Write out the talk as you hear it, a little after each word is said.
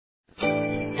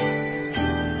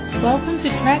Welcome to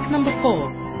track number 4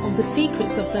 on the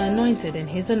secrets of the Anointed and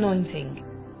His anointing.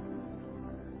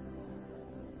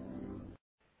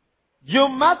 You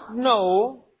must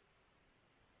know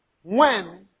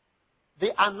when the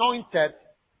Anointed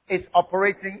is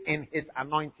operating in His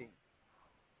anointing.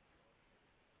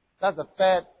 That's the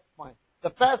third point.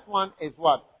 The first one is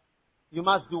what? You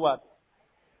must do what?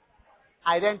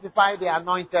 Identify the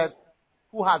Anointed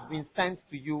who has been sent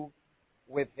to you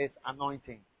with His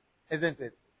anointing. Isn't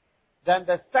it? Then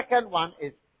the second one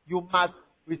is you must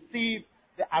receive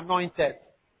the Anointed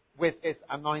with His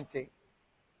anointing.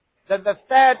 Then the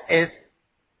third is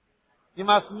you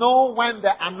must know when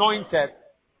the Anointed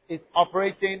is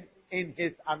operating in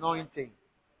His anointing.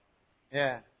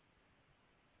 Yeah.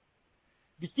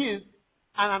 Because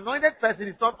an anointed person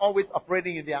is not always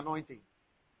operating in the anointing.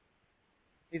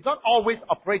 He's not always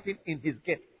operating in his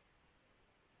gift.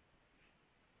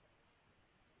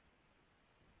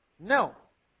 No.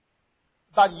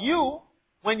 But you,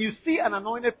 when you see an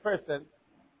anointed person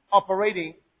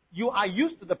operating, you are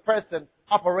used to the person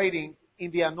operating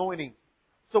in the anointing.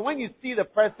 So when you see the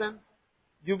person,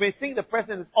 you may think the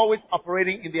person is always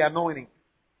operating in the anointing.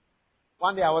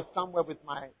 One day I was somewhere with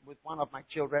one of my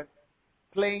children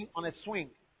playing on a swing.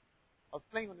 I was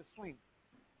playing on a swing.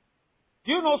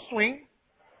 Do you know swing?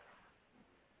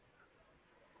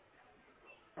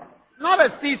 Not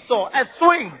a seesaw, a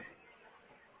swing.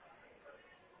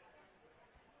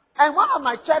 And one of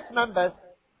my church members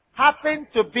happened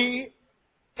to be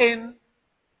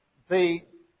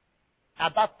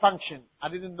at that function. I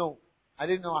didn't know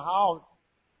how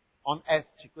on earth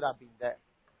she could have been there.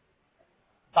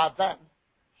 But then,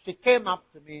 she came up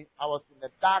to me. I was in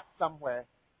the dark somewhere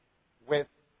with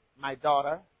my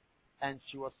daughter, and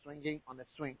she was swinging on a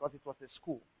swing because it was a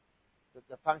school.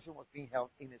 The function was being held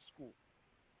in a school.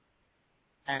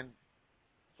 And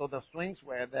so the swings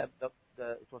were there.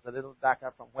 It was a little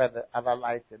darker from where the other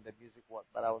lights and the music was,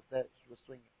 but I was there. She was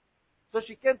swinging. So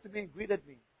she came to me and greeted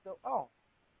me. So,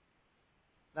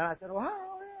 Then I said, "Oh,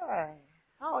 yeah.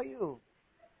 How are you?"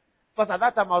 Because at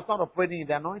that time I was not operating in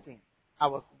the anointing. I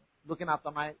was looking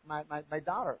after my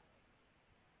daughter.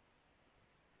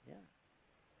 Yeah.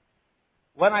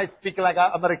 When I speak like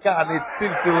an American, it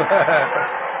seems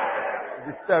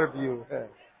to disturb you.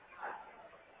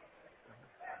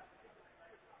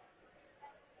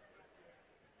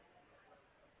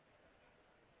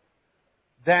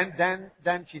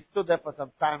 Then she stood there for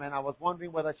some time, and I was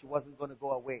wondering whether she wasn't going to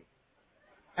go away.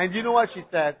 And you know what she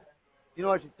said?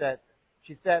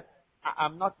 She said,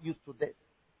 I'm not used to this.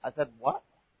 I said, what?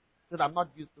 She said, I'm not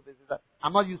used to this. She said,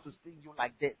 I'm not used to seeing you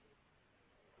like this.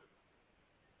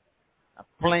 I'm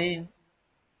playing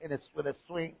with a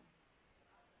swing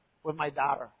with my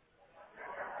daughter.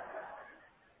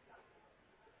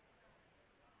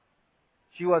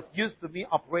 She was used to me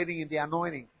operating in the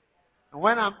anointing. And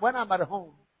when I'm at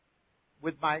home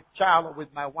with my child or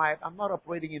with my wife, I'm not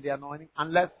operating in the anointing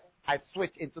unless I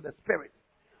switch into the spirit.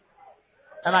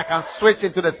 And I can switch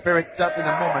into the spirit just in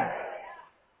a moment.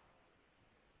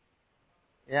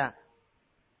 Yeah.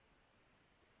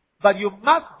 But you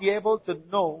must be able to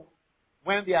know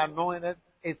when the anointed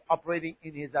is operating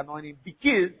in his anointing,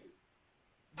 because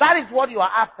that is what you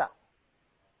are after.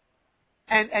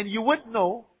 And you would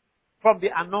know from the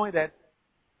anointed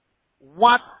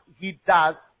what he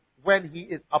does when he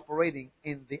is operating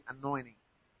in the anointing.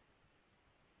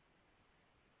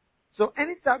 So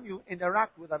anytime you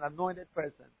interact with an anointed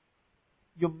person,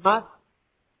 you must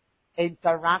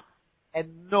interact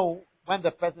and know when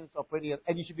the person is operating.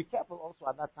 And you should be careful also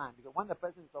at that time, because when the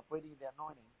person is operating in the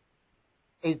anointing,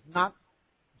 it's not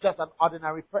just an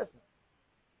ordinary person.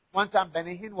 One time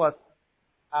Benny Hinn was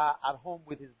at home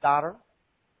with his daughter,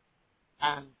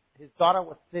 and his daughter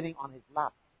was sitting on his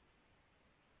lap.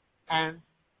 And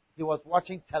he was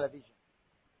watching television.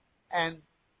 And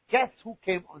guess who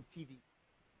came on TV?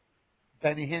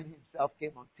 Benny Hinn himself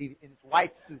came on TV in his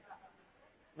white suit,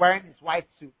 wearing his white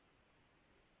suit.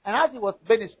 And as he was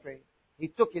ministering, he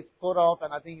took his coat off,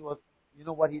 and I think he was, you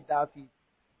know what he does? He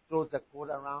throws the coat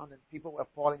around, and people were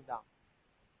falling down.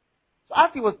 So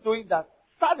as he was doing that,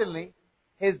 suddenly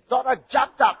his daughter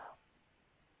jumped up,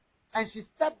 and she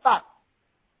stepped back,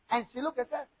 and she looked and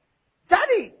said,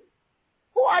 "Daddy,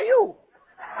 who are you?"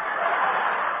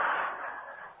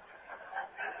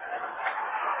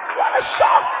 What a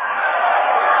shock!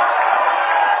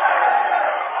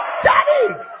 "Daddy,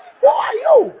 who are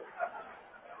you?"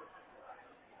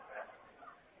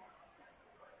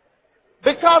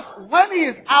 Because when he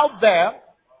is out there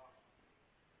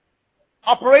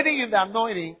operating in the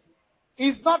anointing,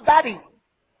 he's not daddy.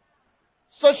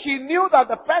 So she knew that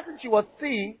the person she was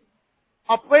seeing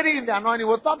operating in the anointing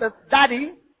was not the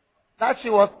daddy, that she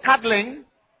was cuddling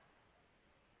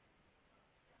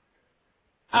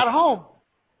at home.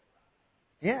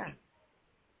 Yeah.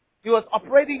 He was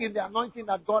operating in the anointing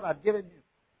that God had given him.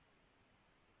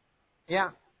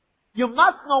 Yeah. You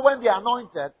must know when the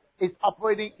anointed is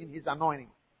operating in his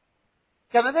anointing.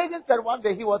 Canadian said one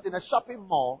day he was in a shopping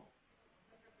mall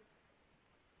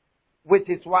with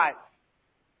his wife.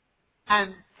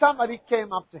 And somebody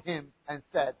came up to him and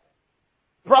said,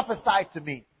 prophesy to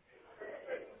me.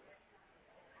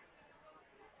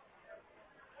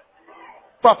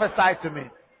 Prophesy to me.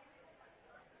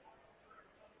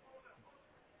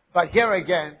 But here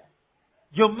again,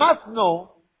 you must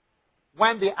know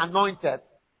when the anointed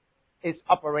is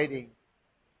operating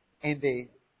in the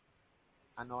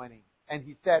anointing. And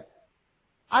he said,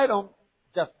 I don't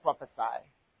just prophesy.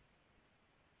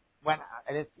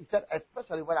 He said,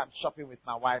 especially when I'm shopping with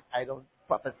my wife, I don't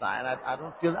prophesy, and I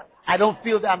don't feel that. I don't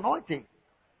feel the anointing.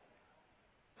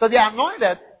 So the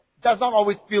anointed does not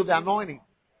always feel the anointing.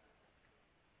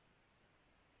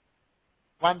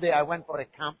 One day I went for a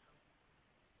camp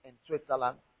in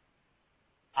Switzerland,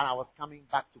 and I was coming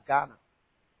back to Ghana,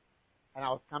 and I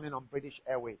was coming on British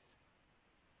Airways.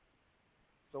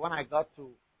 So when I got to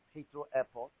Heathrow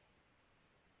Airport,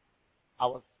 I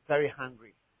was very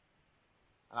hungry,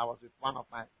 and I was with one of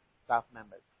my staff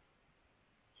members.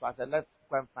 So I said, let's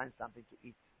go and find something to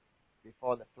eat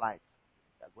before the flight.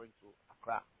 They're going to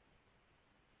Accra.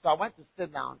 So I went to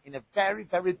sit down in a very,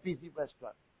 very busy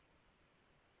restaurant.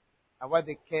 And when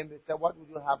they came, they said, what would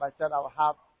you have? I said, I will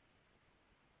have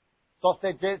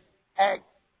sausages, eggs,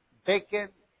 bacon,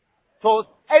 toast,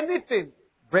 anything.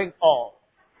 Bring all.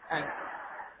 And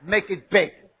make it big.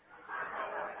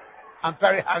 I'm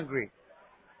very hungry.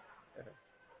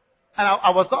 And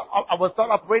I was not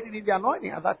operating in the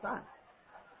anointing at that time.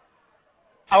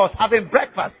 I was having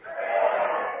breakfast.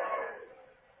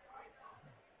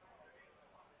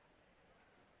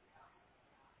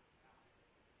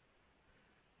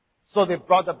 So they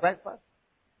brought the breakfast.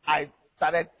 I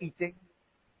started eating.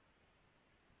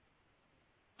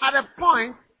 At a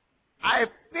point, I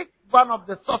picked one of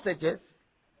the sausages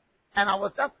and I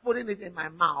was just putting it in my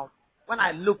mouth when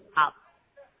I looked up.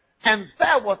 And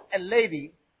there was a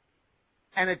lady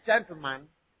and a gentleman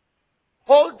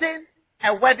holding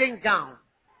a wedding gown.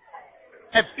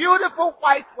 A beautiful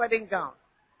white wedding gown.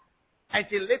 And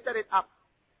she lifted it up.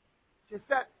 She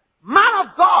said, man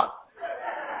of God,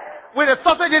 with the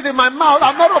sausages in my mouth,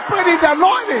 I'm not operating the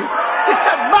anointing. She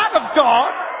said, man of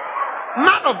God,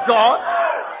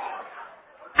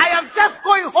 I am just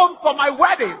going home for my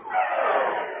wedding.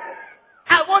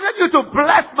 I wanted you to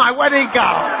bless my wedding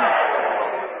gown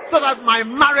so that my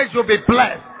marriage will be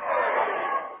blessed.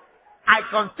 I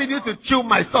continue to chew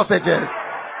my sausages.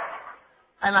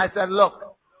 And I said, look,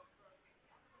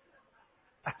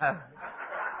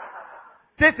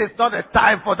 this is not a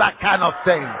time for that kind of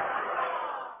thing.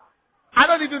 I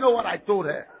don't even know what I told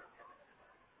her.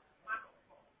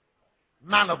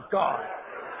 Man of God.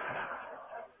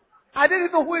 I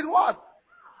didn't know who it was.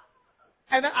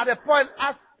 And then at the point,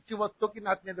 as she was looking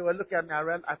at me, they were looking at me,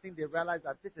 I think they realized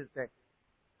that this is the,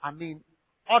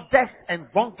 oddest and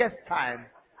wrongest time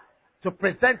to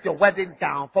present your wedding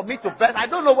gown. For me to bless, I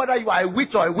don't know whether you are a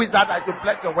witch or a wizard that to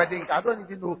bless your wedding gown. I don't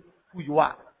even know who you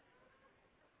are.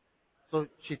 So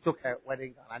she took her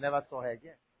wedding gown. I never saw her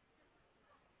again.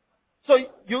 So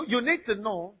you need to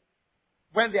know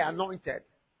when the anointed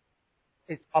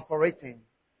is operating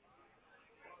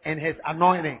in his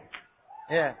anointing.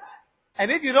 Yeah. And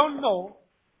if you don't know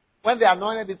when the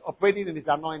anointed is operating in his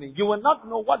anointing, you will not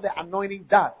know what the anointing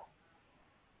does.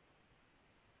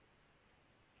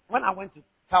 When I went to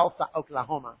Tulsa,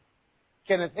 Oklahoma,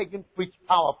 Kenneth Hagin preached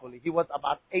powerfully. He was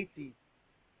about 83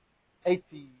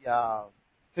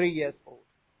 years old.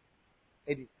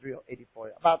 83 or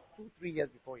 84. About 2-3 years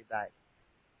before he died.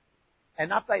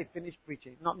 And after he finished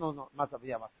preaching, must have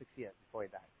been about 6 years before he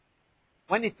died.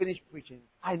 When he finished preaching,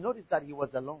 I noticed that he was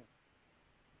alone.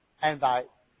 And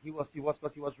he was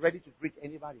ready to greet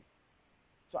anybody.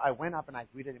 So I went up and I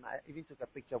greeted him. I even took a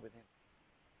picture with him.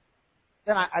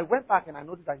 Then I went back and I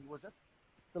noticed that he was just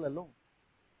still alone.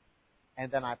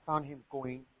 And then I found him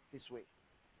going this way.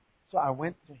 So I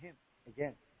went to him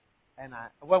again. And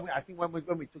when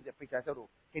we took the picture, I said, "Oh,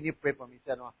 can you pray for me?" He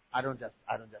said, "No, I don't just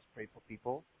pray for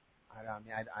people.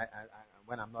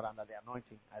 When I'm not under the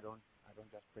anointing, I don't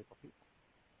just pray for people."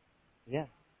 Yeah.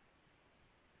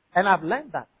 And I've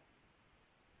learned that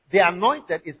the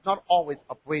anointed is not always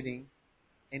operating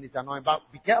in his anointing. But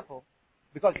be careful,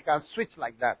 because you can switch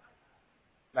like that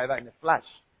in a flash.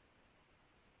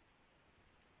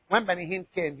 When Benny Hinn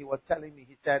came, he was telling me,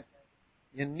 he said,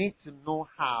 you need to know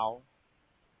how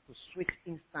to to switch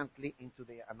instantly into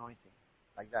the anointing.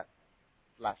 Like that.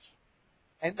 Flash.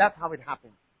 And that's how it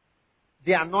happens.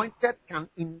 The anointed can,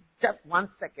 in just 1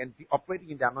 second, be operating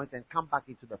in the anointing and come back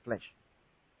into the flesh.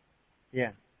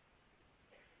 Yeah.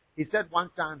 He said one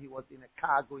time he was in a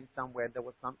car going somewhere. There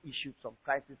was some issue, some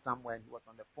crisis somewhere, and he was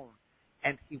on the phone.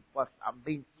 And he was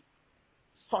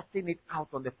sorting it out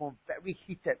on the phone, very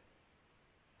heated.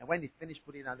 And when he finished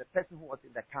putting it on, the person who was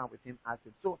in the car with him asked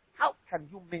him, so how can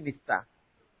you minister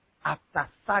after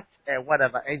such a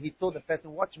whatever? And he told the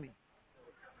person, watch me.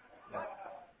 Yeah.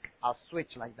 I'll switch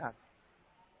like that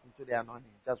into the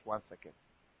anointing. Just 1 second.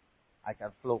 I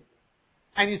can flow.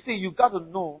 And you see, you've got to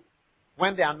know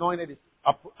when the anointed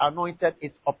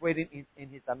is operating in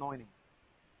his anointing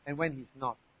and when he's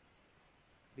not.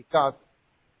 Because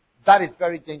that is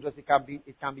very dangerous. It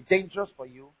can be dangerous for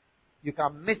you. You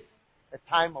can miss the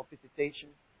time of visitation.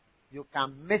 You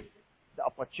can miss the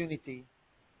opportunity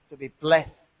to be blessed.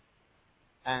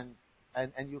 And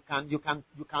you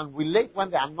can relate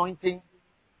when the anointing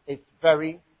is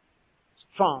very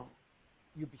strong.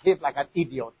 You behave like an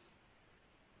idiot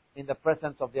in the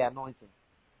presence of the anointing.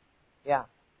 Yeah.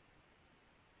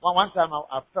 One time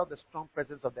I felt the strong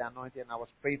presence of the anointing and I was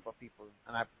praying for people.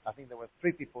 And I think there were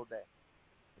 3 people there.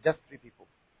 Just 3 people.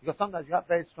 Because sometimes you have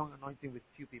very strong anointing with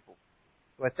few people.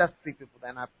 There were just 3 people.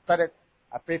 Then I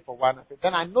prayed for one.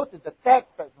 Then I noticed the 3rd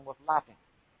person was laughing.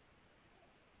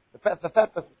 The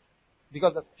 3rd person,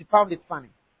 because she found it funny.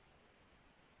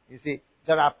 You see,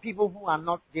 there are people who are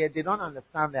not there, they don't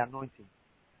understand the anointing.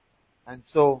 And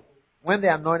so, when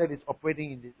the anointed is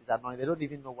operating in this anointing, they don't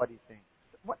even know what he's saying.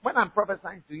 When I'm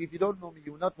prophesying to you, if you don't know me,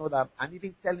 you will not know that I'm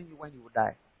even telling you when you will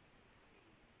die.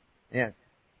 Yes.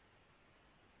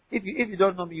 If you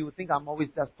don't know me, you will think I'm always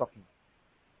just talking.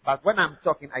 But when I'm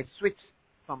talking, I switch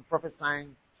from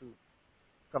prophesying to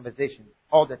conversation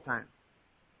all the time.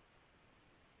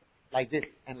 Like this,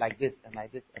 and like this, and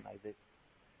like this, and like this.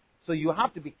 So you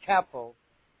have to be careful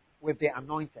with the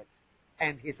anointed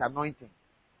and his anointing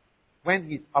when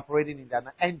he's operating in that,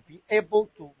 and be able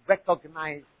to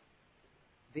recognize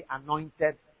the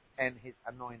anointed and his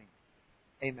anointing.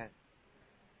 Amen.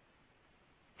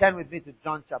 Turn with me to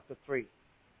John chapter 3.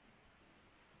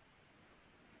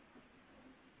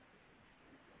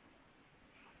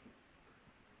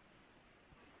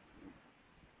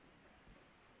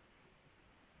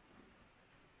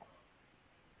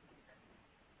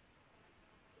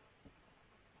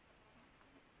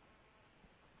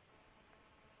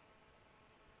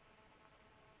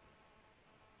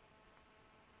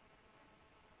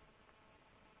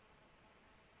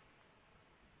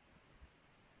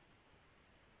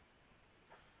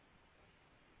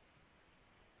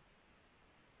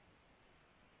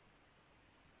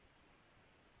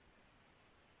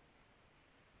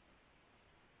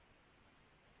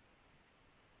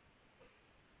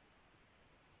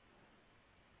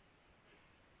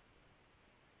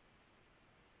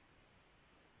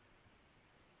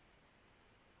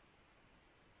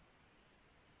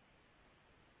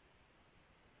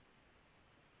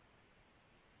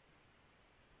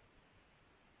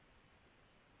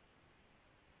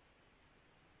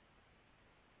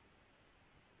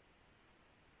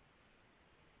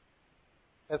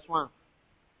 Verse 1.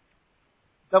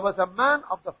 There was a man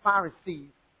of the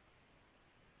Pharisees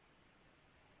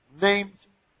named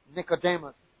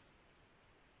Nicodemus,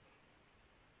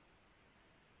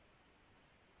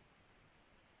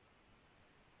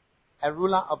 a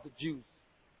ruler of the Jews.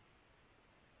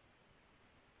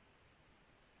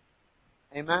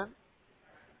 Amen?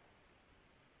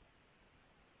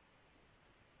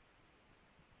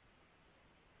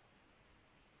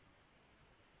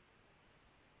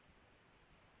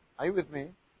 Are you with me?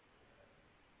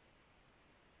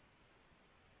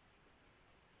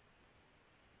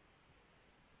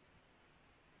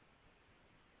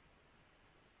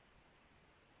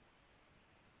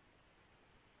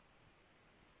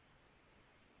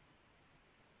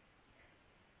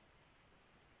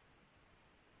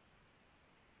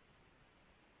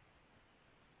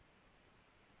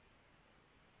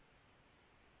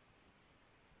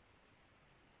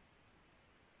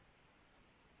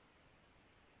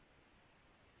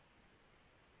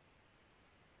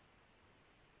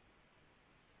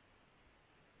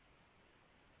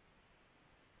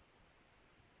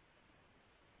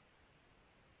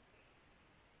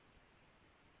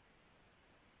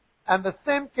 And the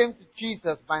same came to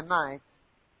Jesus by night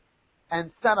and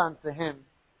said unto him,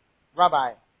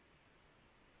 Rabbi,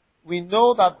 we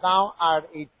know that thou art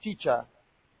a teacher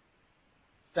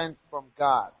sent from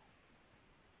God.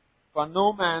 For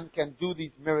no man can do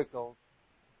these miracles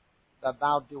that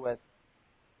thou doest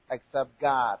except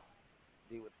God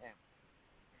be with him.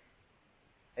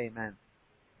 Amen.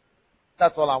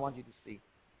 That's all I want you to see.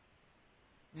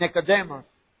 Nicodemus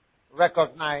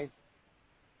recognized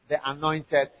the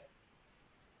anointed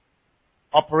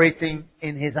operating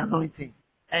in his anointing.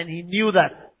 And he knew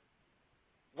that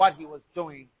what he was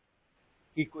doing,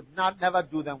 he could never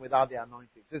do them without the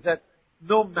anointing. So he said,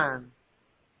 no man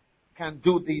can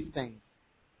do these things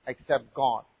except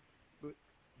God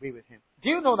be with him. Do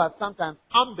you know that sometimes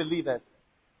unbelievers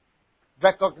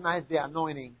recognize the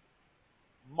anointing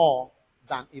more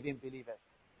than even believers?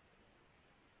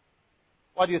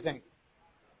 What do you think?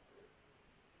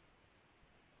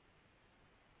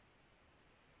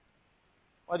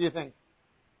 What do you think?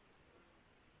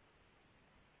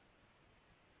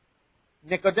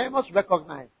 Nicodemus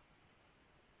recognized,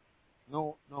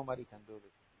 no, nobody can do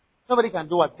this. Nobody can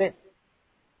do what this.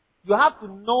 You have to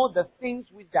know the things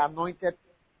which the anointed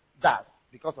does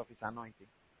because of his anointing.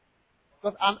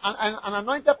 Because an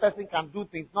anointed person can do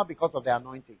things not because of the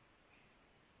anointing,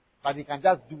 but he can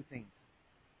just do things.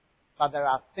 But there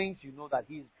are things you know that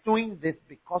he's doing this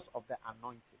because of the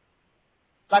anointing.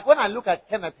 Like when I look at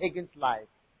Kenneth Hagin's life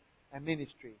and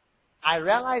ministry, I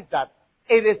realize that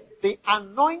it is the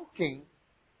anointing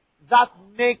that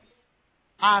makes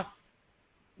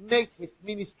his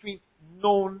ministry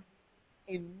known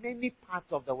in many parts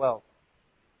of the world.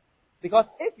 Because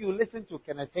if you listen to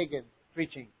Kenneth Hagin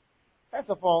preaching, first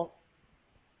of all,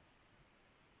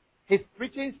 his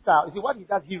preaching style, you see what he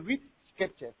does, he reads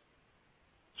scriptures,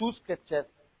 2 scriptures,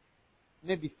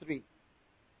 maybe 3,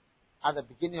 at the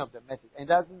beginning of the message, and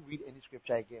doesn't read any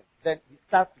scripture again. Then he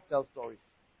starts to tell stories.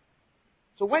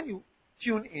 So when you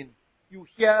tune in, you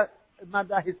hear his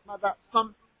mother,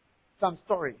 some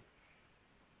story.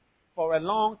 For a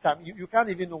long time, you can't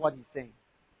even know what he's saying.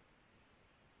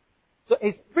 So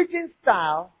his preaching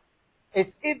style is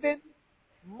even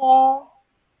more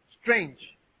strange.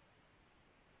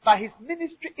 But his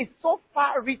ministry is so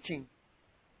far-reaching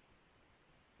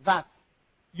that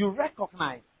you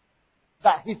recognize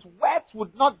that his words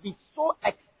would not be so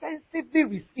extensively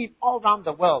received all around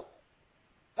the world.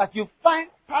 That you find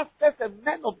pastors and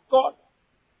men of God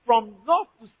from north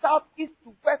to south, east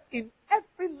to west, in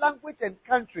every language and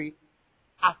country,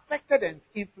 affected and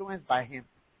influenced by him.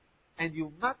 And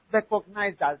you must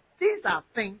recognize that these are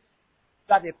things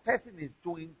that a person is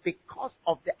doing because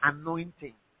of the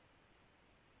anointing.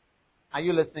 Are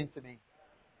you listening to me?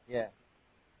 Yeah.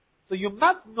 So you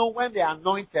must know when the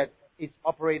anointed is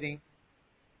operating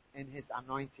in his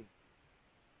anointing.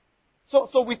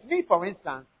 So with me, for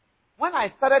instance, when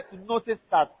I started to notice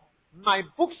that my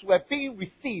books were being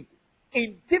received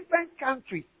in different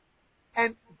countries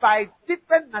and by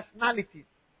different nationalities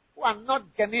who are not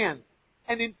Ghanaian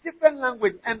and in different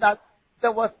languages, and that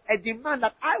there was a demand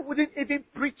that I wouldn't even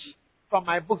preach from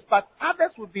my books, but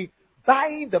others would be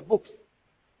buying the books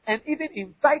and even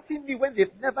inviting me when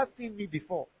they've never seen me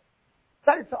before.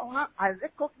 That is how I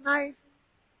recognize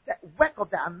the work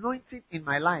of the anointing in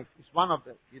my life. Is one of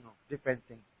the different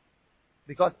things.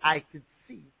 Because I could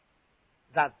see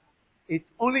that it's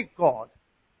only God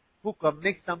who can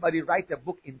make somebody write a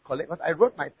book in Colego. Because I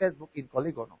wrote my first book in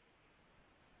Colego now.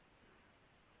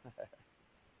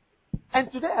 And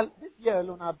today, this year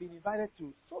alone, I've been invited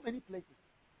to so many places,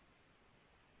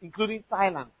 including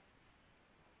Thailand.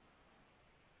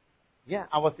 Yeah,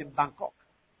 I was in Bangkok.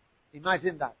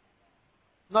 Imagine that.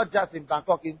 Not just in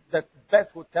Bangkok, in the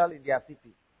best hotel in their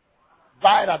city.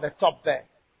 Right at the top there.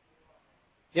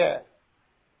 Yeah.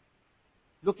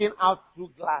 Looking out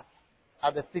through glass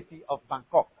at the city of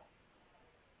Bangkok.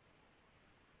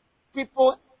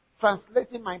 People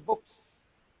translating my books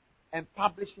and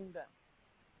publishing them.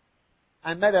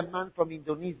 I met a man from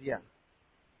Indonesia.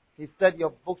 He said,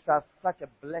 your books are such a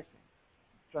blessing.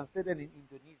 Translated in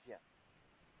Indonesia.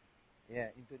 Yeah,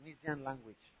 Indonesian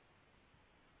language.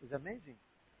 It's amazing.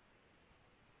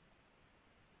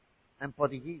 And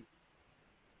Portuguese.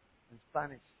 And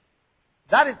Spanish.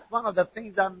 That is one of the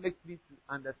things that makes me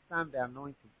to understand the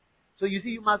anointing. So you see,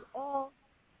 you must all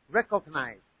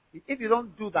recognize. If you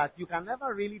don't do that, you can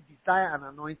never really desire an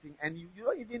anointing, and you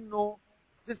don't even know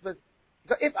this person.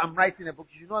 Because if I'm writing a book,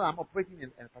 you know that I'm operating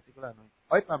in a particular anointing.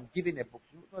 Or if I'm giving a book,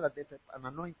 you know that there's an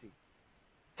anointing.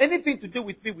 Anything to do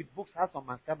with me with books has some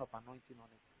kind of anointing on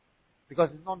it. Because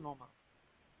it's not normal.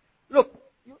 Look,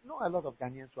 you know a lot of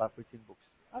Ghanaians who have written books.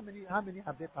 How many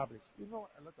have they published? You know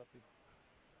a lot of people.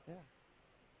 Yeah.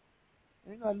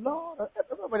 You know, a lot of,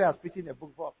 everybody has written a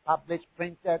book, published,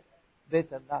 printed, this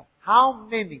and that. How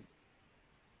many?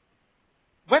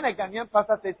 When a Ghanaian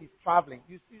pastor says he's traveling,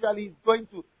 usually he's going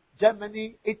to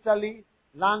Germany, Italy,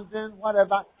 London,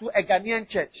 whatever, to a Ghanaian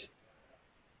church.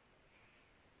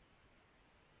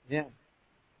 Yeah.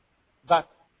 But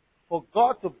for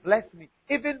God to bless me.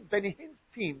 Even Benny Hinn's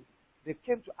team, they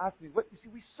came to ask me, "What you see,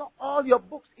 we saw all your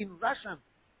books in Russian."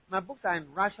 My books are in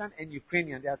Russian and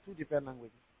Ukrainian. They are two different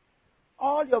languages.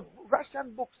 All your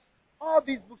Russian books, all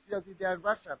these books, they are in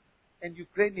Russian and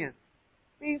Ukrainian.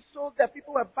 Being sold that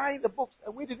people were buying the books,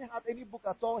 and we didn't have any book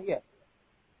at all here.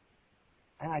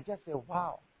 And I just said,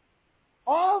 wow.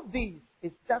 All these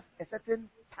is just a certain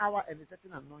power and a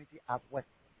certain anointing at work.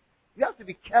 You have to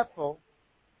be careful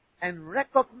and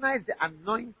recognize the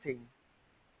anointing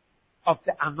of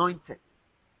the anointed.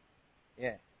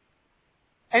 Yeah.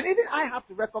 And even I have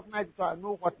to recognize it so I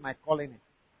know what my calling is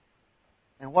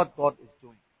and what God is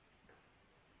doing.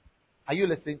 Are you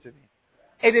listening to me?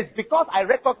 It is because I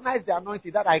recognize the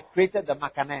anointing that I created the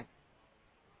Makaneh.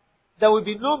 There will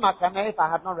be no Makaneh if I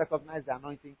had not recognized the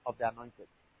anointing of the anointed.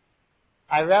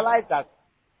 I realized that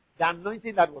the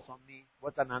anointing that was on me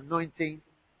was an anointing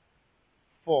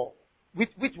for,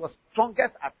 which was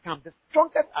strongest at camp. The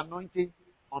strongest anointing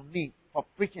on me for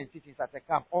preaching and teaching is at the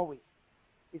camp, always.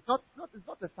 It's not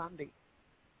a Sunday.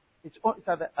 It's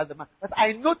at the but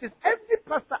I noticed every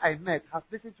pastor I met has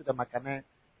listened to the Makaneh,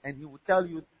 and he would tell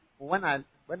you, when I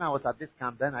was at this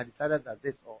camp, then I decided that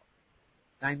this or.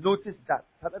 And I noticed that.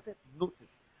 So I said, notice.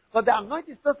 But the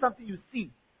anointing is not something you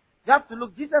see. You have to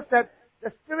look. Jesus said,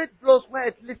 the Spirit blows where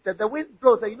it's listed. The wind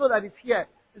blows, and you know that it's here.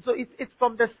 And so it's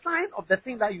from the sign of the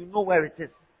thing that you know where it is.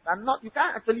 You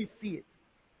can't actually see it.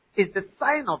 It's the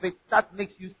sign of it that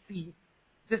makes you see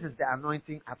this is the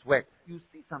anointing at work. You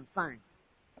see some signs.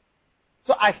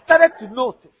 So I started to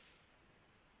notice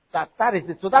that is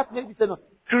it. So that made me say, no,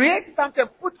 create something,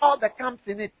 put all the camps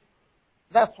in it.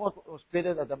 That's what was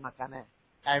created as the Makaneh.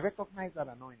 I recognize that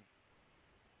anointing.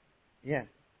 Yeah.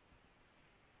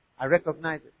 I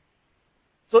recognize it.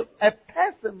 So a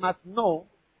person must know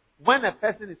when a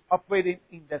person is operating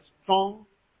in the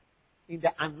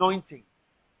anointing.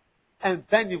 And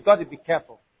then you've got to be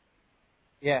careful.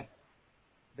 Yeah.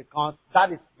 Because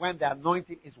that is when the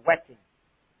anointing is working.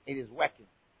 It is working.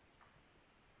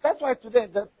 That's why today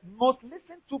the most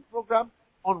listened to program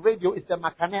on radio is the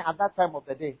Makaneh at that time of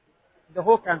the day. In the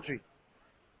whole country.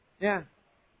 Yeah.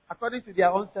 According to their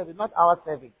own service, not our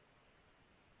service.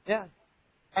 Yeah.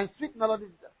 And Sweet Melodies,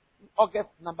 August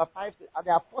number 5.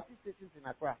 There are 40 stations in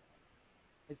Accra.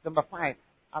 It's number 5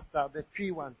 after the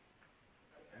 3 ones.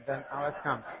 And then ours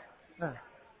comes. Yeah.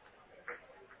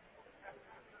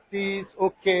 Peace,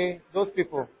 okay, those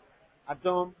people.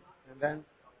 Adam, and then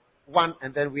 1,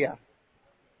 and then we are.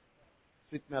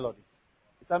 Sweet Melodies.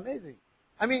 It's amazing.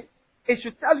 I mean, it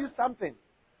should tell you something.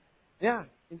 Yeah.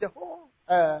 In the whole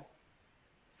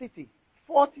city.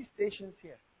 40 stations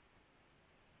here.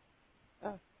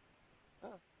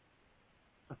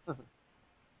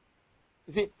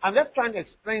 You see, I'm just trying to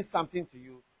explain something to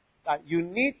you that you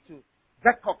need to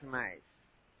recognize.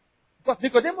 Because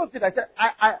Nicodemus did, I said,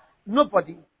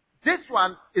 nobody. This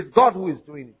one is God who is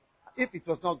doing it. If it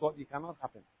was not God, it cannot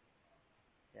happen.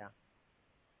 Yeah.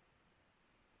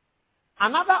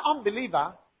 Another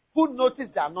unbeliever who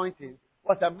noticed the anointing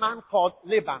was a man called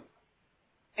Laban.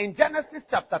 In Genesis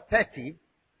chapter 30,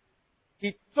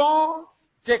 he told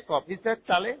Jacob, he said,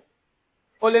 Charlie,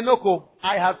 Olenoko,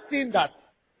 I have seen that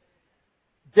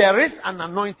there is an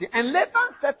anointing. And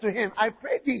Laban said to him, I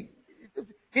pray thee,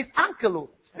 his uncle,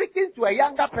 speaking to a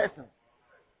younger person,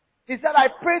 he said, I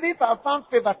pray thee if I have found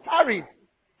favor, tarry,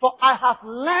 for I have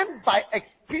learned by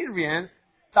experience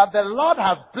that the Lord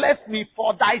has blessed me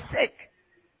for thy sake.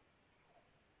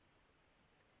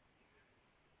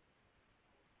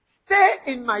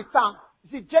 Stay in my town.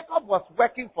 You see, Jacob was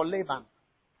working for Laban.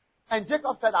 And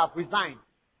Jacob said, I've resigned.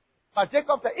 But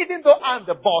Jacob said, even though I'm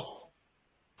the boss,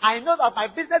 I know that my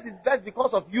business is best because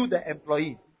of you, the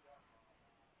employee.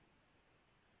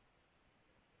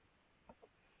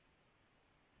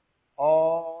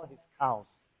 All his cows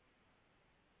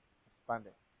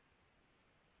expanded.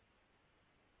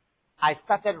 I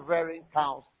started rearing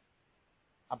cows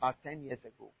about 10 years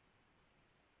ago.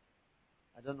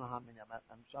 I don't know how many,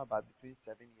 I'm sure about between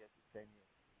 7 years to 10 years.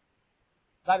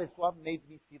 That is what made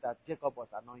me see that Jacob was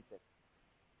anointed.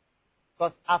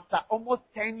 Because after almost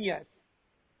 10 years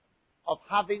of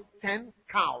having 10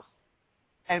 cows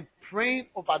and praying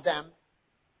over them,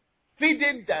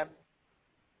 feeding them,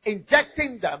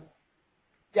 injecting them,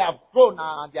 they have grown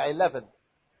now, they are 11.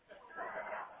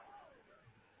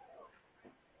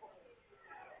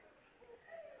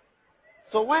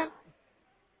 So when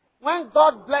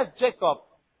God blessed Jacob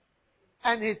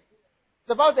and his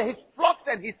flocks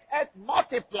and his herds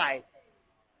multiplied,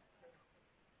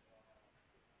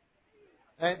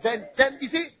 and then you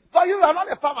see, so you are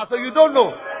not a farmer, so you don't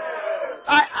know.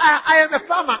 I am a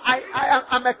farmer.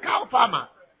 I'm a cow farmer.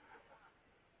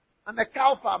 I'm a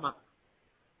cow farmer.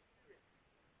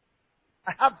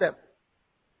 I have them.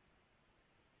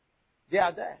 They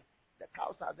are there. The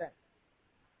cows are there.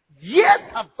 Years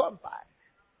have gone by.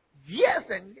 Years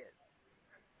and years.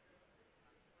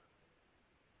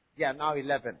 They are now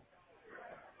 11.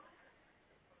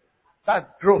 That's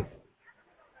growth.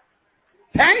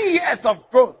 10 years of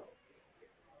growth.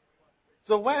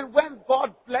 So when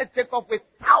God blessed Jacob with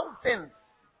thousands,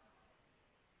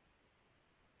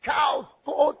 cows,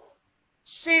 goats,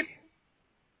 sheep,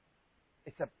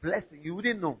 it's a blessing. You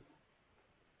wouldn't know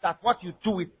that what you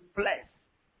do is blessed.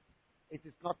 It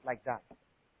is not like that.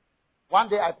 One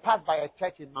day I passed by a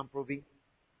church in Mamprovi,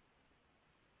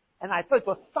 and I thought it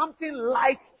was something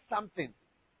like something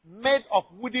made of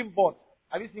wooden boards.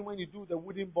 Have you seen when you do the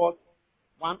wooden board,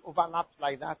 one overlaps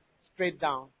like that, straight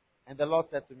down, and the Lord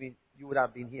said to me, you would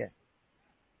have been here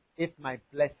if my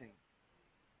blessing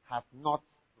had not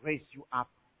raised you up,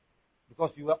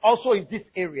 because you were also in this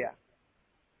area.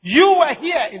 You were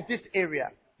here in this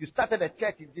area. You started a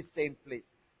church in this same place.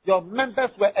 Your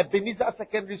members were Ebenezer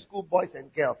Secondary School boys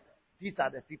and girls. These are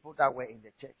the people that were in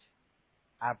the church.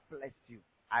 I've blessed you.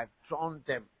 I've drawn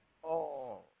them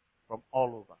all from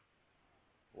all over.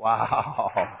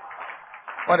 Wow.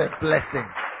 What a blessing.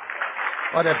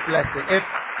 What a blessing.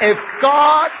 If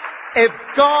God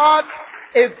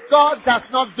does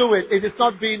not do it, it is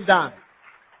not being done.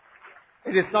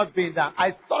 It is not being done.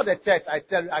 I saw the church. I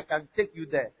tell you, I can take you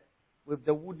there with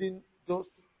the wooden, those,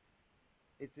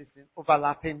 it is in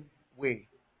overlapping way.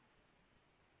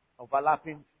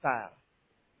 Overlapping style.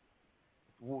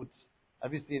 Wood.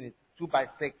 Have you seen it?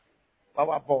 2x6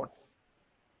 power boards.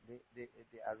 They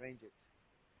arrange it.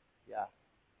 Yeah.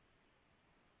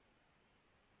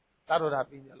 That would have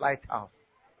been a lighthouse.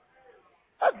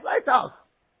 That's lighthouse.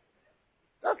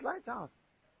 That's lighthouse.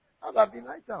 That would have been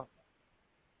lighthouse.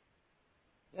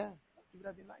 Yeah, it would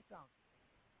have been lighthouse.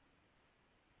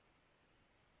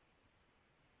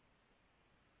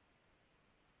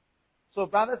 So,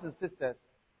 brothers and sisters,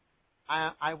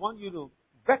 I want you to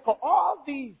record all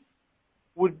these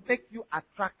would make you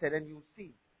attracted, and you'll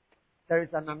see there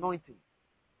is an anointing.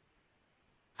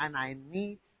 And I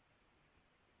need,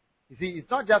 you see, it's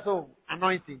not just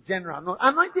anointing, general. No,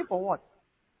 anointing for what?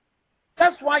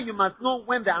 That's why you must know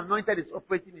when the anointed is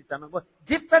operating in some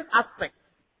different aspects.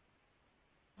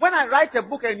 When I write a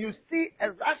book and you see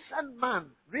a Russian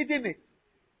man reading it,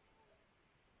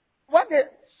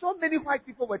 so many white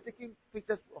people were taking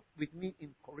pictures with me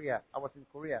in Korea. I was in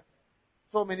Korea.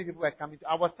 So many people were coming.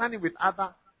 I was standing with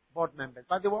other board members,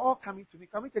 but they were all coming to me.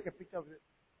 Can we take a picture of it?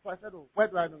 So I said, where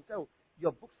do I know? He said,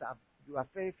 your books you are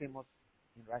very famous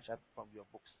in Russia from your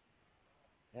books.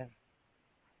 Yeah.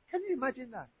 Can you imagine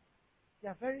that? You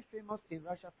are very famous in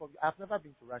Russia I've never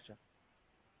been to Russia.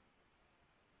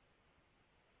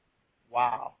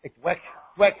 Wow. It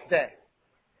works there.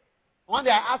 One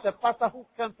day I asked a pastor who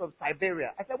came from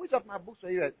Siberia. I said, which of my books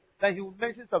were you read? Then he would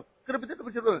mention some.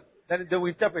 Then they will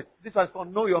interpret. This one is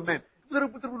called Know Your Men.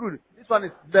 This one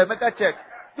is The Mega Check.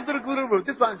 This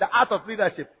one is The Art of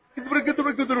Leadership. This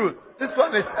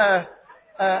one is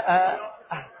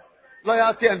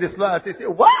Loyalty and Disloyalty.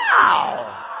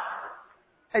 Wow!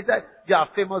 I said, you are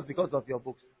famous because of your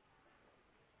books.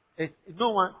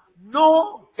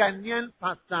 No Ghanaian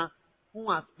pastor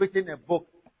who has written a book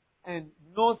and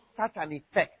knows such an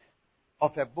effect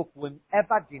of a book will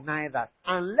ever deny that.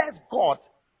 Unless God,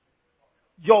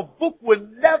 your book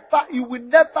you will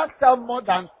never sell more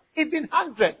than even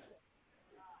 100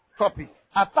 copies.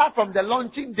 Apart from the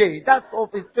launching day, that's all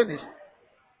is finished.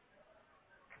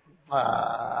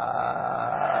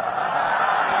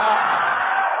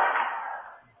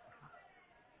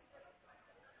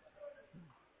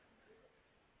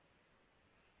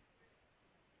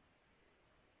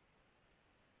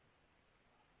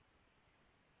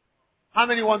 How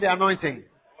many want the anointing?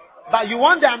 But you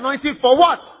want the anointing for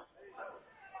what?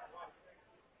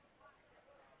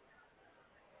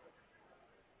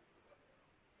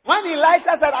 When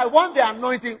Elijah said, I want the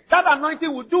anointing, that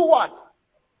anointing will do what?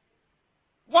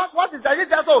 What is that? Is it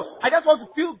just, I just want to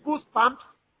feel goosebumps?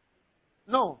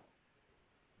 No.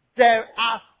 There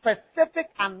are specific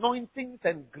anointings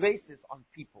and graces on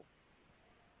people.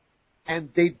 And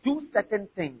they do certain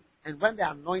things. And when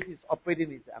the anointing is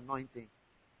operating, it's the anointing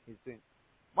he's doing.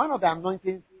 One of the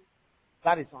anointings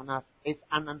that is on us is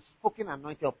an unspoken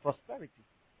anointing of prosperity.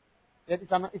 It's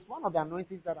one of the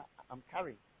anointings that I'm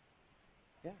carrying.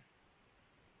 Yeah.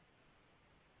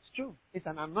 It's true. It's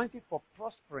an anointing for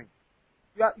prospering.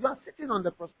 You are sitting on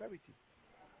the prosperity.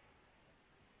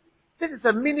 This is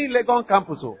a mini Legon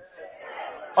campus.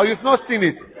 Or you've not seen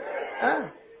it.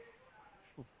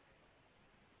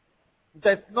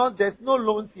 there's no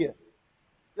loans here.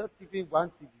 Just keeping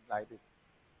one CD like this.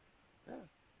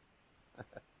 Yeah.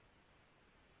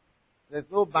 There's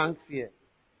no banks here.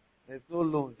 There's no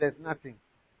loans. There's nothing.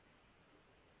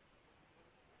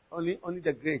 Only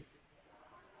the grace.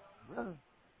 Yeah.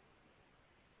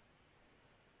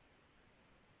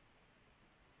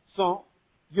 So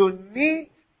you need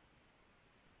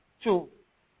to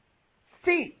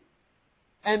see,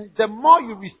 and the more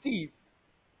you receive,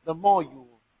 the more you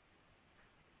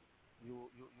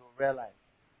realize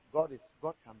God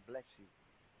can bless you.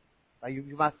 But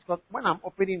you must, because when I'm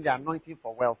opening the anointing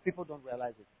for wealth, people don't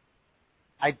realize it.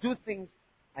 I do things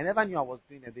I never knew I was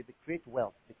doing it. They create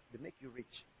wealth. They make you rich.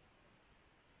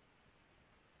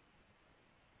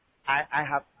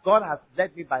 God has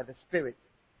led me by the Spirit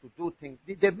to do things.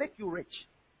 They make you rich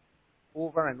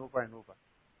over and over and over.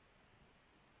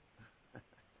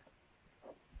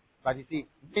 But you see,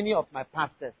 many of my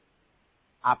pastors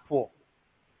are poor.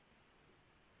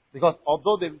 Because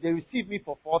although they receive me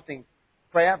for 4 things: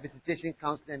 prayer, visitation,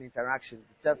 counseling, and interaction.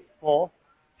 It's just 4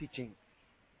 teachings.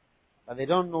 But they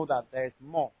don't know that there is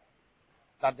more.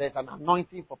 That there's an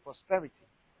anointing for prosperity.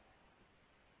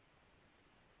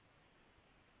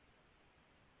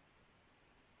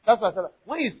 That's why I said,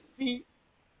 when you see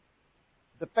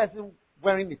the person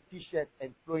wearing a t-shirt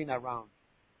and flowing around,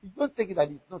 you don't take it that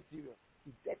he's not serious.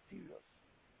 He's dead serious.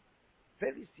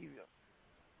 Very serious.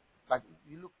 But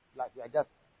you look like you are just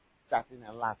chatting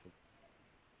and laughing.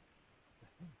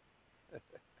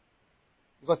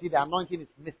 Because see, the anointing is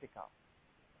mystical.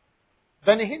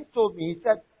 Benny Hinn told me, he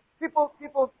said,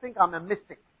 people think I'm a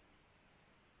mystic.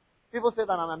 People say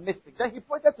that I'm a mystic. Then he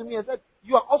pointed to me and said,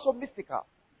 you are also mystical.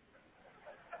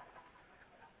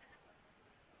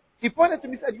 He pointed to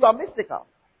me and said, you are mystical.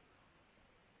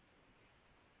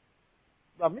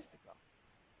 You are mystical.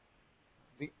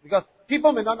 Because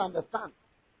people may not understand.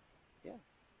 Yeah.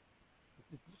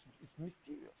 It's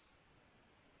mysterious.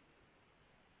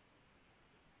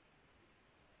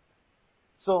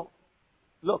 So,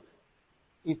 look,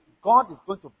 if God is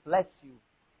going to bless you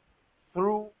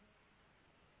through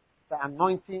the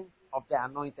anointing of the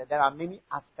anointed, there are many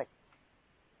aspects.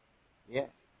 Yeah.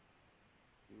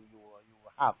 You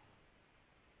will have.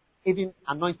 Even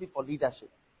anointing for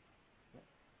leadership. Yeah.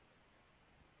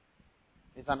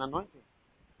 It's an anointing.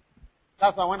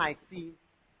 That's why when I see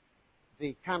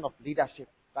the kind of leadership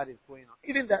that is going on,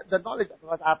 even the knowledge,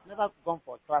 because I've never gone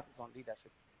for classes on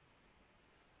leadership.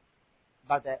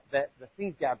 But the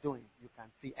things they are doing, you can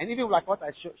see. And even like what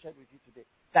I shared with you today,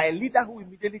 that a leader who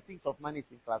immediately thinks of money is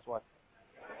in class what?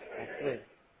 Yeah.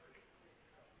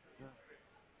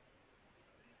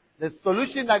 The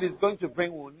solution that is going to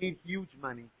bring will need huge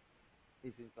money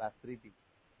is in class 3B,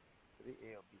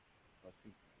 3A or B, or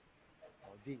C,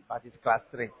 or D, but it's class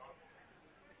 3.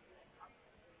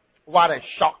 What a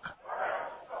shock.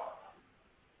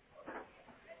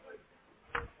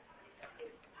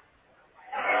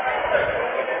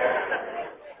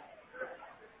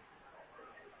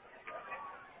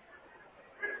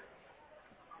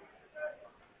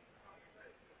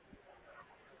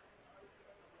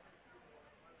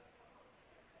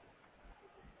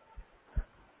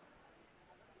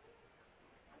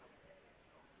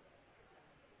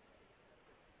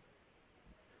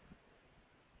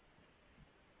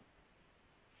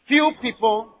 Few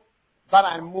people that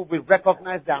I move with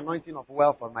recognize the anointing of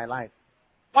wealth on my life.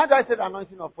 Why do I say the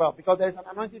anointing of wealth? Because there is an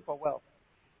anointing for wealth.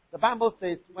 The Bible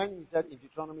says, when he said in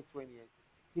Deuteronomy 28,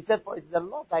 he said, for it is the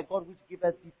Lord thy God which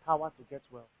giveth thee power to get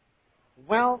wealth.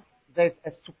 Wealth, there's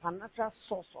a supernatural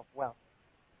source of wealth.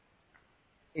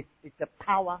 It's the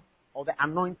power or the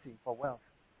anointing for wealth.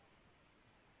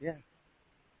 Yeah.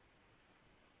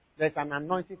 There's an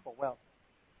anointing for wealth.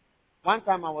 One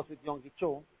time I was with Yonggi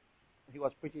Cho. He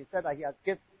was preaching. He said that he has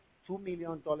given $2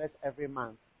 million every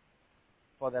month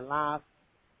for the last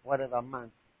whatever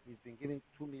month. He's been giving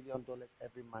 $2 million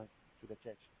every month to the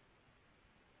church.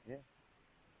 Yeah.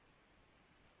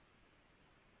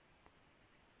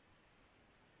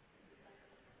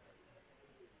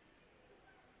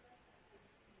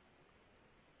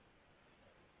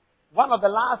 One of the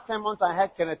last sermons I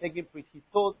heard Kenneth Hagin preach, he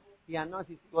was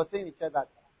saying in church that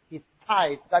his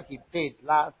tithe that he paid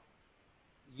last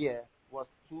year was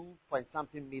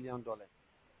 $2.something million.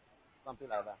 Something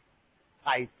like that.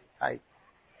 Tithe.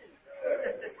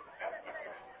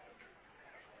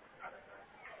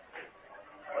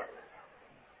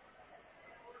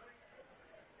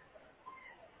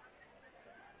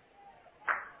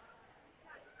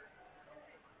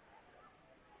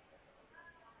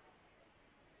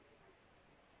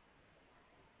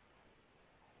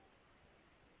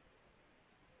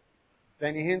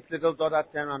 Benny Hinn's little daughter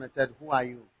turned around and said, who are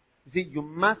you? You see, you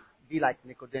must be like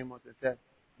Nicodemus and say,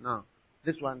 no,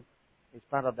 this one is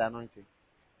part of the anointing.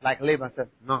 Like Laban said,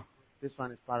 no, this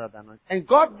one is part of the anointing. And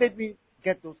God made me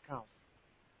get those cows.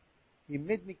 He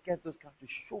made me get those cows to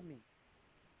show me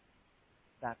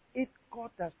that if God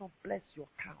does not bless your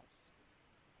cows,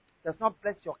 does not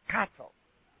bless your cattle,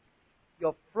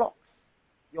 your flocks,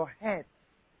 your herds,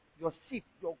 your sheep,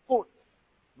 your goats,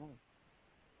 no.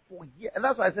 For years. And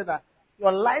that's why I said that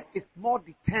your life is more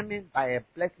determined by a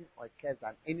blessing or a curse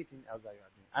than anything else that you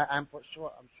are doing. I'm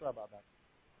sure about that.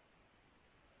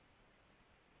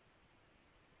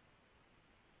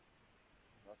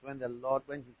 Because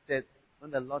when he says,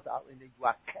 when the Lord out in you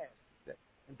are cursed,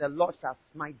 and the Lord shall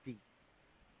smite thee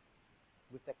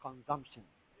with a consumption.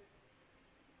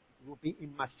 You will be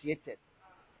emaciated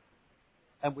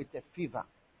and with a fever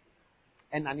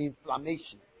and an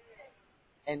inflammation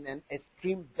and an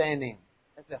extreme burning.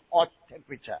 That's a hot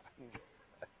temperature.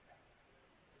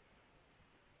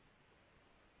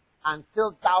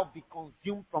 Until thou be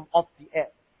consumed from off the earth.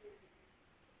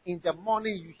 In the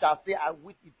morning you shall say, I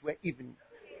would it were evening.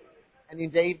 And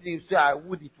in the evening you say, I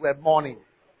would it were morning.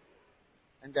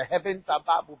 And the heavens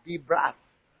above will be brass.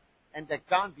 And the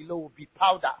ground below will be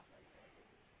powder.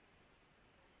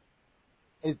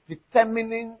 It's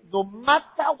determining, no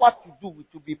matter what you do, it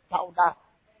will be powder,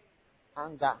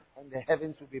 anger, and the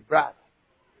heavens will be brass.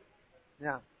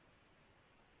 Yeah.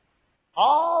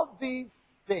 All these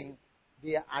things,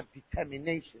 they are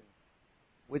determination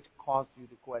which cause you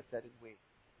to go a certain way.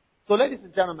 So, ladies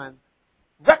and gentlemen,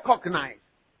 recognize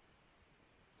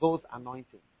those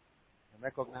anointed. And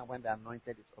recognize when the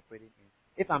anointed is operating in.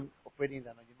 If I'm operating in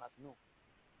the anointing, you must know.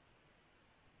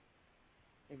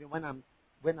 Even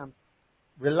when I'm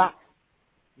relaxed,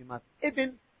 you must.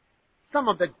 Even some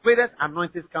of the greatest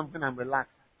anointings come when I'm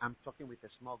relaxed. I'm talking with a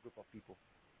small group of people.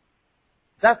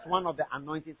 That's one of the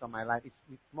anointings of my life. It's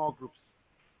with small groups.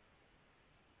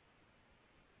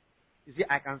 You see,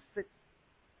 I can sit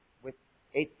with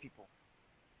 8 people.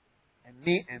 And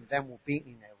me and them will be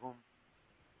in a room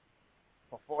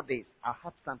for 4 days. I'll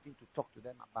have something to talk to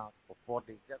them about for 4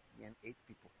 days. Just me and 8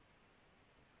 people.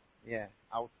 Yeah.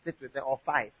 I'll sit with them, or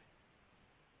 5.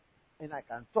 And I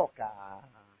can talk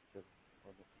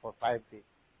for 5 days.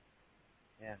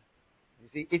 Yeah. You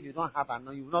see, if you don't have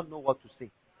anointing, you will not know what to say.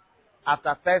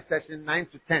 After first session, 9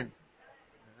 to 10.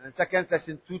 And second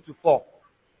session, 2 to 4.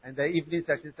 And the evening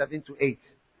session, 7 to 8.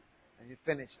 And you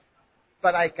finish.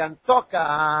 But I can talk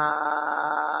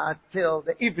till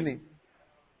the evening.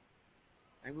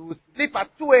 And we will sleep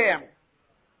at 2 a.m.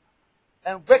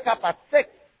 And wake up at 6.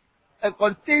 And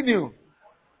continue.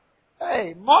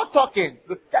 Hey, more talking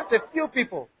with just a few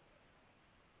people.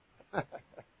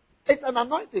 It's an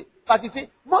anointing. But you see,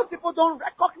 most people don't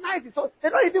recognize it. So they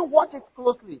don't even watch it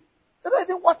closely. They don't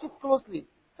even watch it closely.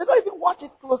 They don't even watch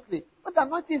it closely. When the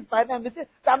anointing is by them, they say,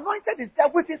 the anointed is there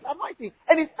with his anointing.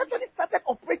 And it's actually started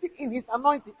operating in his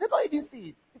anointing. They don't even see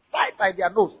it. It's right by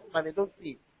their nose, but they don't see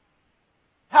it.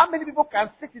 How many people can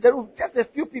sit in the room, just a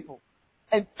few people,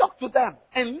 and talk to them,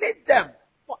 and lead them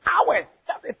for hours,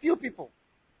 just a few people,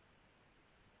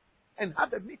 and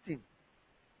have a meeting,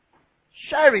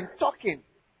 sharing, talking?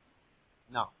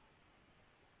 No.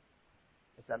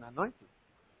 It's an anointing.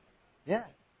 Yeah.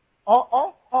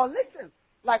 Or listen.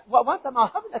 Like one time I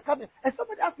was having a cabin and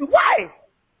somebody asked me why.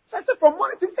 So I said from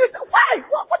morning to evening, why?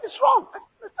 What is wrong? I said,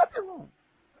 there's nothing wrong.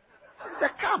 It's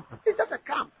a camp. It's just a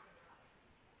camp.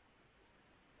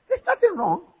 There's nothing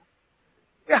wrong.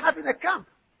 We're having a camp.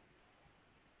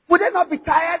 Would they not be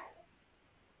tired?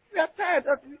 We are tired.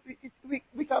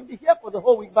 We can be here for the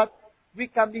whole week, but we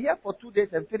can be here for 2 days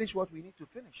and finish what we need to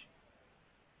finish.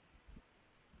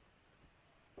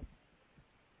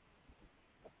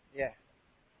 Yeah.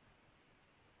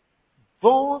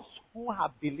 Those who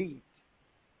have believed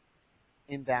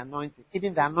in the anointing,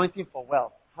 even the anointing for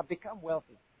wealth, have become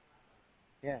wealthy.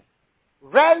 Yeah.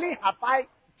 Rarely have I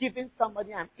given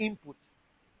somebody an input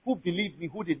who believed me,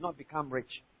 who did not become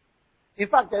rich. In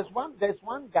fact, there's one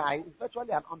guy, he's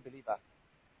virtually an unbeliever.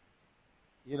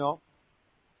 You know,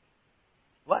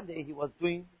 one day he was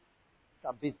doing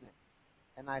some business.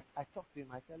 And I talked to him,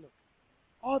 I said, look,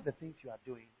 all the things you are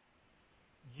doing,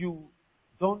 you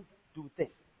don't do this.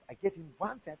 I gave him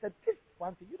one thing. I said, this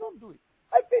one thing, you don't do it.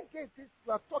 I said, this,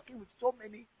 you are talking with so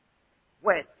many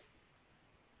words.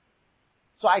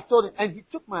 So I told him, and he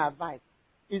took my advice.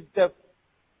 It's the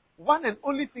one and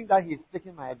only thing that he's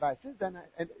taking my advice. Since then,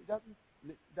 it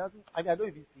doesn't, I don't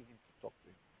even see him to talk to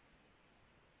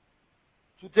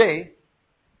him. Today,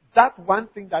 that one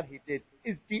thing that he did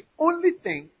is the only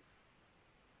thing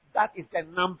that is the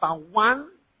number one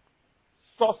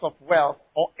source of wealth,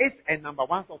 or is a number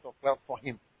one source of wealth for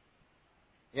him.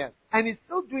 Yes. And he's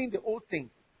still doing the old things,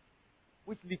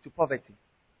 which lead to poverty.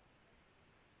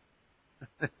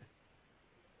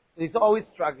 He's always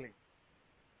struggling.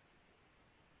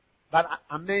 But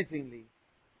amazingly,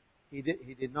 he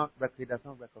does not recognize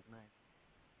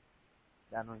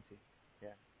the anointing.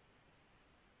 Yeah.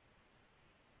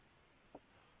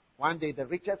 One day, the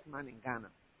richest man in Ghana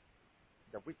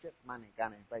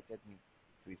invited me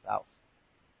to his house.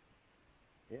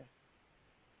 Yeah.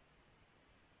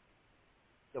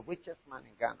 The richest man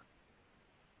in Ghana.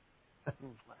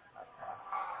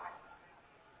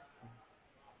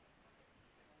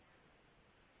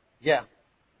 Yeah.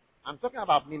 I'm talking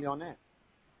about millionaire.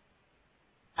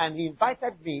 And he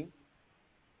invited me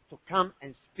to come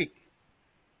and speak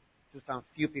to some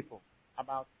few people,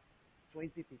 about 20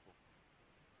 people,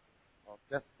 or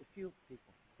just a few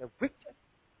people. The richest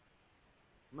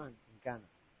man in Ghana,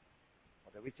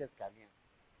 or the richest Ghanaian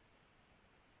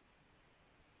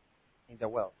in the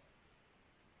world,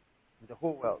 in the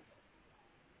whole world.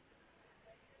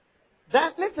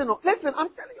 Then listen. I'm telling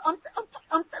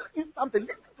you something.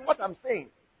 Listen to what I'm saying.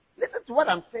 Listen to what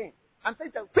I'm saying. I'm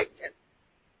saying the richest.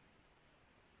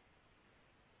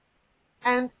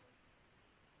 And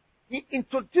he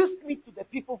introduced me to the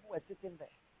people who were sitting there.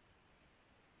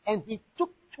 And he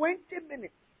took 20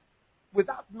 minutes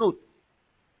without notes.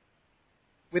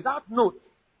 Without notes.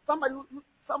 Somebody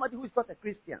who is not a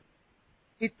Christian.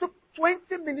 He took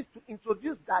 20 minutes to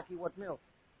introduce Daki what milk.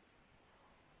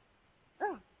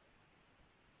 Yeah.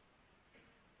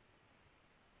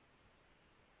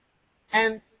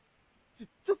 And he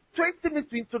took 20 minutes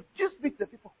to introduce me to the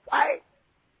people. Why?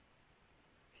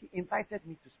 He invited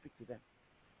me to speak to them.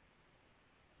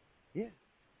 Yeah.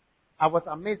 I was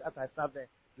amazed as I sat there.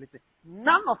 Listen,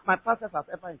 none of my pastors have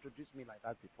ever introduced me like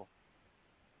that before.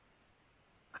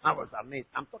 I was amazed.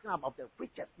 I'm talking about the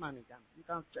richest man in Ghana. You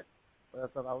can check for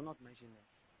yourself. I will not mention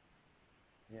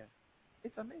it. Yeah.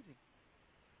 It's amazing.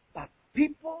 But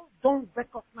people don't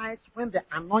recognize when the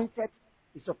anointed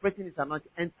is operating his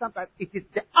anointing. And sometimes it is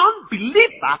the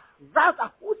unbeliever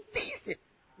rather who sees it.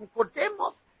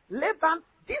 Nicodemus, Laban,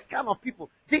 these kind of people.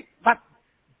 But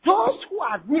those who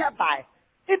are nearby,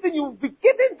 even you will be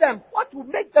giving them what will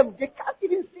make them, they can't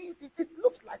even see it. It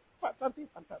looks like something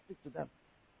fantastic to them.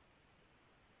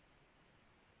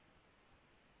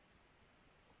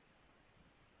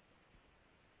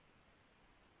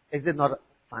 Is it not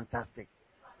fantastic?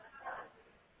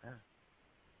 Yeah.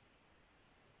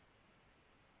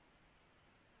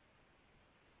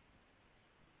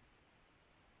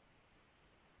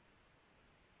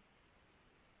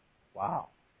 Wow.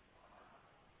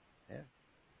 Yeah.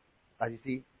 But you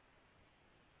see,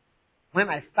 when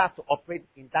I start to operate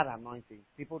in that anointing,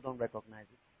 people don't recognize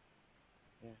it.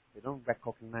 Yeah. They don't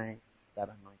recognize that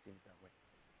anointing that way.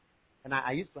 And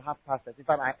I used to have pastors. In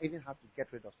fact, I even had to get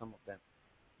rid of some of them.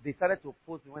 They started to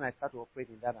oppose me when I started to operate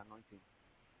in that anointing.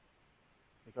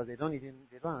 Because they don't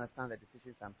understand the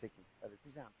decisions I'm taking. The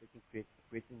decisions I'm taking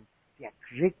they are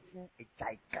creating a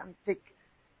gigantic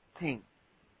thing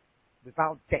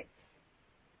without death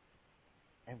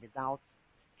and without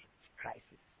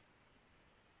crisis.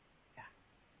 Yeah.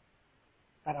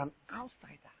 But an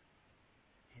outsider,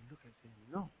 he look and say,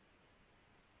 no,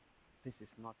 this is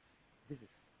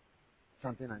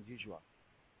something unusual.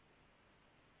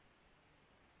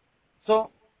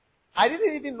 So, I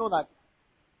didn't even know that.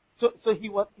 So he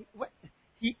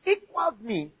equaled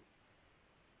me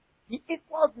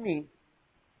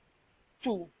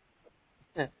to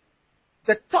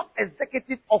the top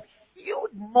executive of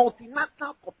huge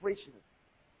multinational corporations.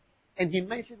 And he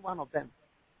mentioned one of them.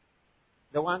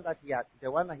 The one that he had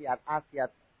asked, he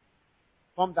had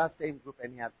formed that same group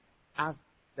and he had asked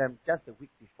them just a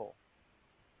week before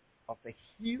of a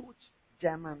huge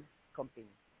German company,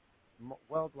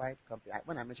 worldwide company.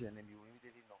 When I mention the name, you will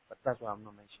immediately know, but that's why I'm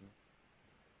not mentioning.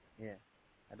 Yeah.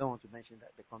 I don't want to mention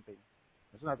the company.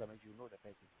 As soon as I mention, you know the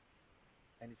person.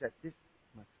 And he said, this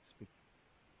must speak.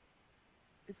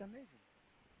 It's amazing.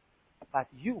 But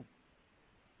you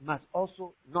must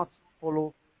also not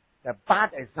follow the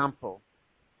bad example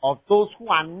of those who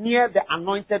are near the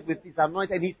anointed with his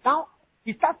anointed. And he starts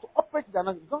to operate the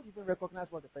anointed. He doesn't even recognize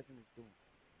what the person is doing.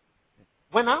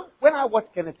 When I watch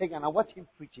Kenneth Hagin and I watch him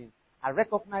preaching, I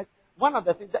recognize one of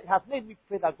the things that has made me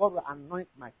pray that God will anoint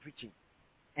my preaching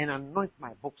and anoint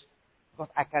my books. Because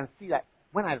I can see that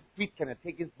when I read Kenneth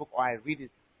Hagin's book or I read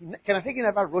it, Kenneth Hagin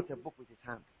never wrote a book with his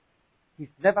hands. He's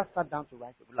never sat down to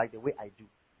write it like the way I do.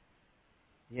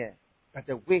 Yeah. But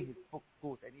the way his book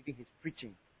goes and even his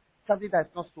preaching, something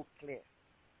that's not so clear.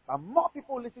 But more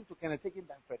people listen to Kenneth Hagin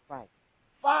than Fred Price.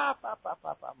 Far, far, far,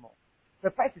 far, far more. The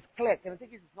first is clear. Can I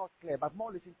think it's not clear? But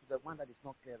more listen to the one that is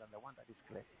not clear than the one that is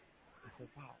clear. I said,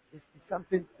 wow, this is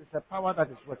something, it's a power that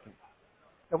is working.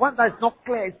 The one that is not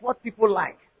clear is what people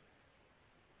like.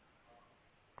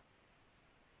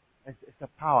 It's a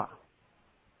power.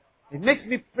 It makes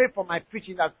me pray for my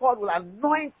preaching that God will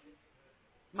anoint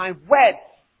my words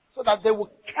so that they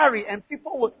will carry and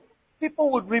people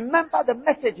would remember the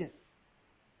messages.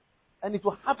 And it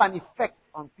will have an effect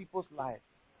on people's lives.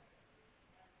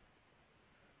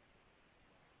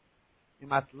 You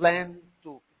must learn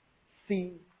to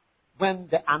see when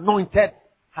the anointed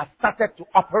has started to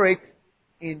operate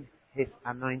in his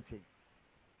anointing.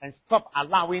 And stop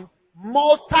allowing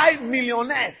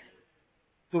multi-millionaires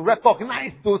to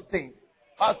recognize those things.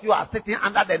 Whilst you are sitting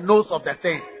under the nose of the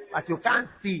thing, but you can't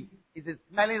see. It is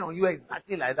smelling on you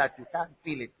exactly like that. You can't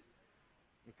feel it.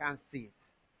 You can't see it.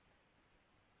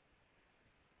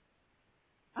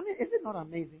 I mean, is it not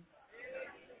amazing?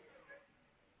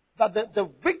 That the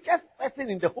richest person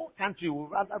in the whole country will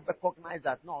rather recognize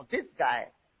that, no, this guy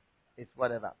is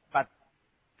whatever. But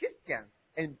Christians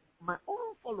and my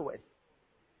own followers,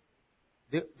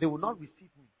 they will not receive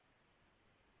me.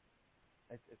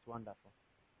 It's wonderful.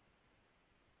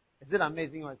 Is it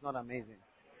amazing or it's not amazing?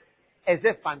 Is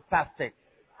it fantastic?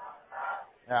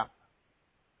 Yeah.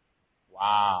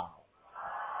 Wow.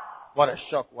 What a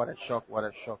shock, what a shock, what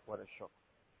a shock, what a shock.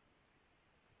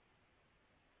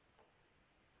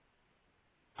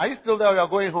 Are you still there or you are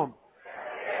going home?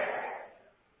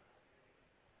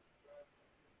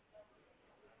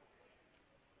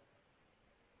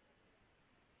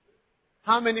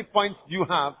 How many points do you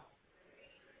have?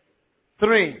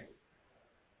 3.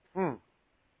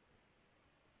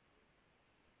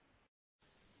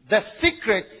 The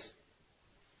secret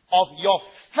of your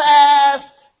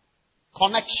first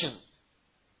connection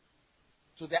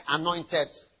to the anointed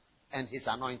and his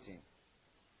anointing.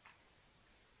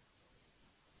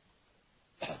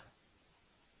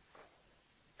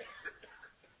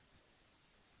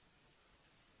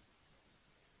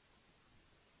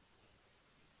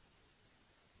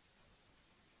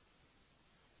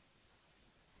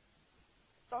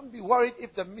 Don't be worried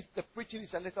if the preaching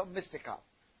is a little mystical.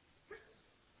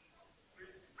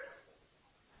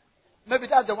 Maybe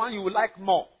that's the one you would like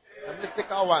more. The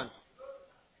mystical ones.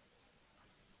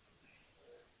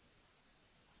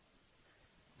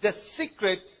 The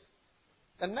secret,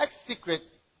 the next secret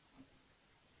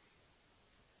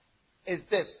is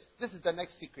this. This is the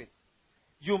next secret.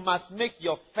 You must make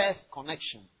your first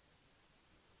connection.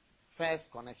 First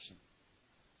connection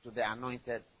to the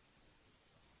anointed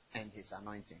and his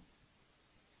anointing.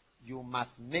 You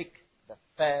must make the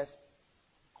first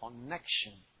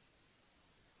connection.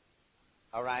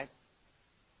 Alright?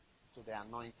 To the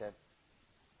anointed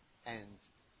and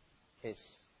his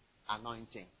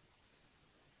anointing.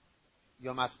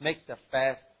 You must make the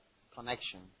first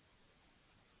connection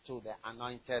to the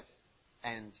anointed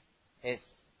and his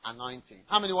anointing.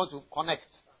 How many want to connect?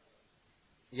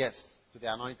 Yes, to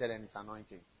the anointed and his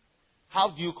anointing. How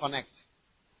do you connect?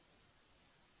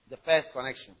 The first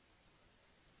connection.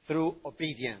 Through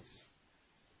obedience.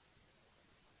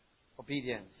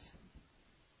 Obedience.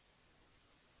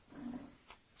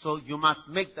 So you must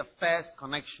make the first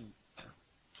connection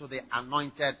to the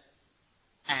anointed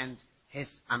and his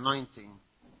anointing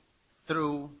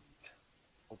through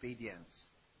obedience.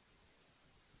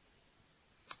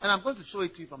 And I'm going to show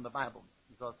it to you from the Bible.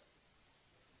 Because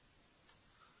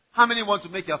how many want to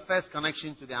make your first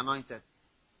connection to the anointed?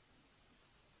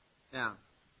 Yeah.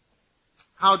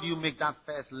 How do you make that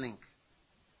first link?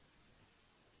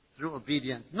 Through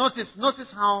obedience. Notice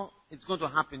how it's going to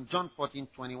happen. John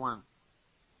 14:21.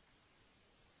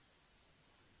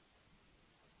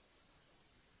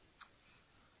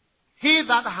 He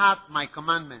that hath my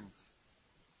commandment,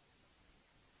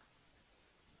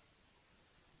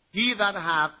 he that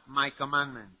hath my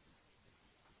commandment,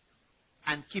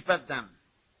 and keepeth them.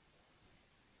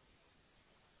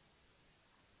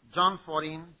 John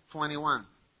 14:21.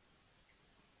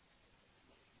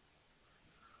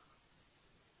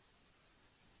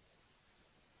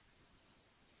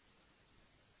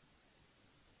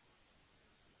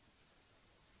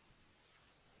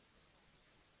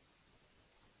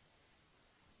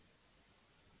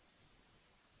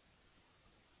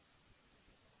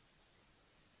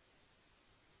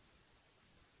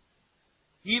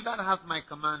 He that hath my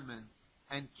commandments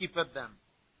and keepeth them.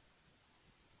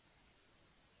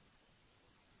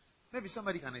 Maybe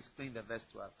somebody can explain the verse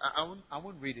to us. I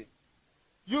won't read it.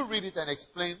 You read it and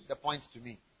explain the points to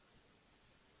me.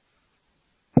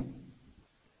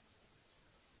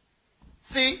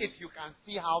 See if you can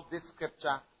see how this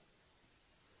scripture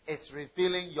is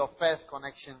revealing your first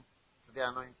connection to to the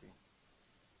anointing.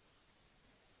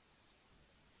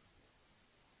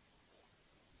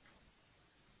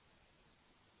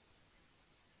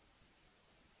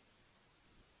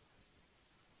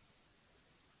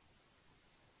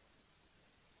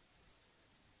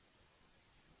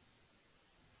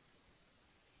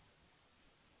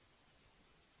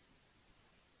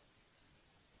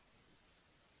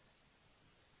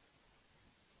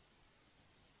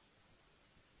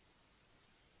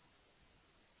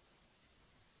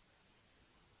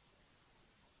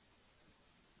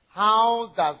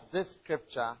 How does this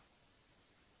scripture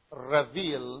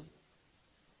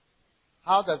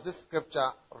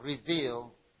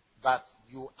reveal that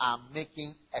you are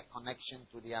making a connection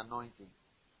to the anointing?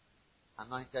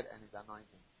 Anointed and his anointing.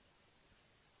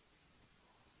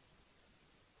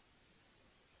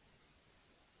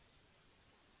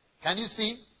 Can you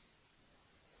see?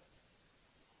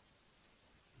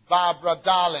 Barbara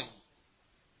Darling.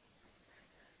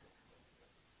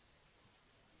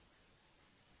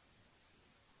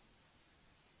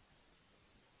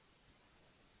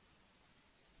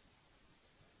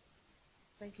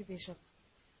 Thank you, Bishop.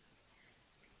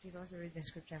 Please also read the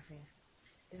scripture for you.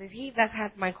 It says, He that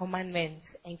hath my commandments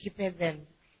and keepeth them,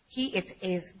 he it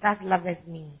is that loveth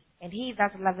me. And he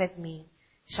that loveth me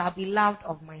shall be loved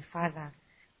of my Father.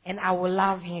 And I will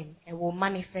love him and will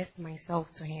manifest myself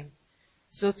to him.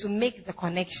 So to make the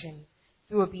connection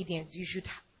through obedience, you should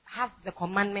have the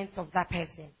commandments of that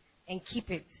person and keep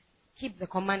it. Keep the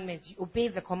commandments. You obey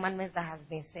the commandments that has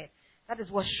been said. That is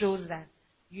what shows that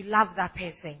you love that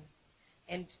person.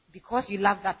 And because you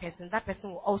love that person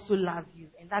will also love you.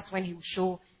 And that's when he will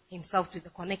show himself to the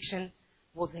connection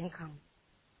will then come.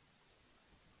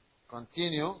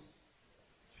 Continue.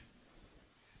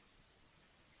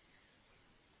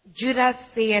 Judas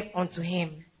saith unto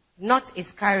him, not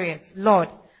Iscariot, Lord,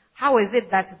 how is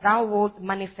it that thou wilt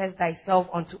manifest thyself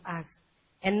unto us,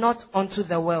 and not unto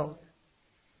the world?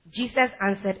 Jesus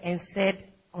answered and said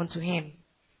unto him,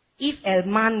 If a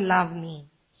man love me,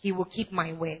 he will keep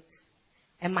my words,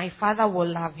 and my Father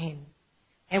will love him,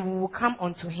 and we will come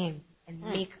unto him and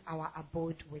make our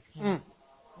abode with him.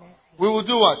 We will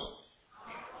do what?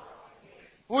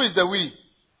 Who is the we?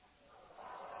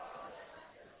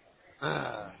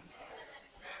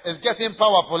 It's getting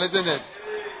powerful, isn't it?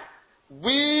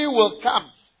 We will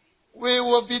come. We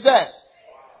will be there.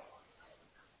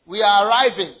 We are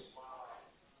arriving.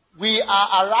 We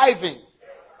are arriving.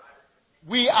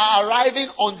 We are arriving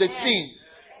on the scene.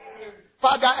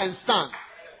 Father and Son.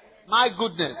 My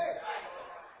goodness.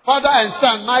 Father and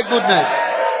Son, my goodness.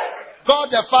 God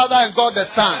the Father and God the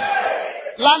Son.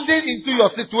 Landing into your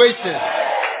situation.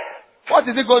 What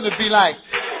is it going to be like?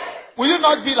 Will you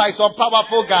not be like some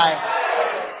powerful guy?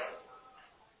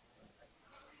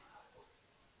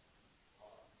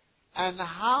 And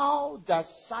how does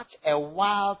such a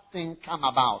wild thing come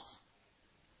about?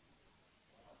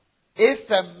 If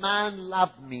a man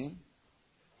love me,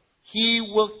 he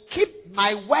will keep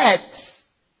my words.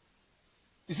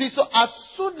 You see, so as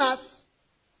soon as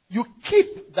you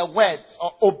keep the words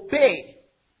or obey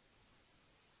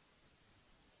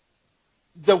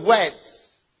the words,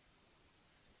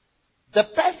 the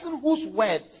person whose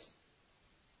words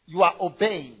you are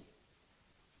obeying,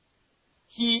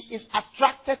 he is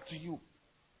attracted to you,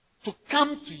 to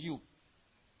come to you.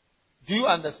 Do you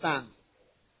understand?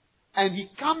 And he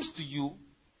comes to you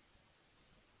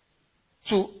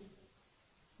to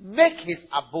make his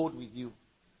abode with you.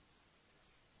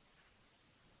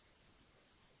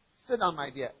 Sit down, my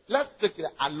dear. Let's take the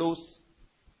Alos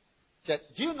church.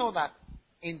 Do you know that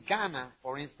in Ghana,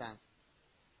 for instance,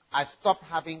 I stopped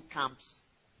having camps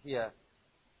here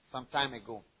some time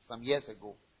ago, some years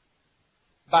ago.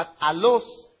 But Alos,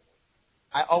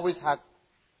 I always had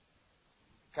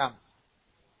camp.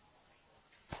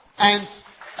 And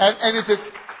it is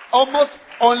almost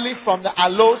only from the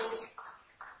Alos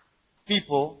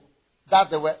people that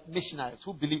there were missionaries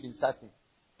who believed in certain.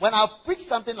 When I preach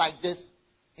something like this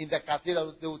in the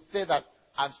cathedral, they would say that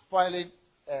I'm spoiling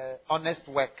honest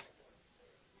work.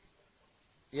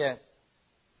 Yes.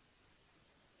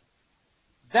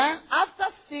 Then after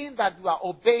seeing that you are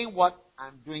obeying what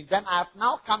I'm doing, then I have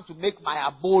now come to make my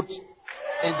abode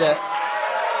in the...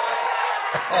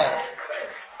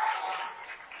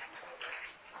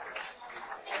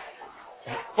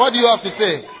 What do you have to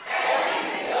say?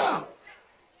 Yeah.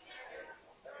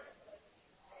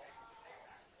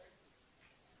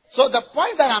 So the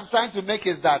point that I'm trying to make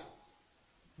is that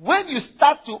when you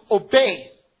start to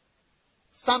obey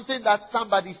something that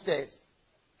somebody says,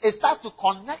 it starts to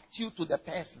connect you to the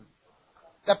person.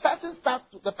 The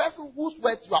person whose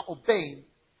words you are obeying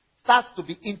starts to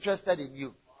be interested in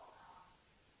you.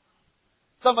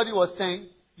 Somebody was saying,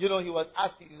 he was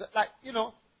asking, like,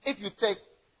 if you take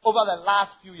over the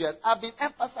last few years, I've been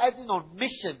emphasizing on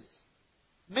missions,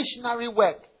 missionary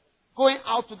work, going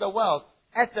out to the world,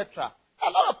 etc. A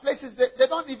lot of places, they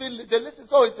don't even, they listen,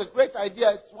 so it's a great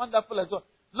idea, it's wonderful and so on.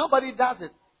 Nobody does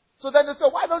it. So then they say,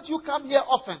 why don't you come here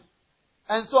often?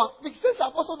 And so on. Since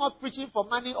I'm also not preaching for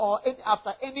money or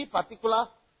after any particular,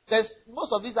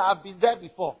 most of these have been there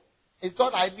before. It's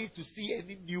not I need to see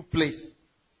any new place.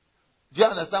 Do you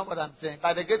understand what I'm saying?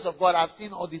 By the grace of God, I've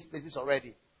seen all these places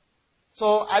already.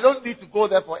 So I don't need to go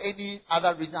there for any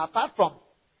other reason apart from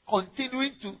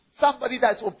continuing to somebody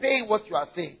that's obeying what you are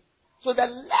saying. So the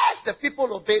less the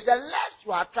people obey, the less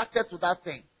you are attracted to that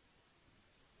thing.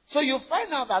 So you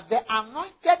find out that the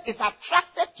anointed is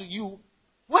attracted to you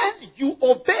when you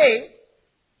obey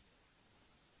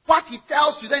what he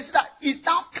tells you. Then see that he's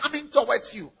now coming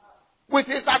towards you with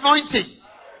his anointing.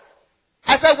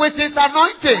 I said with his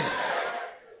anointing.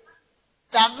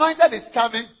 The anointed is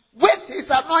coming. With his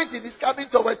anointing is coming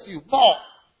towards you more.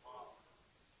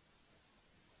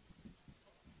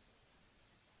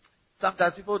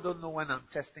 Sometimes people don't know when I'm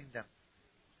testing them.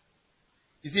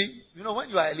 You see, when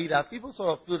you are a leader, people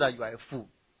sort of feel that you are a fool.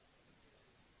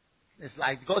 It's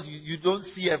like because you don't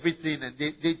see everything and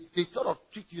they sort of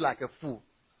treat you like a fool.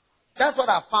 That's what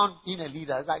I found being a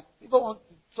leader. It's like people want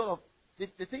to sort of,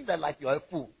 they think that like you're a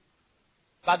fool.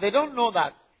 But they don't know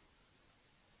that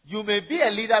you may be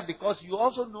a leader because you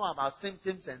also know about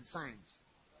symptoms and signs.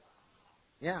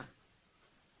 Yeah.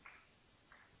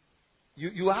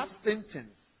 You have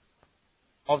symptoms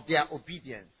of their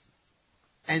obedience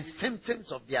and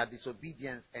symptoms of their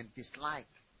disobedience and dislike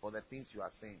for the things you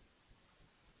are saying.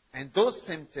 And those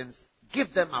symptoms,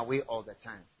 give them away all the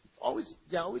time.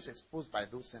 They are always exposed by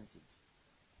those symptoms.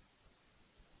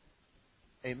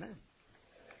 Amen.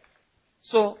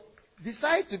 So,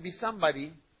 decide to be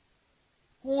somebody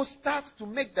who starts to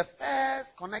make the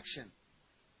first connection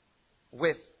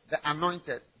with the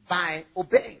anointed by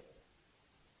obeying.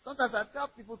 Sometimes I tell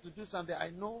people to do something, I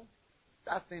know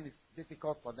that thing is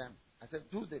difficult for them. I said,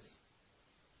 do this.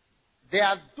 They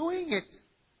are doing it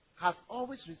has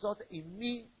always resulted in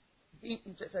me being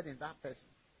interested in that person.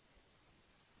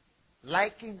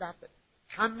 Liking that person.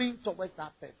 Coming towards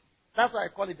that person. That's why I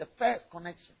call it the first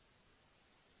connection.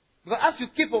 Because as you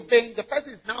keep obeying, the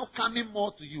person is now coming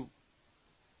more to you.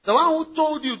 The one who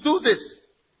told you, do this,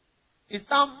 is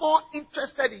now more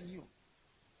interested in you.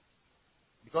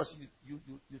 Because you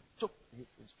took his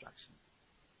instructions.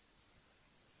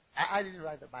 I didn't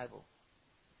write the Bible.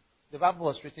 The Bible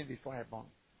was written before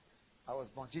I was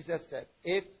born. Jesus said,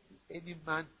 if any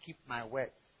man keep my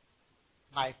words,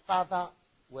 my Father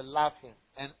will love him.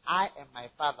 And I and my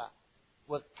Father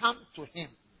will come to him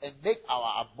and make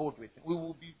our abode with him. We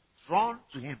will be drawn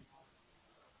to him.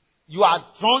 You are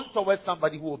drawn towards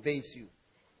somebody who obeys you.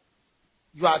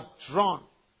 You are drawn.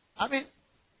 I mean,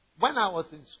 when I was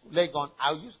in school, Legon,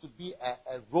 I used to be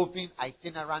a roving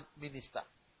itinerant minister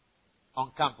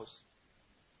on campus.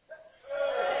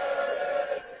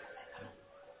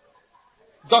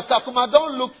 Dr. Kuma,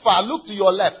 don't look far. Look to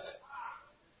your left.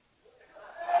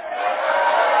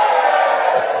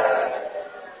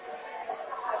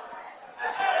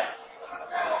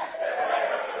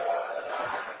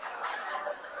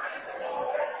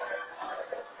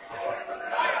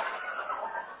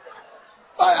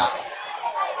 Fire!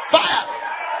 Fire!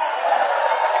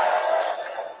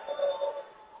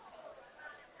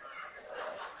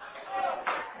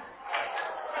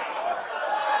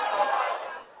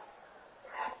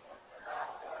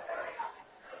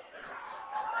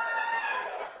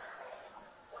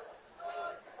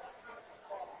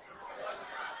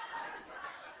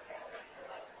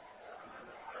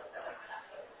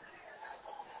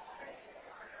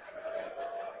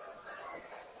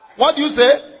 What do you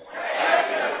say?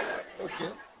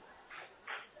 Okay.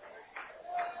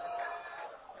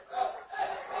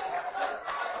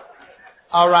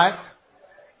 All right.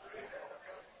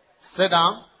 Sit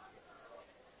down.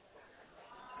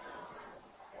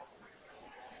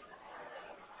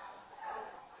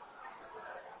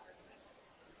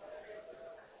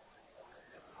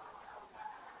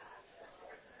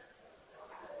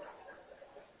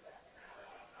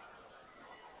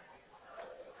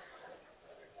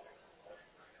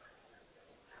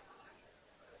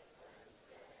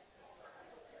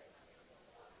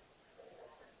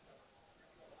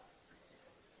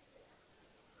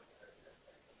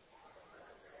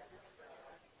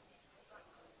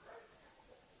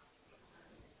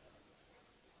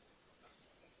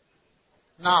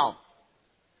 Now,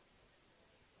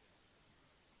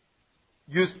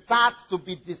 you start to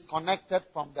be disconnected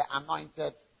from the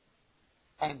anointed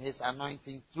and his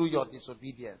anointing through your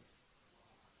disobedience.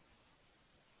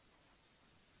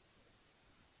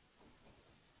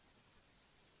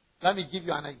 Let me give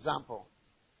you an example.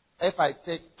 If I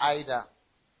take Ida,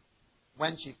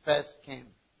 when she first came,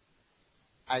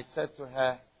 I said to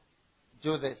her,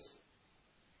 do this.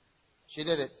 She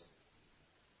did it.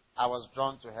 I was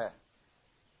drawn to her.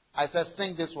 I said,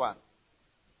 sing this one.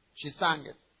 She sang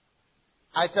it.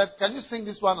 I said, can you sing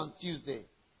this one on Tuesday?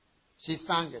 She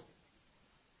sang it.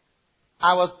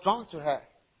 I was drawn to her.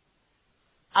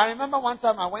 I remember one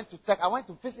time I went to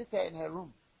visit her in her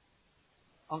room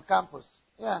on campus.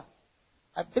 Yeah.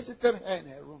 I visited her in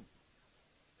her room.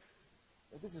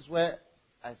 This is where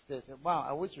I stay. I said, wow, I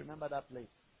always remember that place.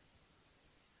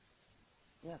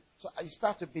 Yeah. So you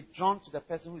start to be drawn to the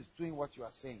person who is doing what you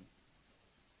are saying.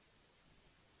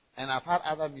 And I've had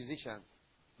other musicians,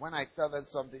 when I tell them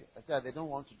something, I tell them they don't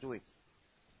want to do it.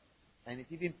 And it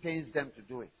even pains them to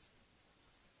do it.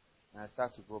 And I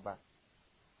start to go back,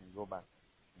 and go back,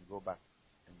 and go back,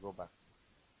 and go back.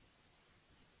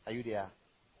 Are you there?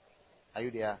 Are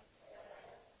you there?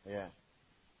 Yeah.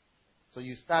 So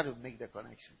you start to make the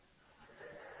connection.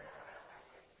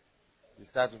 You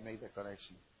start to make the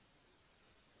connection.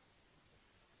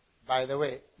 By the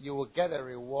way, you will get a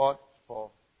reward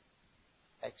for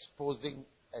exposing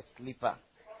a sleeper.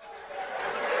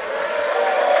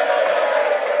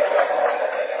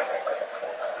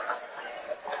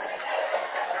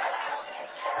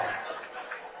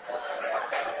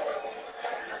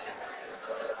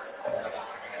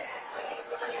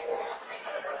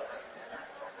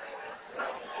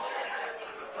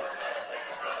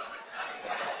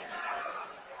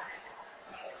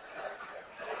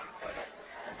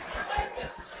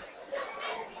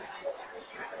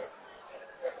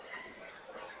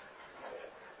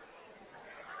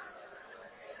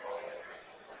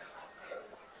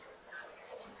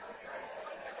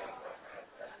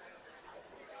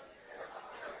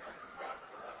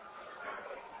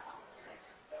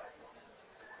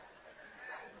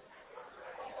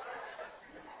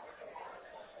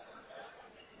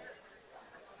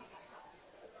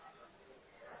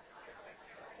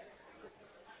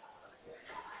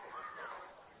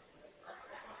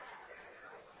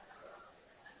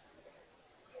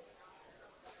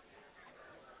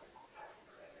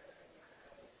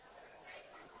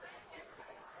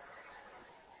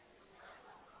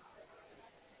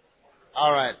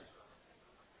 All right.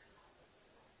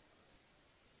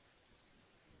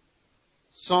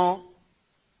 So,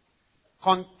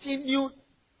 continued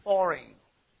pouring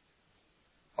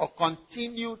or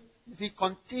continued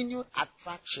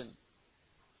attraction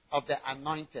of the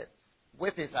anointed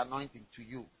with his anointing to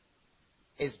you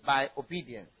is by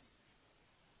obedience.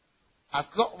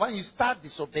 When you start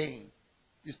disobeying,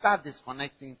 you start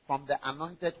disconnecting from the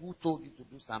anointed who told you to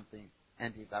do something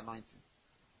and his anointing.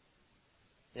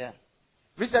 Yeah.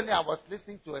 Recently, I was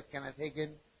listening to a Kenneth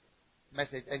Hagin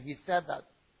message, and he said that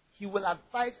he will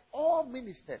advise all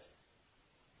ministers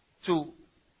to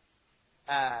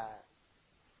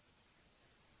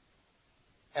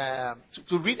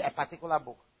read a particular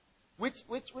book, which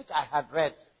I had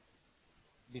read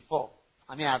before.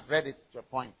 I mean, I had read it to a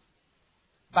point.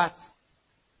 But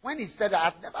when he said that,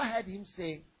 I've never heard him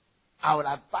say, I would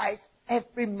advise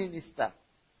every minister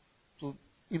to,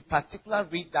 in particular,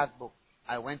 read that book.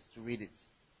 I went to read it.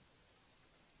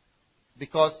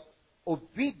 Because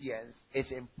obedience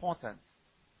is important.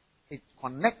 It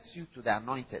connects you to the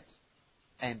anointed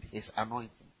and his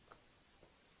anointing.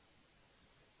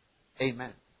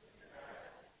 Amen.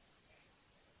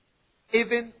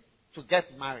 Even to get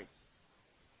married.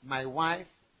 My wife,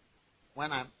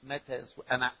 when I met her,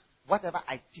 and whatever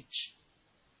I teach,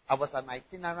 I was an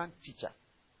itinerant teacher.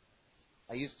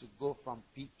 I used to go from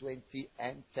P20,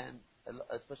 N10,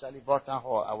 especially Volta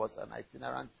Hall. I was an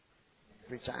itinerant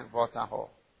preacher in Volta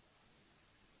Hall.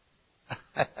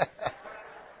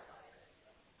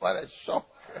 What a shock.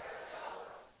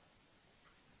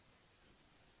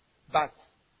 But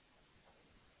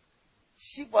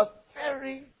she was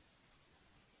very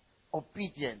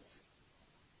obedient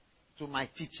to my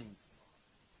teachings.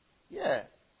 Yeah.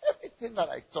 Everything that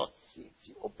I taught,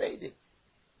 she obeyed it.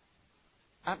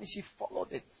 I mean, she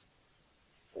followed it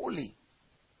fully.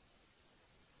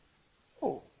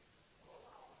 Oh.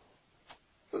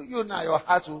 You now, your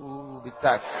heart will be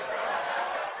touched.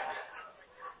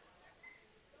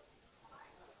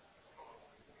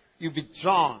 You'll be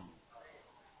drawn.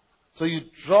 So you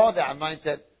draw the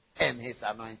anointed and his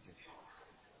anointing.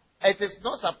 It is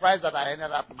no surprise that I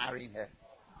ended up marrying her.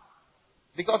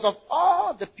 Because of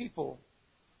all the people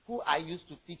who I used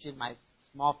to teach in my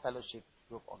small fellowship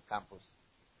group on campus.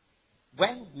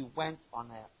 when we went on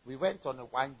a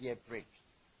 1 year break.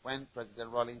 When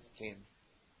President Rawlings came,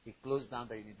 he closed down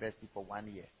the university for 1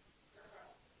 year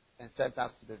and sent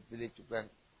us to the village to go and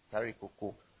carry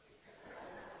cocoa.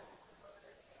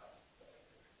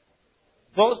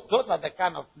 Those are the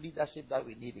kind of leadership that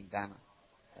we need in Ghana.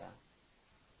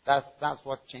 Yeah. That's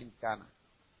what changed Ghana.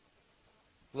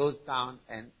 Close down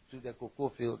and to the cocoa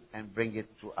field and bring it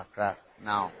to Accra.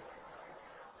 Now,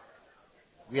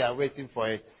 we are waiting for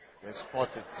it to export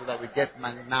it so that we get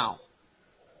money now.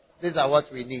 These are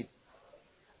what we need.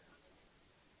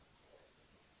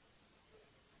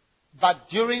 But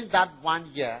during that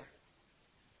 1 year,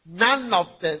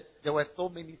 there were so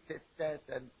many sisters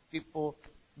and people,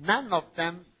 none of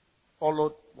them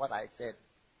followed what I said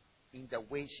in the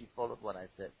way she followed what I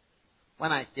said.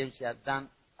 When I came, she had done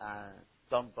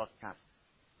dawn broadcast.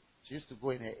 She used to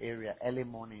go in her area early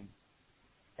morning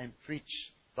and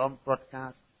preach dawn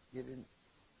broadcast, giving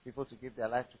people to give their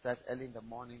life to Christ early in the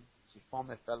morning. She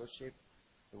formed a fellowship.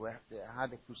 They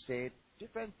had a crusade,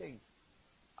 different things.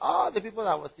 All the people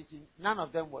I was teaching, none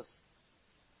of them was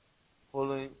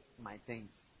following my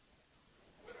things.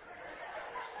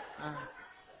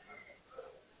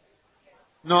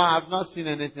 No, I've not seen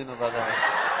anything over there.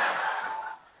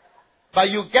 But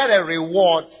you get a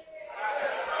reward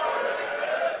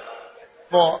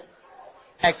for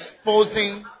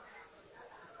exposing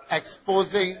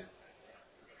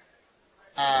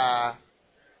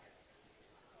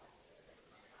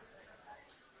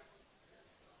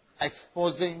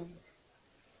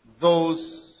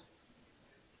those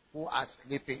who are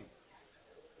sleeping.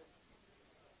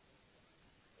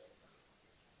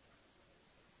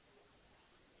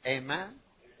 Amen.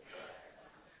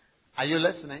 Are you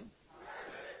listening?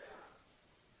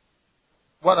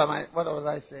 What was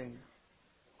I saying?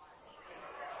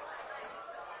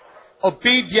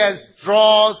 Obedience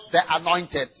draws the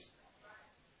anointed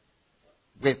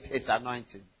with his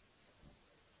anointing.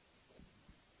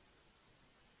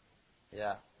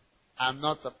 Yeah. I'm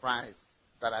not surprised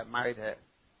that I married her.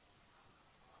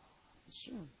 It's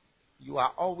true. You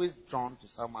are always drawn to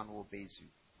someone who obeys you.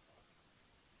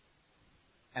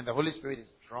 And the Holy Spirit is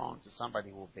drawn to somebody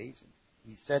who obeys him.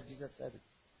 Jesus said it.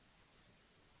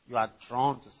 You are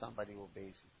drawn to somebody who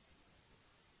obeys you.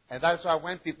 And that's why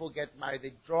when people get married,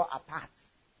 they draw apart.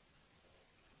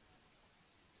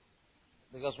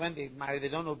 Because when they marry, they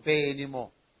don't obey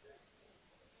anymore.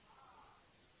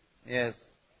 Yes.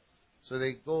 So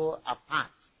they go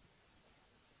apart.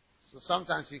 So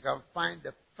sometimes you can find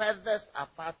the furthest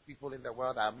apart people in the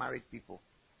world are married people.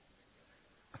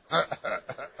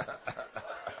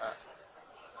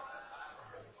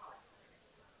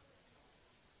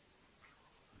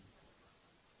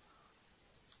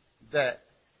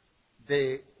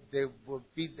 They will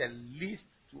be the least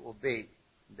to obey,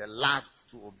 the last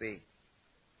to obey.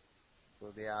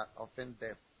 So they are often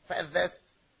the furthest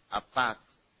apart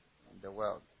in the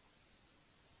world,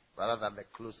 rather than the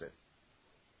closest.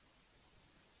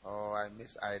 Oh, I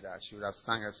miss Ida. She would have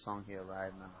sung a song here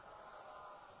right now.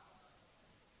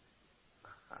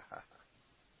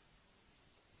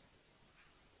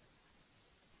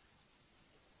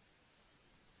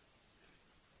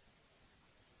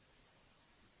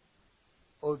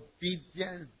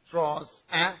 Obedience draws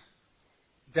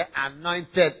the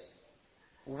anointed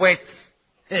with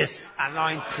his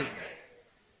anointing.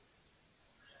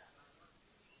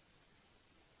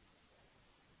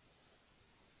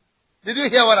 Did you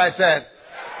hear what I said?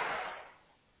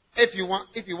 If you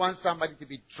want somebody to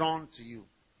be drawn to you,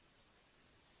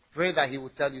 pray that he will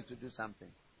tell you to do something.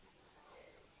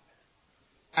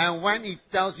 And when he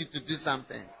tells you to do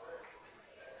something,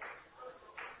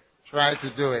 try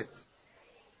to do it.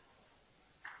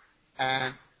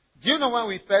 And do you know when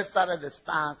we first started the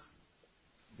stars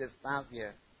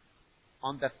here,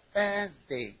 on the first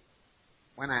day,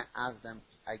 when I asked them,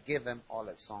 I gave them all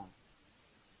a song.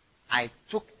 I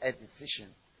took a decision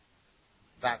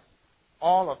that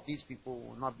all of these people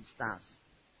will not be stars.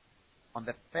 On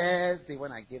the first day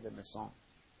when I gave them a song,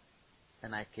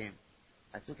 and I came,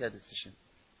 I took a decision.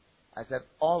 I said,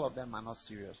 all of them are not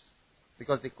serious,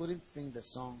 because they couldn't sing the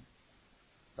song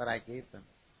that I gave them.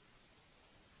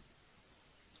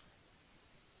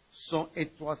 So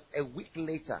it was a week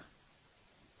later,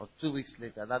 or 2 weeks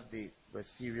later, that they were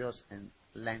serious and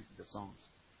learned the songs.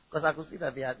 Because I could see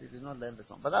that they did not learn the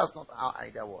song. But that was not how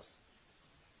Ida was.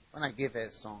 When I gave her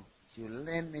a song, she would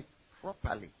learn it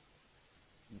properly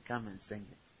and come and sing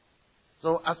it.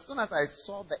 So as soon as I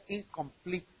saw the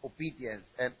incomplete obedience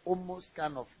and almost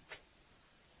kind of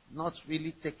not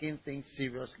really taking things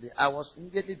seriously, I was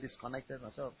immediately disconnected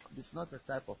myself. It's not the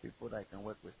type of people that I can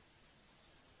work with.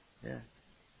 Yeah.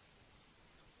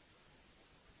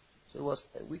 So it was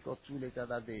a week or two later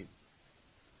that they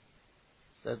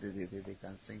said they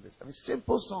can sing this. I mean,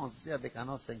 simple songs. Yeah, they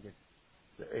cannot sing it.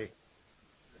 So, hey,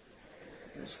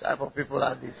 which type of people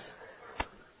are these?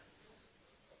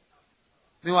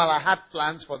 Meanwhile, I had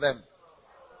plans for them.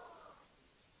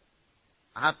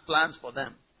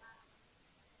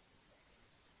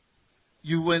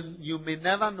 You may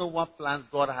never know what plans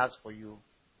God has for you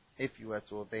if you were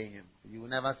to obey Him. You will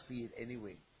never see it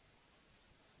anyway.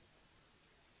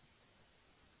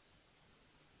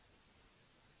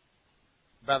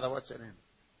 Brother, what's your name?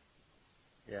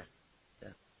 Yeah.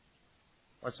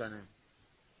 What's your name?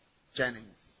 Jennings.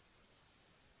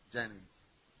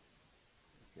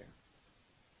 Okay.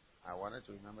 I wanted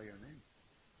to remember your name.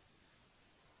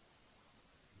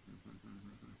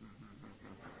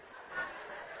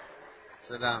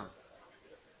 Sit down.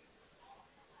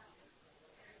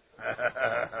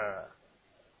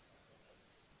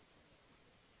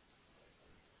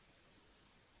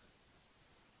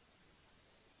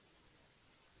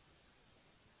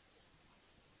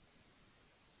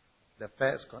 The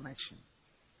first connection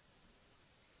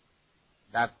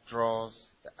that draws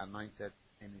the anointed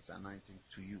and his anointing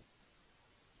to you.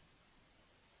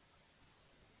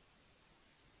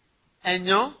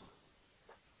 Enyo,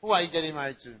 who are you getting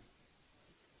married to?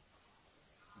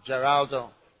 Geraldo.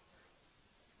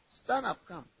 Stand up,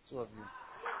 come, two of you.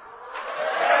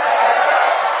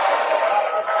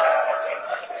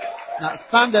 Now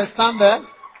stand there,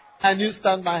 and you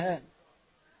stand by her.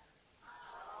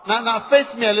 Now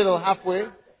face me a little halfway.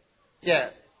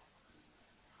 Yeah.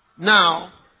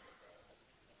 Now,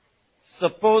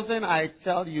 supposing I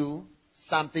tell you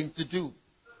something to do.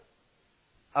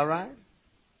 Alright?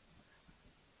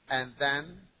 And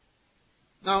then,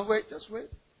 no, wait, just wait.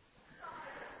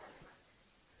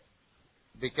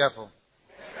 Be careful.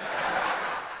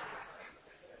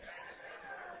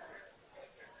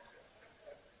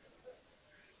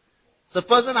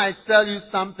 Supposing I tell you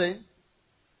something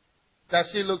that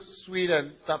she looks sweet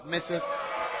and submissive.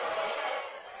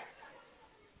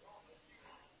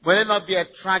 Will it not be a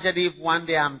tragedy if one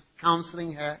day I'm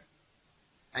counseling her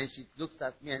and she looks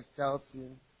at me and tells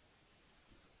you,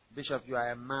 Bishop, you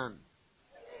are a man.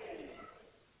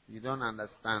 You don't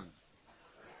understand.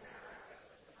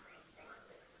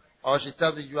 Or she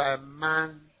tells me you are a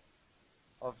man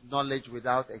of knowledge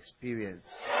without experience.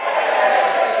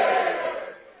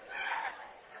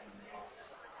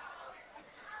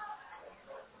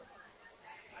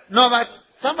 No, but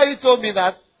somebody told me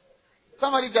that.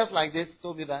 Somebody just like this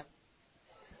told me that.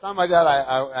 Somebody that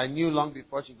I knew long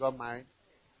before she got married.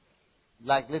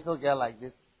 Like little girl like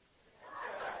this.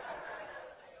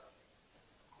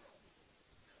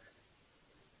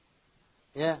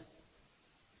 Yeah.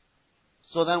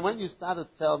 So then when you start to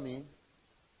tell me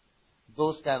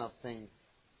those kind of things,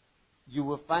 you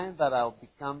will find that I'll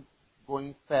become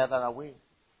going further away.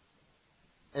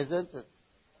 Isn't it?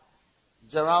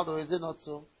 Geraldo, is it not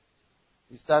so?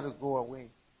 You start to go away.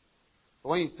 But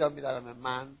when you tell me that I'm a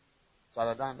man, so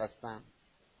I don't understand.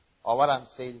 Or what I'm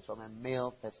saying is from a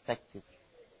male perspective.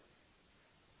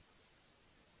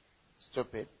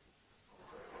 Stupid.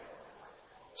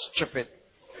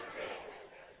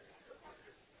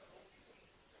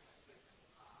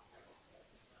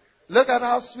 Look at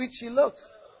how sweet she looks.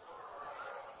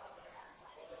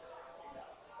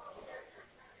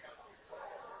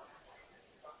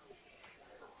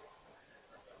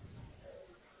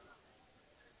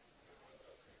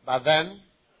 But then,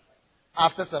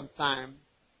 after some time,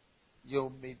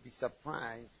 you may be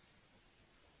surprised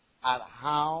at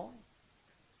how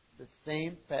the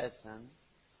same person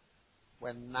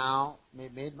will now, may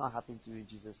it not happen to you in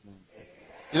Jesus' name.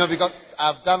 You know, because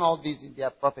I've done all these in their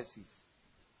prophecies.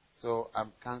 So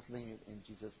I'm canceling it in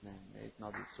Jesus' name. May it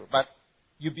not be so. But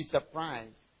you'll be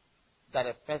surprised that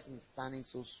a person standing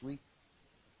so sweet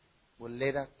will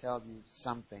later tell you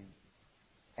something.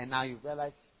 And now you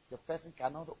realize the person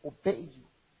cannot obey you.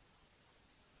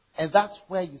 And that's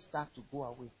where you start to go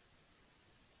away.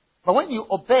 But when you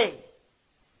obey,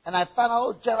 and I find out,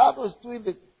 oh, Geraldo is doing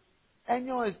this,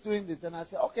 Enyo is doing this, and I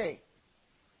say, okay,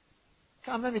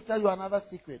 come, let me tell you another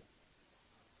secret.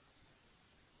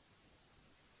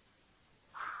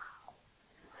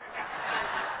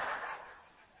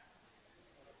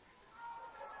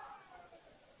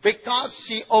 Because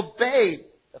she obeyed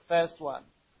the first one.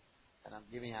 And I'm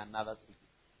giving her another secret.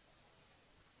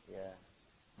 Yeah.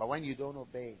 But when you don't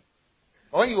obey,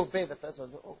 but when you obey the first one,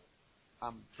 say, oh,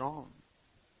 I'm drawn.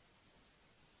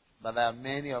 But there are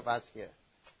many of us here.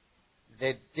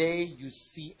 The day you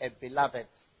see a beloved,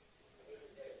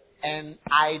 and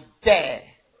I dare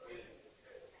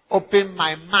open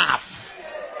my mouth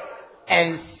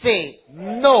and say,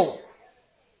 no,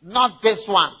 Not this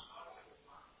one.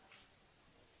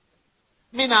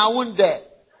 Me I won't dare.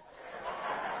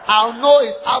 I'll know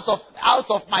it's out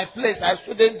of my place. I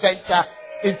shouldn't venture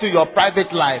into your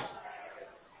private life.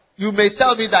 You may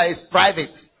tell me that it's private.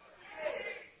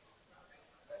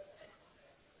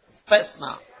 It's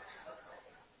personal.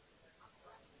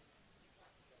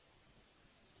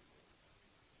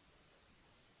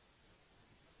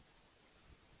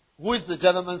 Who is the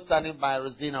gentleman standing by?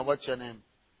 Rosina, what's your name?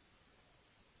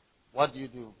 What do you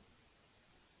do?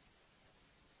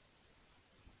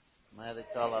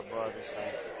 Medical laboratory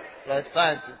scientist. You're a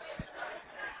scientist.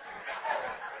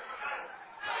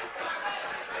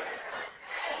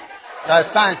 You're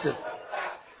a scientist.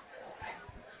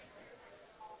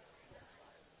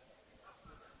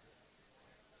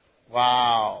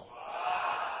 Wow.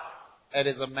 It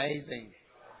is amazing.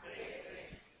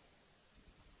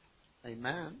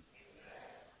 Amen.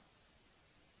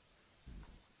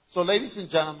 So, ladies and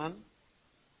gentlemen,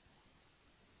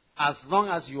 as long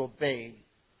as you obey,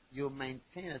 you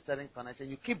maintain a certain connection.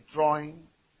 You keep drawing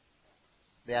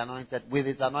the anointed with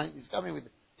his anointing. He's coming with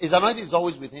his anointing is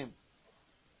always with him.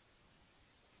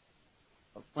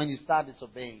 But when you start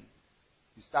disobeying,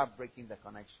 you start breaking the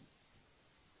connection.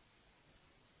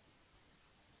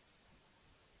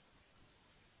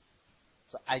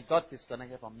 So I got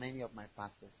disconnected from many of my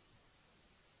pastors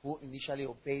who initially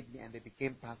obeyed me and they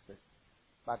became pastors,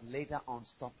 but later on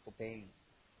stopped obeying.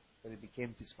 So they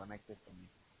became disconnected from me.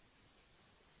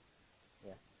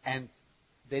 Yeah. And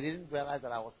they didn't realize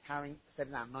that I was carrying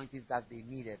certain anointings that they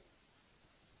needed,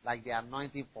 like the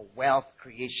anointing for wealth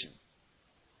creation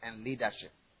and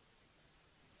leadership.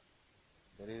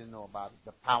 They didn't know about it.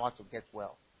 The power to get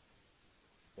wealth.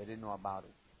 They didn't know about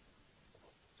it.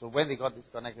 So when they got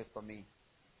disconnected from me,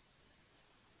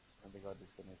 when they got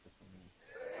disconnected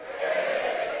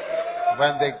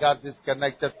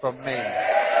from me,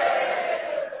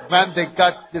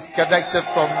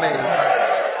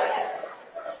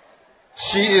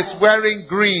 she is wearing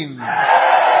green.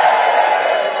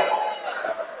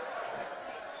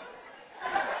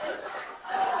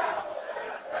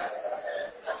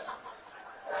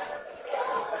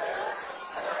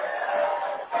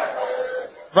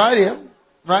 Right here.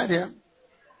 Right here.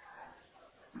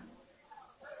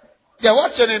 Yeah,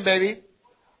 what's your name, baby?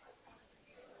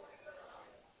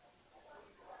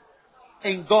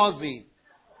 Ngozi.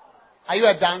 Are you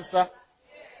a dancer?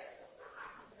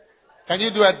 Can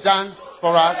you do a dance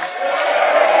for us?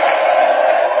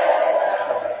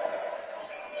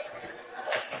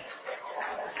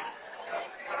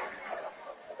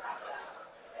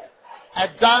 A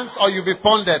dance or you'll be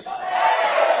ponded.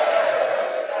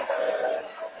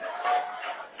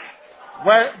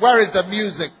 Where is the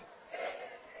music?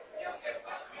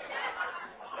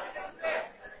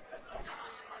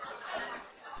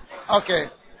 Okay.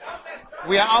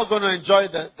 We are all going to enjoy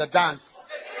the dance.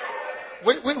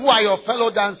 Who are your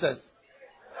fellow dancers?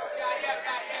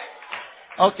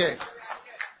 Okay.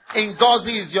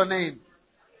 Ngozi is your name.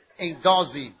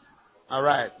 Ngozi.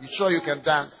 Alright. You sure you can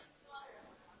dance?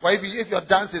 Well, if your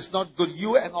dance is not good,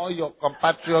 you and all your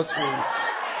compatriots will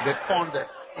be ponded.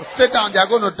 So sit down. They are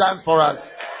going to dance for us.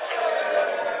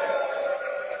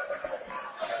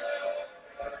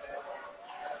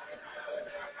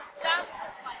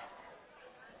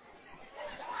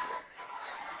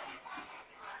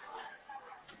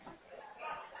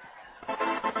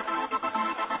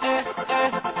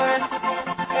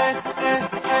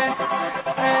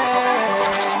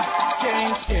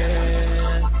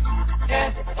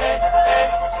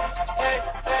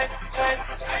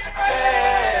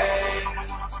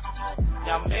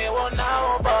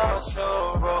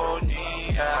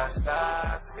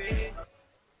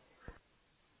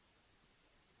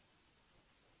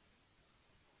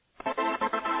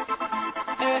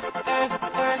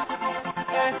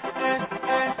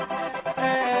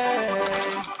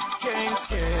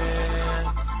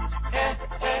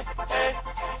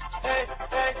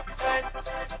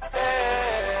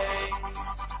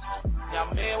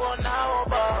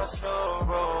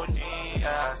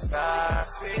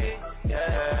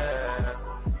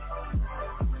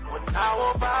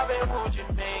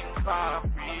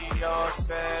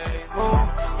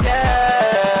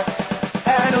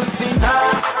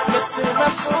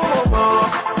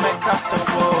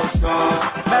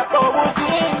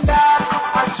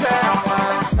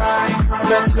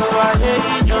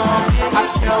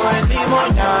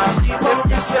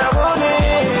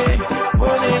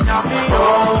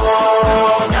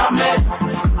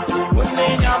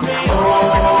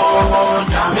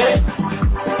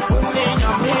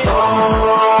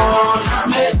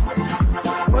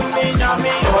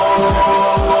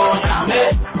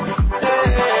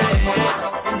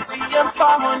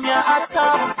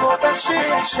 atam for the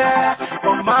shisha.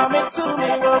 Oh, mommy to me,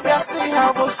 will be see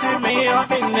how will see me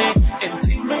up in it. And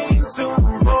see me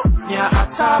soon, yeah,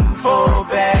 atam for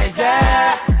bed,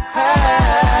 yeah.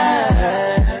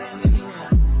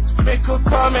 Make a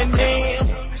comment name,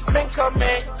 make a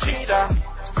make cheetah.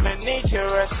 Me need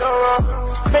your sorrow,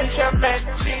 make a make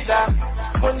cheetah.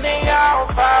 When the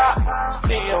alpha,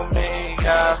 the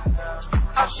omega.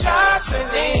 I'm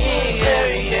shining,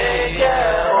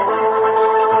 yeah.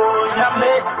 Oh,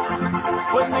 yummy.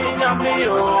 When the yummy,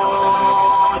 oh,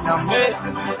 yummy.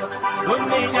 When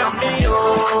the yummy, oh,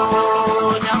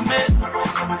 yummy.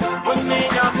 When the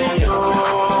yummy, oh,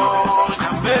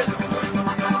 yummy.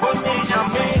 When the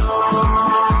yummy, oh,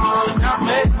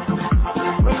 yummy.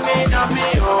 When the yummy,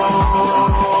 oh,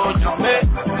 yummy.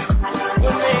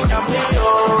 When the yummy, oh,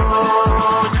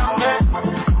 yummy.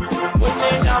 When the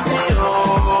yummy, oh,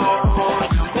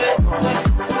 yummy.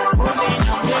 When the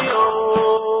yummy, oh,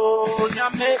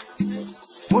 yummy.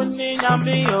 When the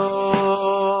yummy, oh,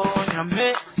 yummy.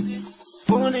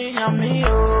 When the yummy,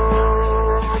 oh,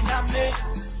 yummy.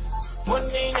 When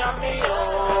the yummy, oh,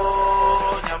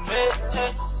 yummy.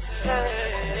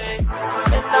 Hey.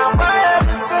 And now I am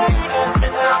the same.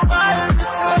 And now I am the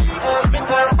same. And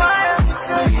now I am the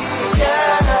same. Yeah.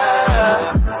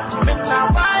 And now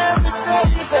I am the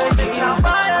same. And now I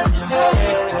am the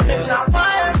same. And now I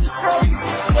am the same.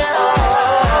 Yeah.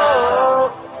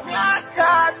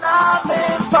 Nyakana me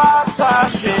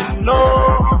patashin no.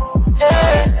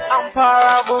 I'm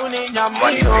parabuni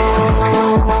nyamiyo.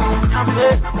 Nyame.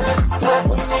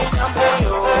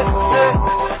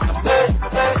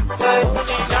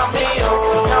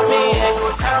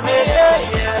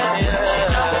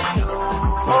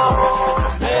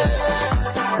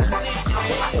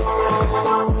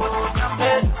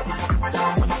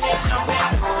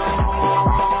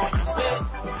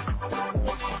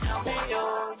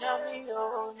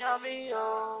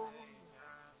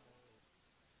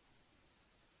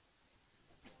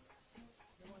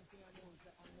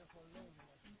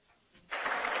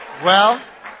 Well,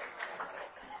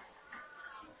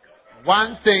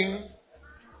 one thing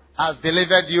has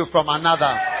delivered you from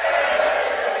another.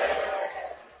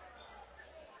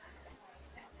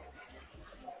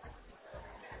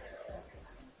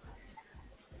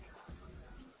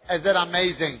 Is it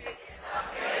amazing?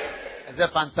 Is it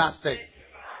fantastic?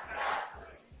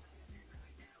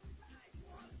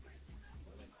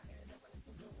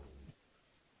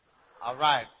 All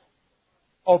right.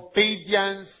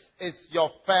 Obedience is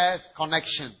your first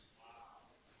connection.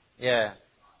 Yeah.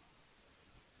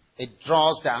 It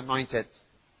draws the anointed.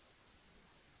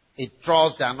 It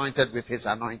draws the anointed with his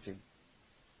anointing.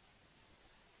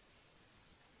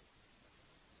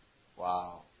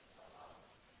 Wow.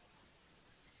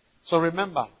 So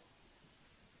remember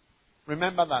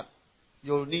that.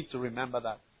 You'll need to remember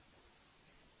that.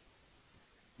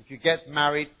 If you get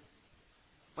married,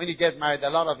 when you get married, there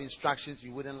are a lot of instructions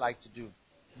you wouldn't like to do.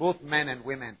 Both men and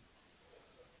women.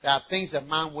 There are things a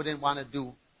man wouldn't want to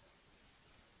do.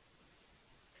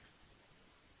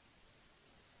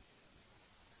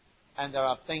 And there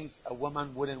are things a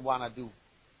woman wouldn't want to do.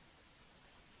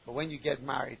 But when you get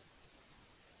married,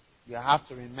 you have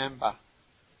to remember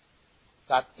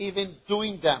that even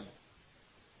doing them,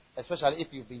 especially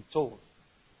if you've been told,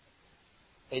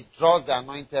 it draws the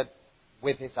anointed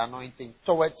with his anointing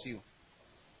towards you.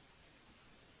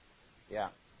 Yeah.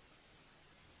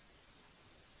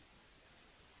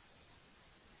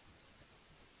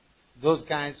 Those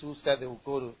guys who said they will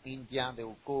go to India, they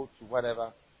will go to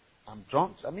whatever, I'm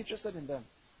drawn. I'm interested in them.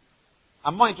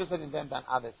 I'm more interested in them than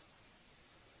others.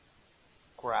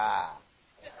 Cry.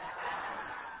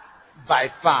 By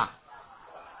far.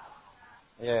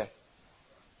 Yeah.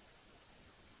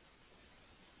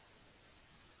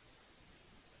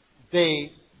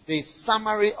 The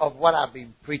summary of what I've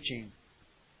been preaching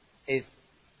is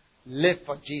live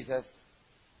for Jesus,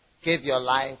 give your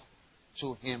life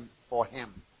to him for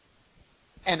him.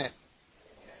 In it.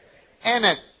 In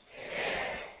it.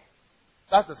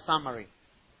 That's the summary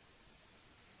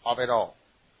of it all.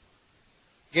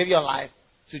 Give your life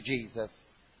to Jesus,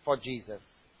 for Jesus.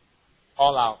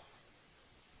 All out.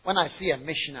 When I see a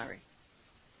missionary,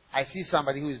 I see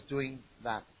somebody who is doing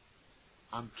that,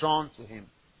 I'm drawn to him.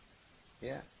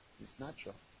 Yeah, it's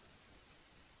natural.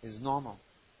 It's normal.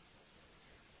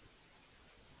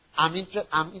 I'm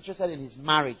interested in his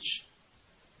marriage.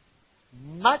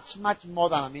 Much more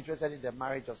than I'm interested in the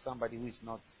marriage of somebody who is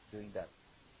not doing that.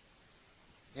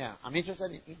 Yeah, I'm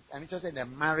interested in the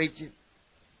marriage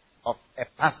of a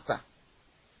pastor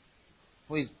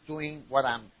who is doing what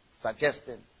I'm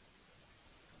suggesting.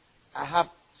 I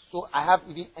have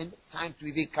even time to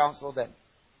even counsel them.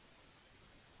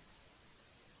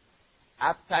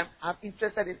 I'm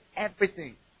interested in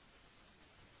everything.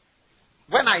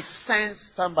 When I sense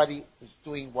somebody is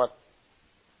doing what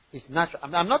is natural,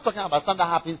 I'm not talking about something that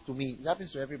happens to me. It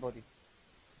happens to everybody.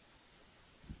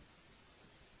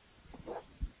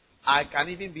 I can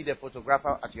even be the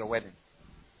photographer at your wedding.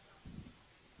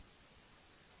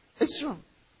 It's true.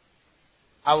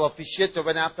 I will officiate your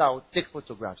wedding after I will take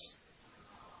photographs.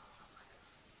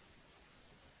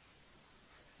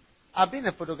 I've been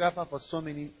a photographer for so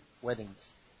many weddings.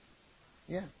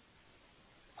 Yeah.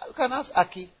 You can ask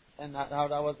Aki and how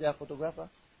I was their photographer.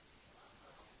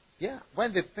 Yeah.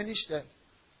 When they finished they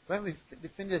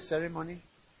finished the ceremony,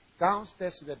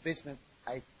 downstairs to the basement,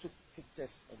 I took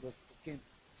pictures. I just took in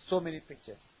so many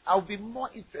pictures. I'll be more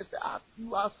interested.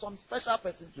 You are some special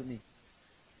person to me.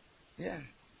 Yeah.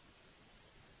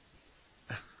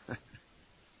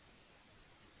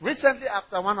 Recently,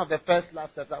 after one of the first love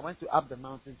steps, I went to up the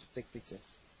mountain to take pictures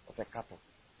of a couple.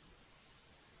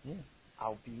 Yeah.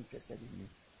 I'll be interested in you.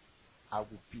 I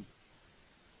will be.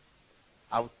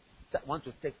 I would want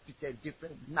to take pictures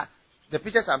different. The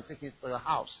pictures I'm taking for your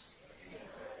house.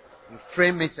 You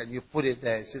frame it and you put it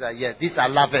there. See that, yeah, these are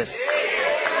lovers.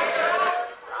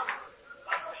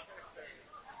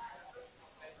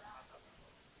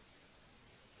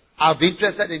 I'll be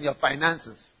interested in your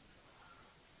finances.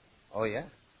 Oh, yeah.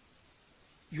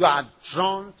 You are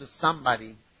drawn to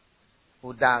somebody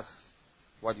who does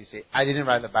what you say. I didn't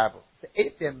write the Bible. Say,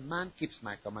 if a man keeps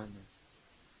my commandments,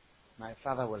 my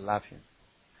Father will love him.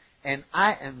 And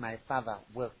I and my Father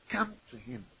will come to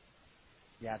him.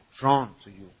 We are drawn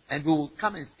to you. And we will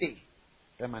come and stay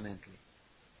permanently.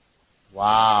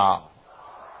 Wow.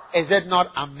 Is it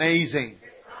not amazing?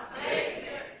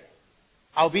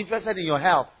 I'll be interested in your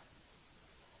health.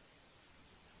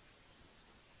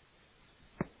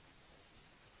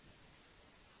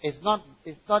 It's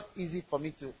not easy for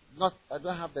me I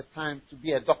don't have the time to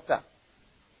be a doctor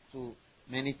to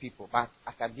many people, but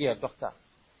I can be a doctor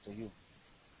to you.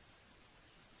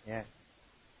 Yeah.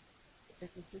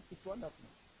 It's wonderful.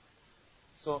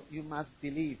 So you must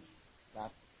believe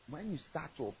that when you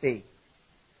start to obey,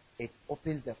 it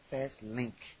opens the first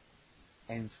link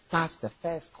and starts the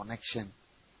first connection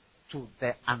to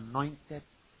the anointed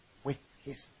with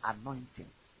his anointing.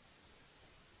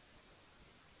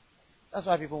 That's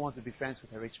why people want to be friends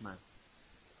with a rich man.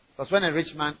 Because when a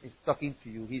rich man is talking to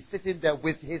you, he's sitting there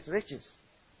with his riches.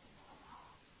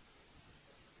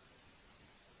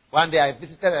 One day I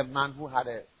visited a man who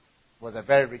was a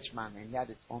very rich man, and he had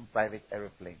his own private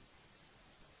aeroplane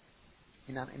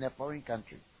in a foreign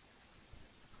country.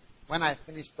 When I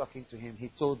finished talking to him, he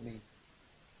told me,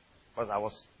 because I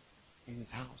was in his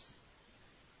house,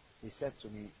 he said to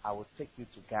me, I will take you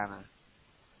to Ghana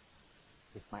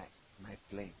with my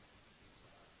plane.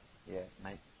 Yeah,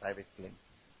 my private plane.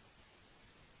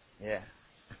 Yeah.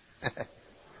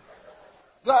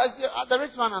 The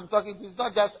rich man I'm talking to is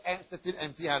not just sitting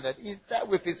empty-handed. He's there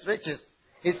with his riches,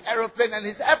 his aeroplane, and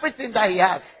his everything that he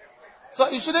has. So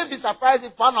you shouldn't be surprised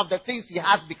if one of the things he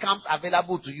has becomes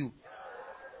available to you.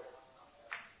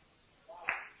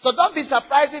 So don't be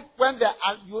surprised if when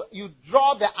you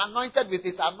draw the anointed with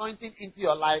his anointing into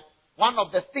your life, one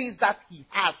of the things that he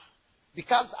has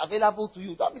becomes available to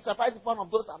you. Don't be surprised if one of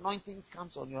those anointings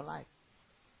comes on your life.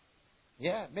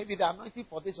 Yeah, maybe the anointing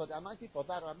for this or the anointing for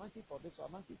that or anointing for this or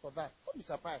anointing for that. Don't be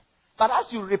surprised. But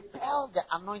as you repel the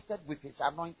anointed with his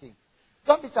anointing,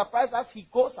 don't be surprised as he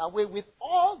goes away with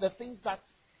all the things that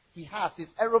he has. His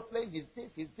aeroplane, his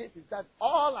this, his that.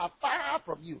 All are far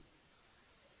from you.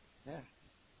 Yeah.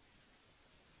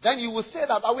 Then you will say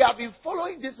that, but we have been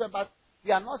following this way, but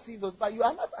we are not seeing those. But you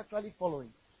are not actually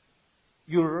following.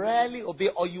 You rarely obey,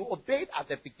 or you obeyed at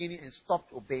the beginning and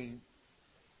stopped obeying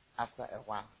after a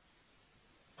while.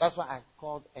 That's why I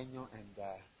called Enyo and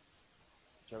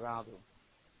Geraldo.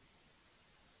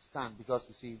 Stand, because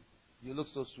you see, you look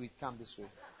so sweet. Come this way.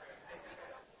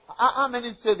 How many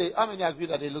agree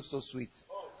that they look so sweet?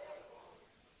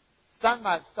 Stand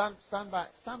by.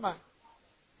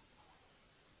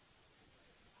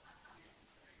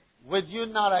 Would you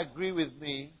not agree with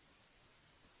me?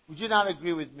 Would you not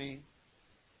agree with me?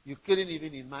 You couldn't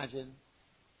even imagine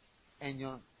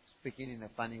Enyo speaking in a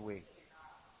funny way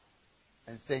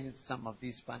and saying some of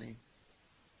these funny.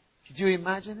 Could you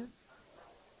imagine it?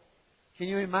 Can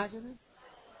you imagine it?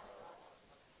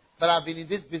 But I've been in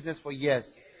this business for years.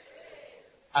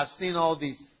 I've seen all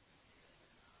this.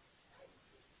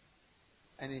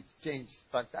 And it's changed.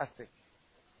 Fantastic.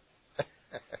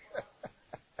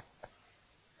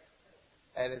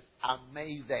 It is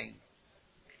amazing.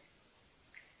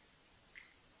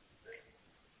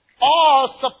 Or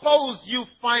suppose you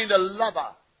find a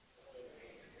lover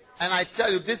And I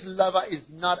tell you, this lover is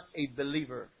not a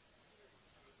believer.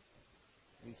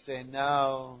 You say,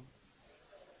 no.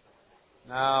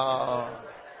 No.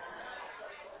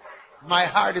 My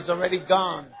heart is already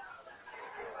gone.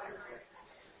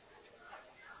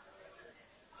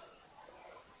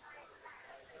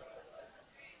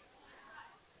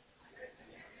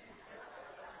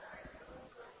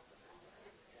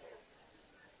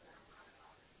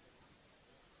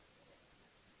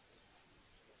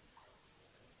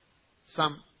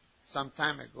 Some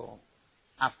time ago,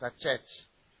 after church,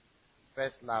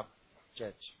 First Love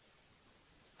Church,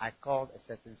 I called a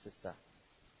certain sister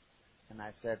and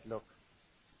I said, look,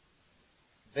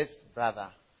 this brother,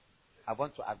 I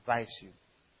want to advise you,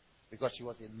 because she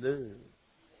was in love.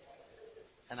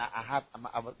 And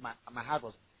my heart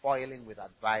was boiling with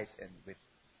advice and with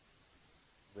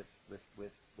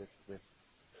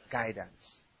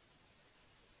guidance.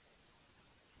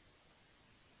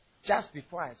 Just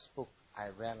before I spoke, I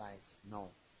realized, no,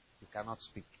 you cannot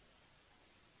speak.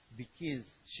 Because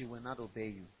she will not obey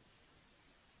you.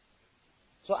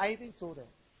 So I even told her,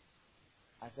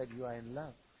 I said, you are in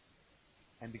love.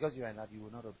 And because you are in love, you will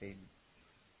not obey me.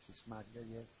 She smiled. She said,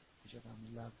 yes, Bishop, I'm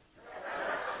in love.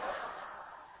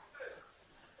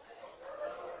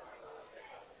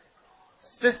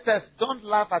 Sisters, don't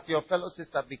laugh at your fellow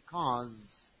sister, because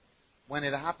when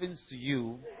it happens to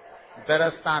you, you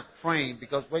better start praying,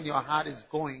 because when your heart is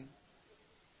going,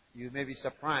 you may be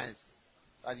surprised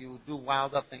that you will do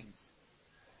wilder things.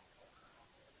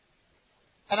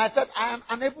 And I said, I am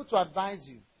unable to advise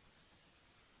you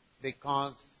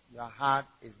because your heart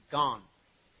is gone.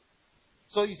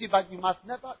 So you see, but you must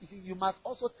never, you must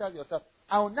also tell yourself,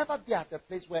 I will never be at a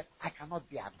place where I cannot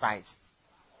be advised.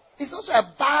 It's also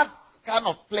a bad kind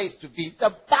of place to be. It's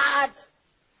a bad,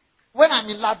 when I'm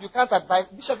in love, you can't advise.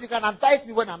 Bishop, you can advise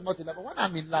me when I'm not in love. But when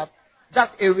I'm in love,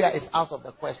 that area is out of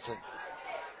the question.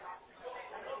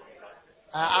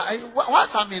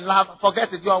 Once I'm in love,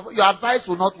 forget it. Your advice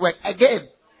will not work again.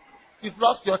 You've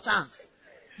lost your chance.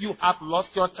 You have lost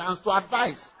your chance to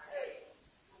advise.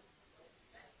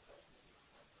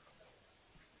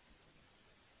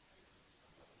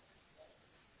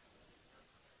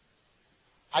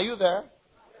 Are you there?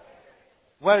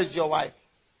 Where is your wife?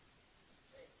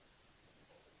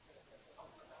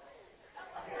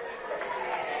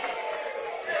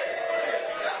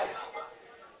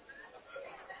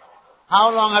 How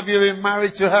long have you been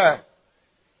married to her?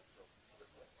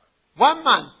 1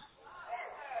 month.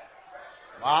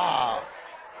 Wow.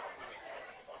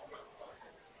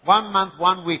 1 month,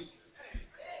 1 week.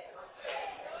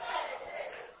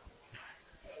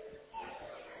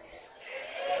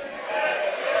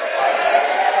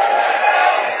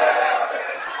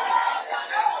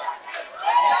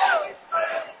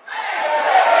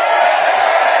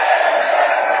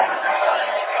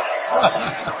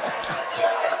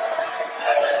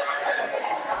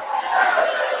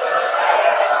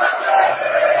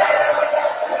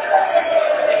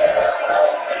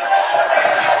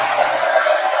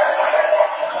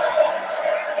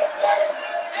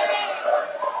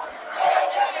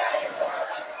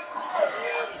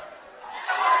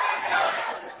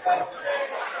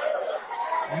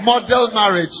 Model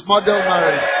marriage. Model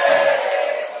marriage.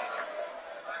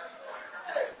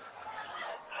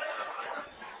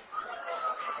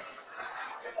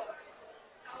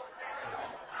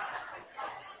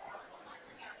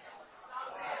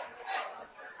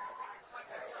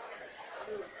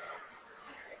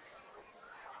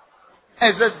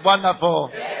 Is it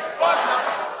wonderful?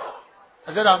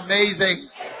 Is it amazing?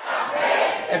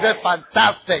 Is it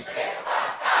fantastic?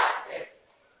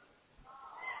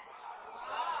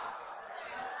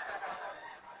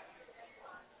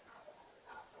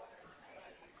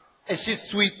 Is she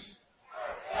sweet?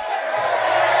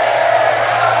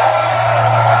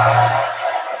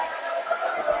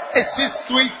 Is she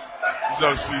sweet? So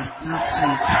she's too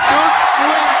sweet.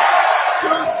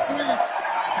 Too sweet.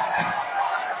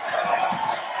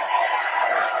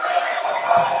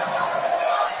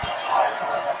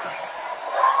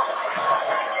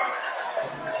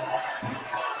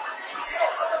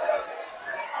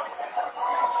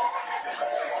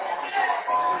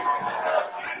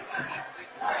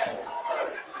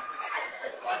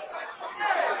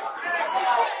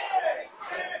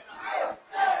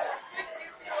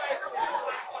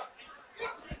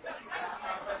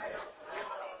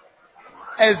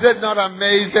 Is it not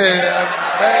amazing?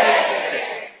 Amazing.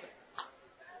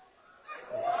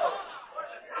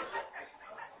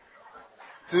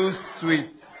 Too sweet.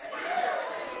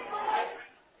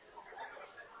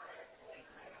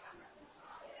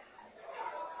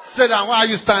 Sit down. Why are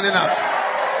you standing up?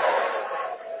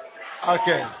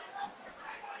 Okay.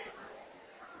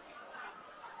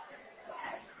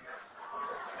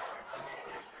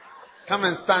 Come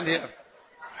and stand here.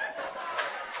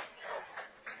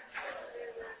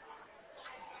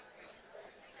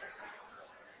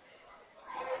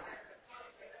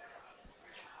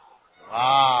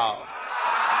 Wow.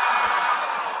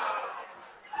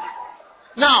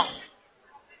 Now,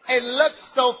 it looks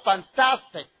so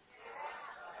fantastic.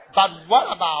 But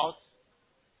what about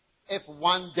if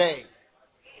one day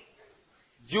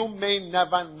you may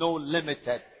never know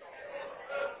limited?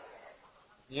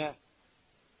 Yeah.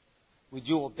 Would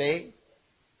you obey?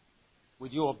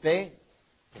 Would you obey?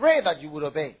 Pray that you would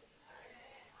obey.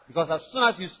 Because as soon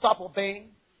as you stop obeying,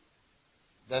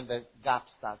 then the gap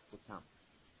starts to come.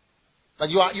 But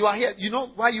you are here. You know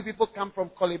why you people come from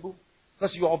Kolebu?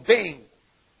 Because you are obeying.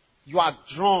 You are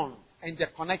drawn and the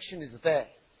connection is there.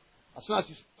 As soon as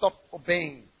you stop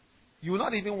obeying, you will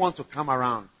not even want to come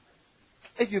around.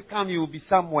 If you come, you will be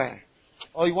somewhere.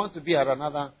 Or you want to be at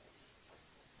another.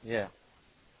 Yeah.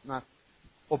 Not.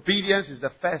 Obedience is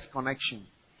the first connection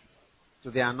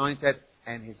to the anointed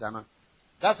and his anointed.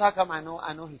 That's how come I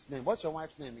know his name. What's your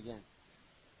wife's name again?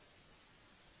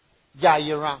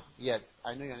 Yaira. Yes,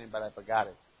 I know your name, but I forgot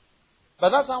it. But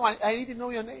that's how I need to know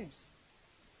your names.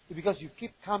 Because you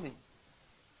keep coming.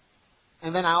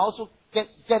 And then I also get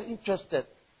interested.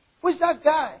 Who is that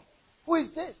guy? Who is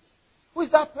this? Who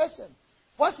is that person?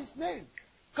 What's his name?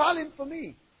 Call him for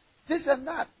me. This and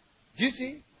that. Do you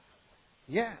see?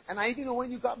 Yeah. And I even know when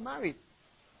you got married.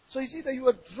 So you see that you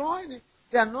were drawing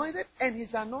the anointed and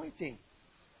his anointing.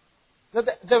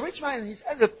 The rich man in his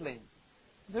aeroplane.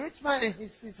 The rich man in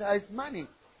his money.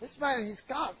 The rich man in his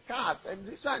cars, and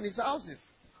the rich man in his houses.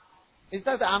 Is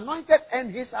that the anointed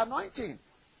and his anointing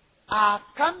are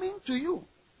coming to you.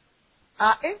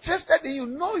 Are interested in you.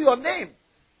 Know your name.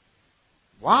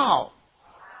 Wow.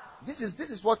 This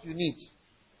is what you need.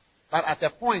 But at a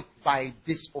point, by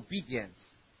disobedience,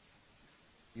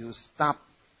 you stop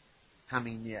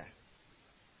coming near.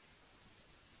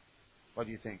 What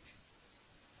do you think?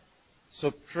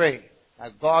 So pray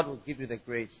that God will give you the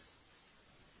grace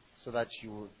so that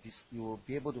you will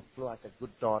be able to flow as a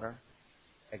good daughter,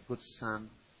 a good son,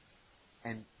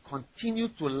 and continue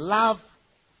to love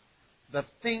the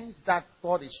things that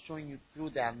God is showing you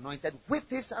through the anointed with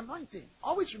his anointing.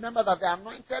 Always remember that the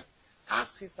anointed has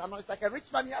his anointing. Like a rich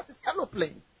man, he has his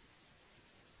aeroplane.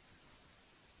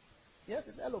 He has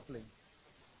his aeroplane.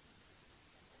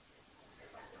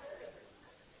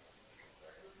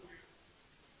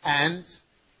 And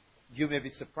you may be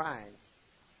surprised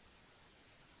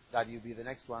that you'll be the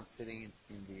next one sitting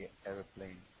in the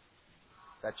aeroplane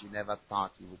that you never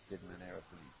thought you would sit in an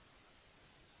aeroplane.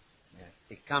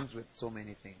 Yeah. It comes with so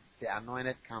many things. The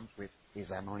anointed comes with his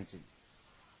anointing.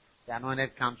 The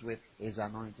anointed comes with his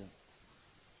anointing.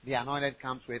 The anointed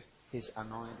comes with his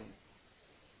anointing.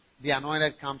 The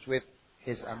anointed comes with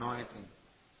his anointing.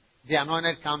 The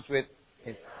anointed comes with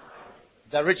his.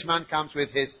 The rich man comes with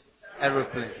his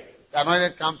aeroplane. The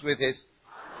anointed comes with his.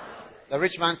 The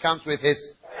rich man comes with his.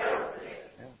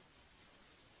 Yeah.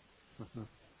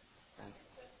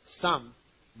 Some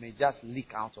may just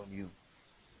leak out on you.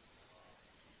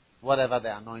 Whatever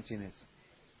the anointing is.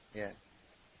 Yeah.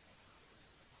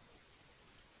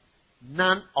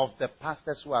 None of the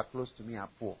pastors who are close to me are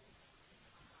poor.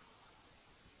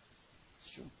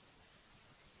 It's true.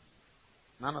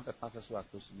 None of the pastors who are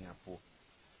close to me are poor.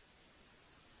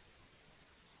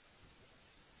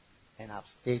 And I've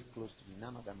stayed close to me.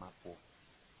 None of them are poor.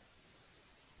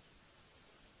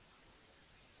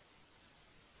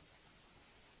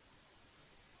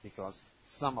 Because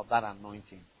some of that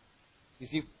anointing. You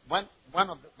see, when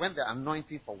the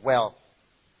anointing for wealth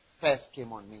first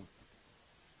came on me,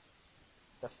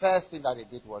 the first thing that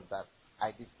it did was that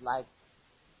I disliked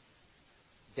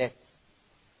debt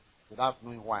without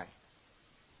knowing why.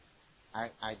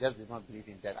 I just did not believe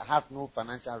in debt. I have no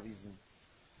financial reason.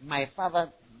 My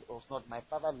father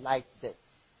liked debt.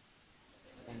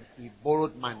 And he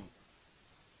borrowed money.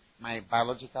 My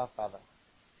biological father.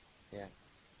 Yeah.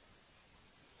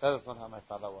 That is not how my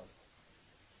father was.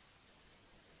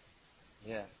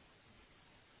 Yeah.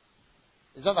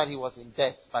 It's not that he was in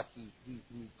debt, but he's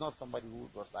not somebody who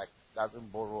was like,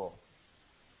 doesn't borrow.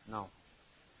 No.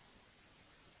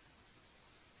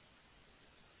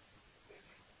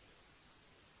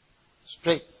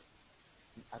 Straight.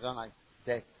 I don't like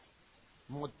debt,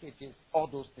 mortgages, all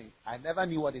those things. I never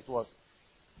knew what it was.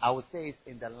 I would say it's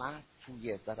in the last 2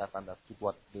 years that I've understood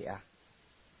what they are.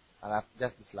 And I've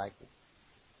just disliked it.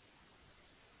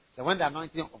 Then when the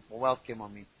anointing of wealth came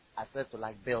on me, I started to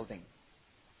like building.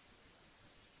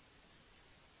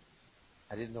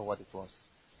 I didn't know what it was.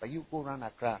 But you go around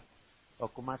Accra, or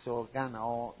Kumasi, or Ghana,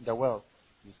 or the world,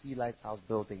 you see lighthouse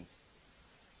buildings.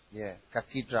 Yeah,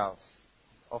 cathedrals,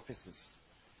 offices,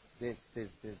 this.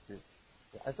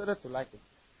 Yeah, I started to like it.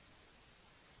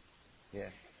 Yeah.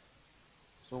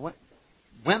 So when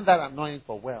that anointing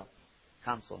for wealth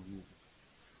comes on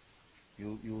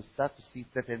you will start to see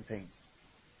certain things.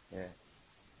 Yeah.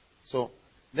 So,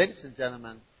 ladies and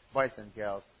gentlemen, boys and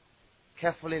girls,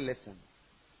 carefully listen.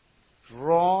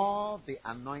 Draw the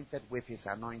anointed with his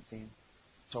anointing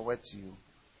towards you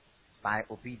by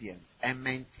obedience and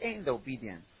maintain the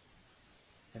obedience.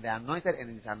 And the anointed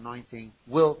and his anointing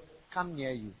will come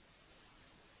near you.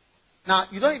 Now,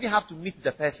 you don't even have to meet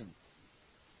the person.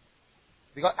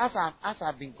 Because as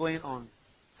I've been going on,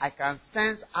 I can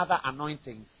sense other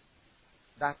anointings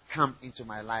that come into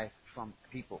my life from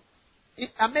people.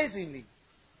 Amazingly,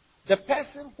 the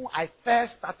person who I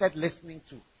first started listening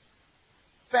to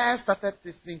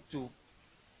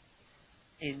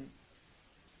in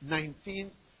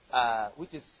 19,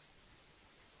 which is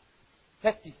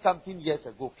 30 something years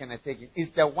ago, Kenneth Hagin, is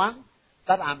the one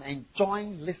that I'm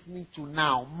enjoying listening to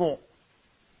now more.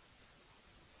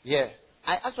 Yeah.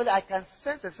 I can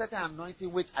sense a certain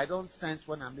anointing which I don't sense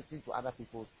when I'm listening to other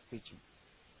people preaching.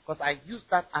 Because I use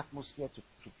that atmosphere to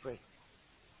pray.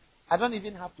 I don't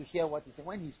even have to hear what he's saying.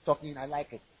 When he's talking, I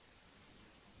like it.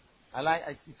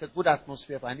 It's a good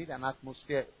atmosphere, but I need an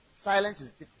atmosphere. Silence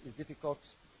is difficult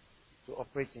to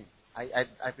operate in. I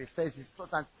prefer his thought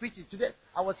and preaching. Today,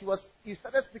 he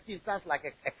started speaking, it sounds like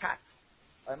a cat.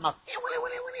 And I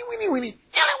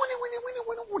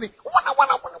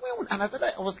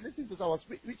was listening to it, I was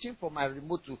reaching for my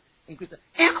remote to increase it.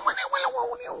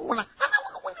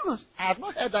 I have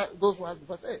not heard those words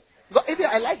before. Because even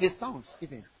I like his sounds,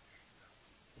 even.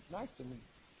 It's nice to me.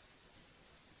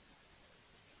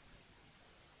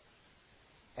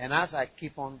 And as I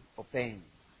keep on obeying,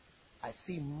 I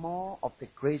see more of the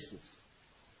graces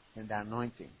and the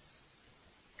anointings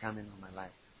coming on my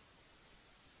life.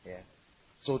 Yeah.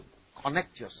 So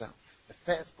connect yourself. The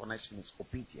first connection is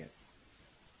obedience.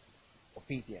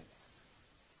 Obedience.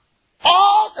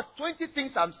 All the 20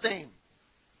 things I'm saying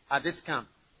at this camp,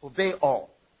 obey all.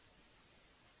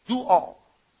 Do all.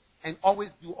 And always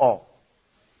do all.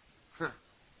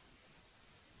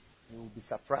 You will be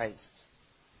surprised.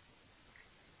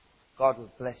 God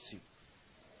will bless you.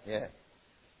 Yeah.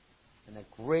 And a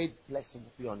great blessing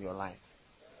will be on your life.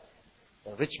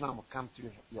 The rich man will come to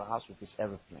your house with his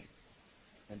aeroplane.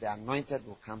 And the anointed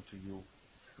will come to you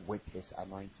with his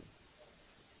anointing.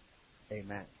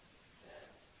 Amen.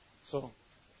 So,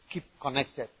 keep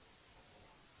connected.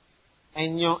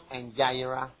 Enyo and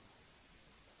Jaira,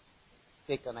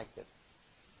 stay connected.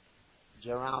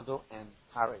 Geraldo and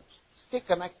Courage, stay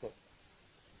connected.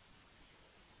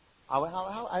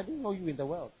 I didn't know you in the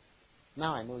world.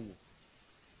 Now I know you.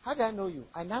 How did I know you?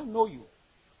 I now know you.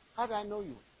 How did I know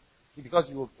you? Because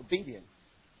you were obedient.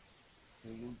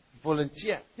 You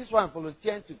volunteer. This one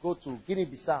volunteering to go to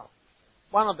Guinea-Bissau,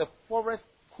 one of the poorest,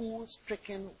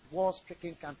 cool-stricken,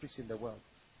 war-stricken countries in the world.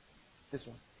 This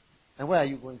one. And where are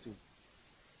you going to?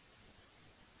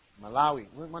 Malawi,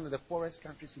 one of the poorest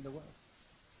countries in the world.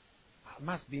 I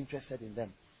must be interested in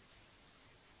them.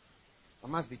 I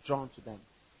must be drawn to them.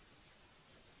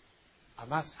 I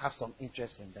must have some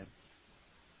interest in them.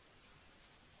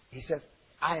 He says,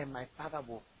 I and my Father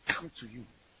will come to you,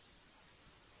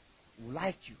 will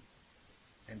like you,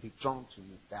 and be drawn to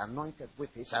you. The anointed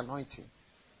with his anointing.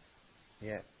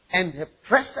 Yeah. And the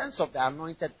presence of the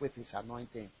anointed with his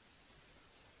anointing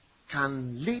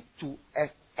can lead to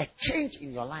a change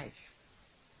in your life.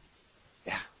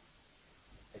 Yeah.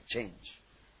 A change.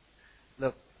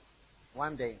 Look,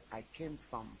 one day I came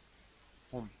from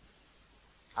home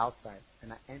outside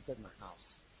and I entered my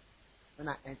house. When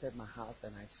I entered my house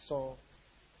and I saw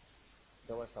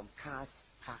there were some cars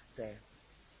parked there,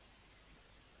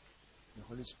 the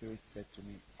Holy Spirit said to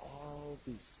me, all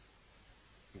this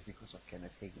is because of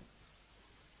Kenneth Hagin.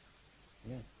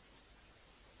 Yeah.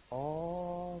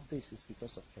 All this is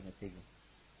because of Kenneth Hagin.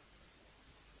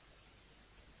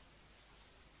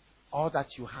 All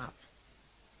that you have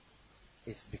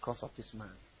is because of this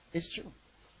man. It's true.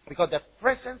 Because the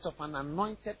presence of an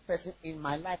anointed person in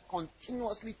my life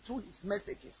continuously through his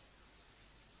messages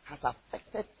has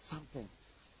affected something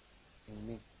in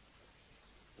me.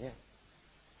 Yeah.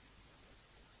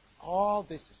 All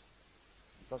this is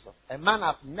because of a man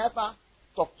I've never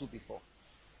talked to before.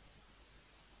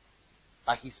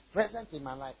 But he's present in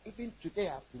my life. Even today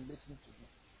I've been listening to him.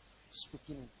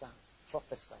 Speaking in tongues,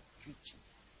 prophesying, preaching.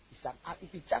 It's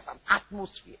just an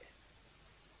atmosphere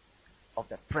of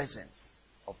the presence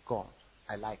of God.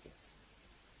 I like it.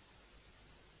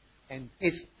 And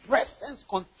his presence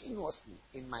continuously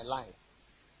in my life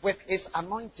with his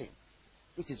anointing,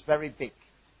 which is very big.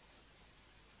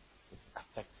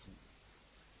 affects me.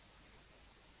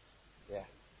 Yeah.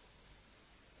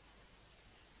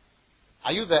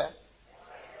 Are you there?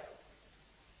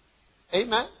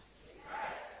 Amen.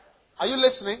 Are you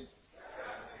listening?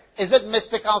 Is it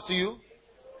mystical to you?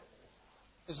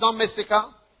 It's not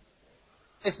mystical.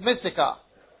 It's mystical.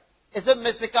 Is it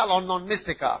mystical or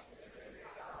non-mystical?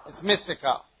 It's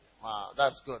mystical. Wow,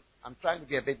 that's good. I'm trying to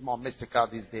be a bit more mystical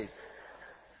these days.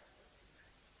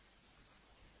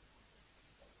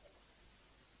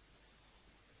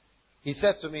 He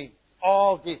said to me,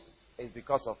 all this is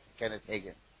because of Kenneth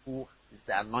Hagin, who is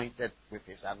the anointed with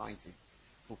his anointing,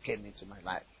 who came into my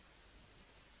life.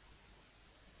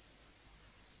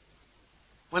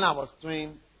 When I was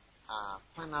doing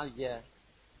final year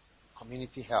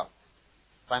community health,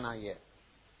 final year,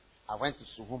 I went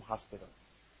to Suhum Hospital.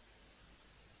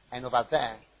 And over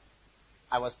there,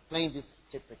 I was playing this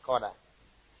tape recorder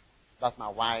that my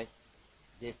wife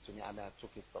gave to me, and I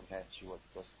took it from her. She was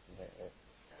just in her head.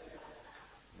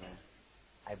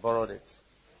 Yeah. I borrowed it,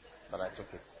 but I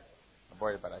took it. I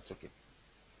borrowed it, but I took it.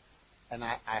 And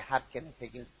I had Kenneth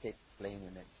Hagin's tape playing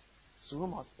in it.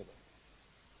 Suhum Hospital.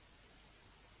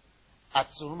 At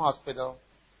Suhum Hospital,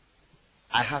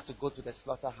 I had to go to the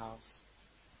slaughterhouse.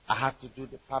 I had to do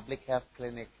the public health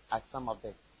clinic at some of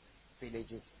the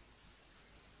villages.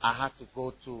 I had to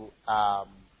go to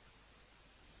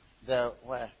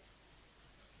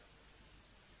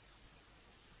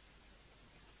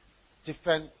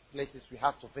different places we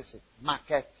have to visit.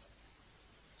 Market,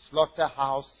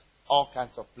 slaughterhouse, all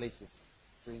kinds of places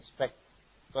to inspect.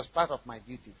 It was part of my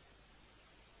duties.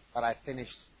 But I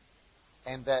finished.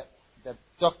 And the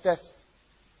doctor's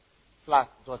flat,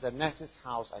 it was a nurse's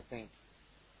house, I think.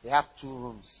 They have 2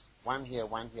 rooms. One here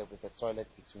with a toilet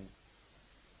between.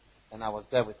 And I was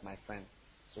there with my friend.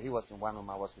 So he was in one room,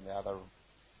 I was in the other room.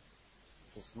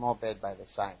 It's a small bed by the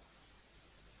side.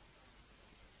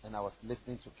 And I was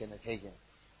listening to Kenneth Hagin.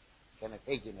 Kenneth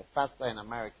Hagin, a pastor in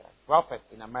America, a prophet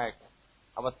in America.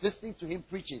 I was listening to him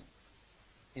preaching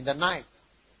in the night.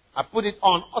 I put it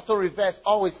on auto reverse,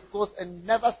 always goes and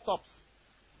never stops.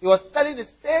 He was telling the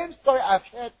same story I've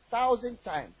heard 1,000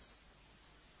 times.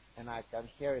 And I can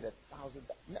hear it 1,000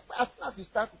 times. As soon as you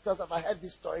start to tell yourself, I heard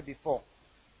this story before.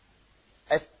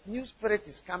 A new spirit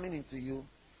is coming into you,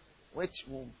 which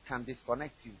can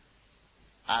disconnect you.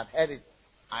 I've heard it.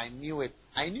 I knew it.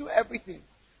 I knew everything.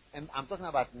 And I'm talking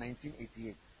about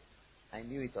 1988. I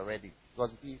knew it already.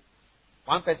 Because you see,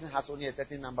 one person has only a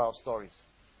certain number of stories.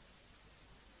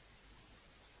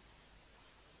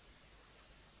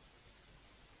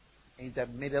 In the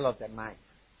middle of the night,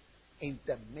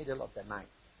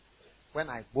 when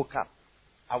I woke up,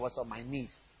 I was on my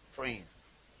knees praying.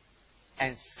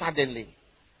 And suddenly,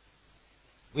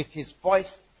 with his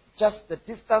voice, just the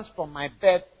distance from my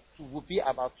bed to would be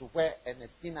about to where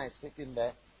Ernestina is sitting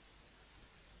there.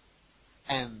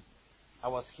 And I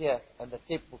was here, and the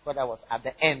tape recorder was at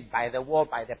the end, by the wall,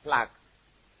 by the plug.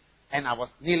 And I was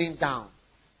kneeling down.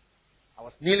 I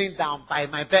was kneeling down by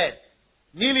my bed,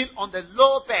 kneeling on the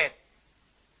low bed.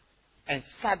 And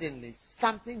suddenly,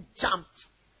 something jumped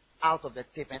out of the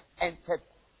tape and entered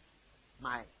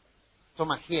my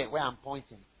stomach here, where I'm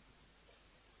pointing.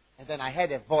 And then I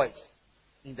heard a voice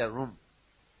in the room.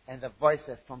 And the voice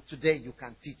said, from today you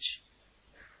can teach.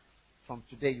 From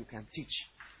today you can teach.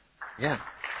 Yeah.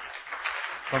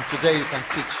 From today you can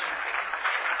teach.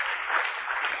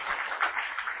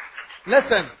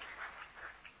 Listen.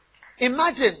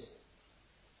 Imagine.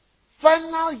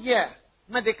 Final year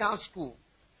medical school.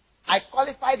 I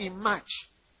qualified in March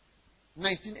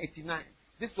 1989.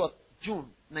 This was June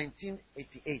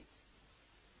 1988.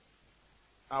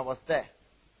 I was there.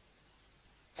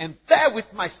 And there with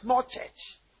my small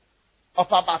church of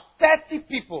about 30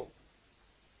 people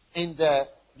in the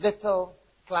little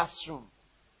classroom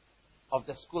of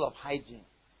the School of Hygiene.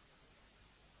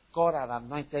 God had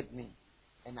anointed me,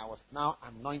 and I was now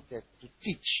anointed to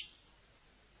teach.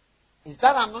 Is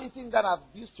that anointing that I've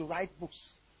used to write books?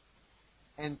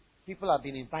 And people have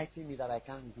been inviting me that I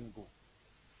can't even go.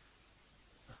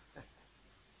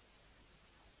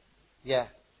 Yeah.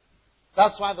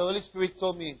 That's why the Holy Spirit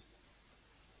told me,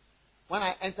 when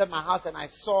I entered my house and I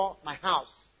saw my house,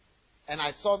 and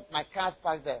I saw my cars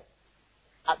parked there.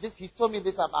 He told me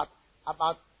this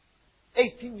about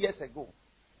 18 years ago,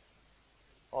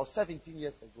 or 17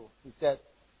 years ago. He said,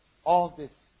 all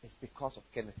this is because of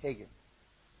Kenneth Hagin.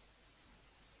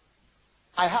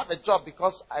 I have a job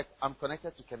because I'm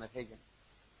connected to Kenneth Hagin.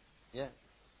 Yeah.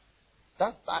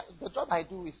 The job I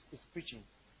do is preaching.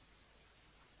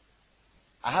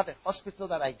 I have a hospital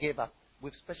that I gave up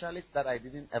with specialists that I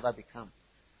didn't ever become.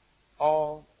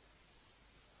 All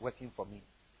working for me.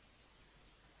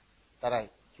 that I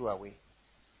threw away.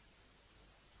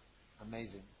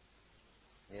 Amazing.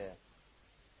 Yeah.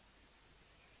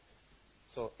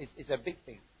 So it's a big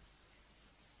thing.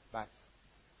 But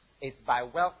it's by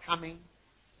welcoming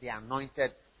the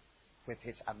anointed with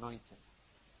his anointing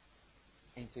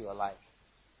into your life.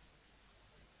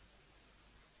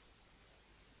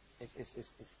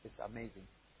 It's amazing.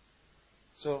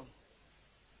 So,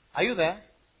 are you there?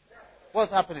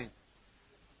 What's happening?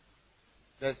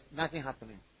 There's nothing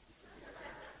happening.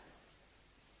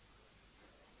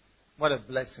 What a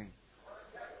blessing.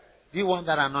 Do you want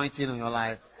that anointing in your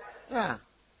life? Yeah.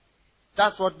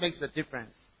 That's what makes the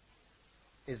difference.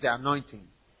 Is the anointing.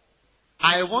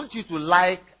 I want you to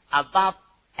like above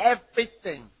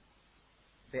everything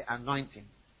the anointing.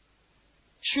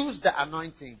 Choose the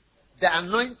anointing. The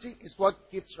anointing is what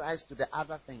gives rise to the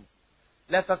other things.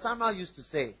 Lester Samuel used to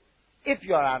say, if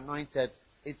you are anointed,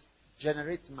 it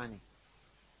generates money.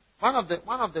 One of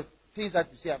the things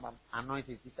that you see about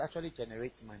anointed, it actually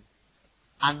generates money.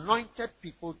 Anointed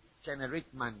people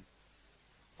generate money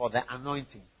for the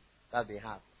anointing that they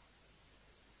have.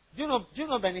 Do you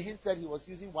know Benny Hinn said he was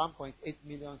using $1.8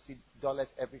 million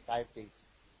every 5 days?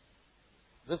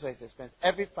 This was his expense.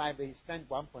 Every 5 days he spent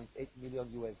 $1.8 million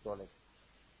US.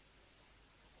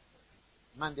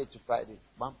 Monday to Friday,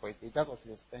 1.8. That was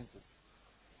his expenses.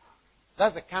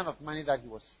 That's the kind of money that he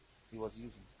was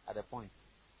using at a point.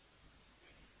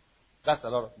 That's a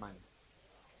lot of money.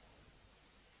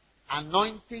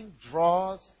 Anointing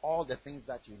draws all the things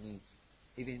that you need.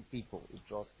 Even people. It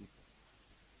draws people.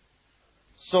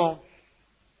 So,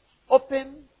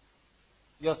 open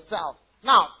yourself.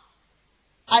 Now,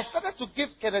 I started to give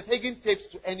Kenneth Hagin tapes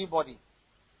to anybody.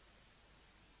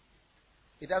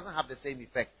 It doesn't have the same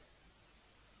effect.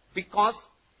 Because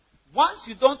once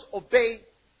you don't obey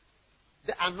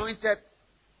the anointed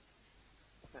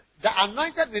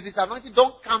with his anointing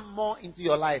don't come more into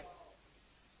your life.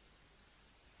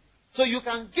 So you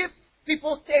can give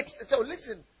people tapes and say, oh,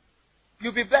 listen,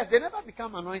 you'll be blessed. They never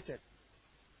become anointed.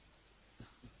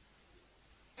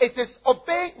 It is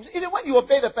obeying. Even when you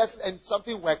obey the person and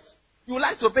something works, you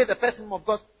like to obey the person more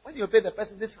because when you obey the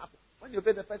person, this happens. When you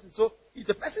obey the person, so if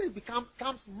the person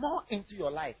comes more into your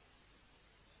life.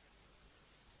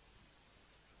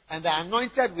 And the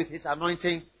anointed with his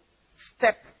anointing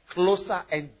step closer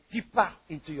and deeper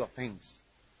into your things.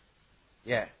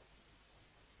 Yeah.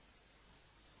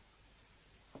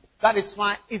 That is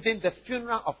why even the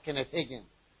funeral of Kenneth Hagin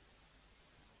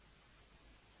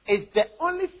is the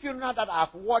only funeral that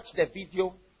I've watched the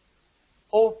video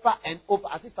over and over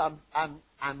as if I'm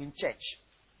in church.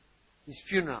 His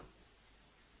funeral.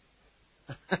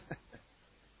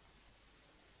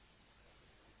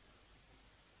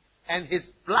 And his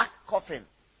black coffin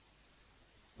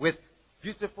with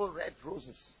beautiful red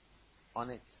roses on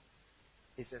it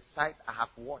is a sight I have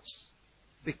watched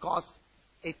because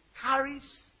it carries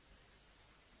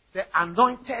the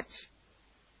anointed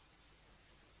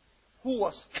who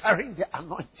was carrying the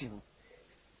anointing.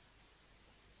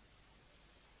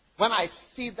 When I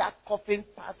see that coffin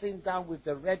passing down with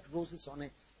the red roses on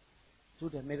it through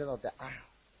the middle of the aisle,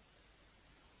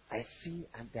 I see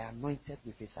and the anointed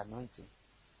with his anointing.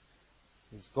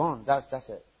 He's gone. That's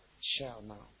a shell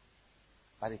now.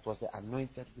 But it was the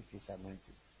anointed with his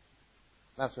anointing.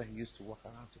 That's where he used to walk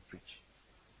around to preach.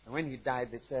 And when he died,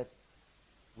 they said,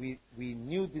 we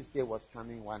knew this day was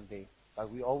coming one day, but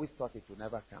we always thought it would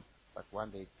never come. But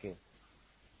one day it came.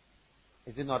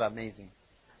 Is it not amazing?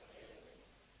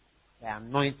 The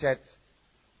anointed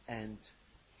and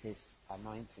his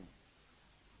anointing.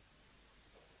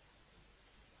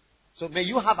 So may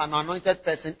you have an anointed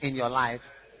person in your life.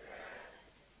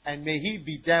 And may he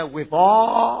be there with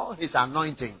all his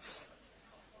anointings.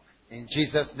 In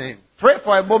Jesus' name. Pray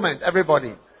for a moment,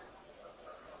 everybody.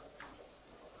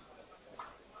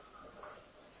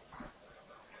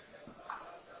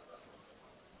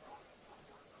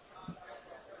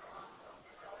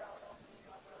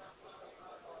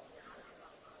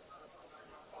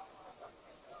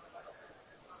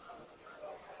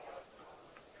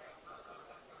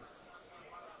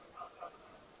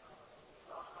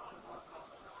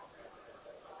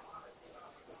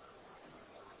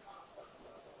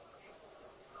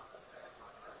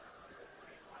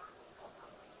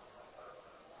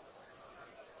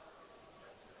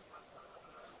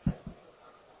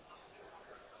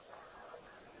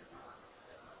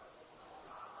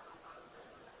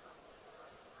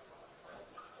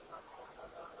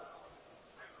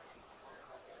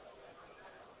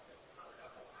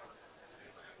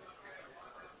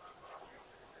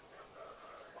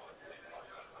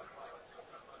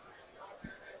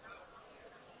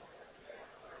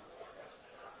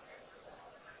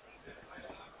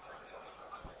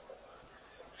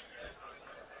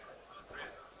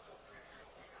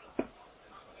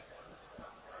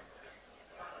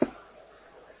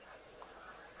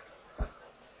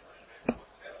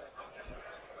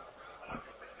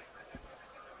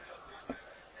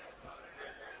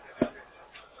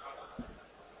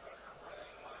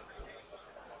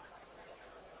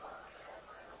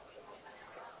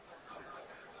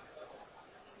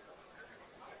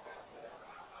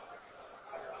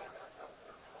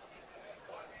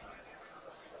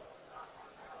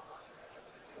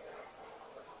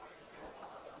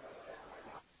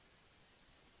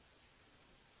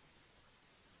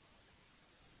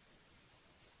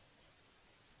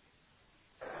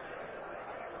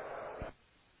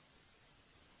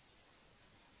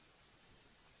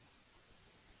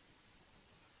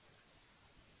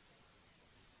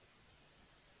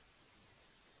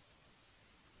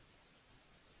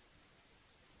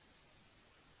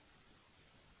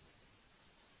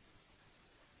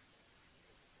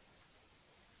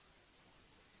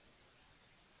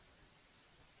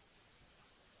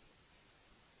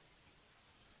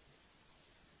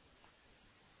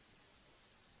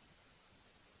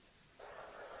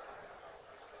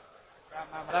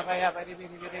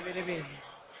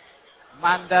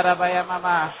 Mandarabaya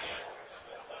mama.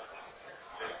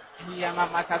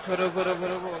 Yamama katuru buru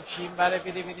buru bu. Shimbare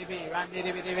biri biri biri.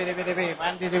 Randiri biri biri biri biri.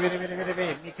 Mandiri biri biri biri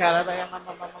biri. Mikarabaya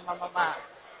mama mama mama mama.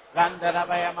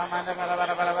 Randarabaya mama bara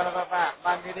bara bara bara bara.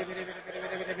 Mandiri biri biri biri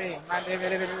biri biri biri. Mandiri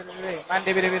biri biri biri biri.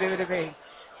 Mandiri biri biri biri biri.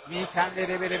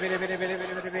 Mikandiri biri biri biri biri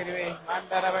biri biri biri.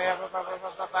 Mandarabaya baba baba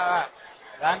baba.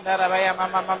 Randarabaya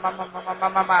mama mama mama mama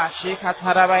mama.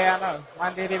 Shikatarabaya no.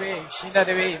 Mandiri biri.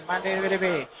 Shindari biri. Mandiri biri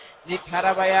biri.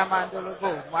 Mikarabaya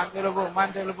mandulubu. Mandulubu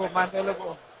mandulubu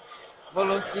mandulubu.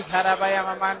 Bolusi karabaya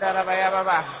mamandarabaya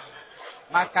baba.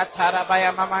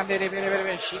 Makatarabaya mamandiri biri biri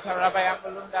biri. Shikarabaya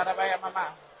mulundarabaya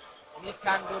mama.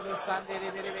 Mikandulu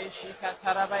sandiri biri biri.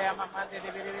 Shikatarabaya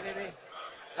mamandiri biri biri biri.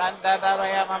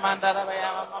 Randarabaya mamandarabaya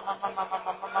mama mama mama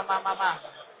mama mama mama.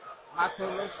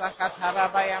 Matulu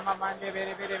sakatarabaya mamandiri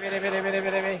biri biri biri biri biri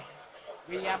biri biri.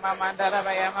 Viya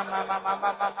mamandarabaya mama mama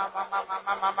mama mama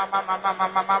mama mama mama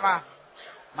mama mama.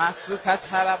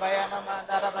 Masukatarabaya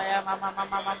mamandarabaya mama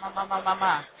mama mama mama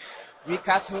mama.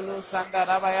 Vikatulu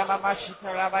sandarabaya mama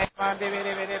shikarabaya mandiri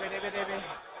biri biri biri biri biri.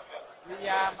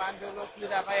 Viya mandulu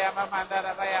kirabaya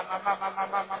mamandarabaya mama mama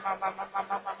mama mama mama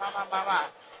mama mama mama.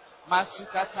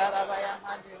 Masukatarabaya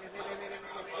mandiri biri biri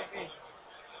biri biri biri.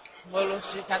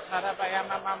 Molushikatarabaya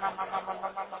mama mama mama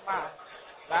mama mama.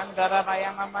 Randarabaya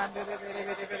mamandiri biri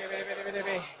biri biri biri biri biri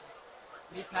biri.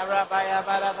 Vikarabaya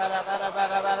bara bara bara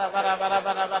bara bara bara bara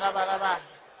bara bara bara bara.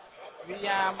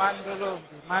 Viya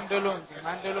mandulundi mandulundi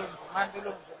mandulundi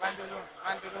mandulundi mandulundi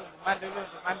mandulundi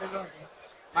mandulundi mandulundi.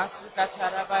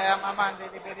 Masukatarabaya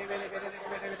mamandiri biri biri biri biri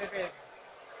biri biri biri.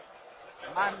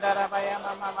 Mandarabaya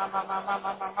mama mama mama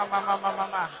mama mama mama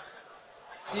mama.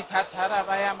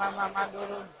 Sikatarabaya mama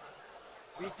mandulundi.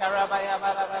 Vikarabaya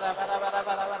bara bara bara bara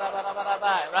bara bara bara bara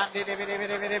bara. Randiri biri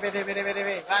biri biri biri biri biri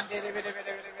biri. Randiri biri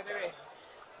biri biri biri biri.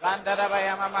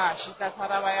 Randarabaya mama,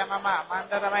 Shikatarabaya mama,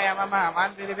 Mandarabaya mama,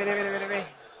 Mandiri biri biri biri biri.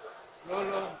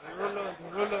 Rulun, rulun,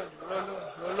 rulun, rulun,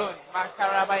 rulun.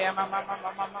 Makarabaya mama mama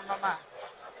mama mama.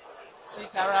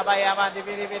 Shikarabaya mandi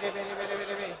biri biri biri biri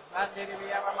biri biri. Randiri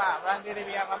biya mama, Randiri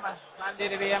biya mama,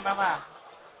 Randiri biya mama.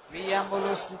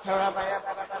 Viyambulu Sikarabaya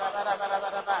bara bara bara bara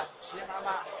bara bara.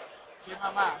 Shimama,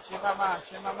 Shimama, Shimama,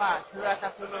 Shimama.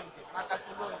 Kurakatulun,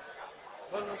 Makatulun.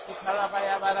 Bulu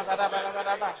Sikarabaya bara bara bara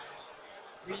bara bara.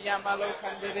 Viyamalo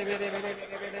kandiri biri biri biri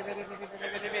biri biri biri biri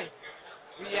biri biri.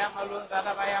 Viyamalu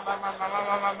darabaya mama mama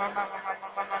mama mama mama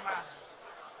mama mama.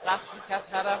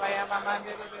 Lasikatarabaya mama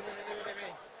biri biri biri biri biri.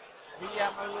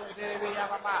 Viyamalu biri biri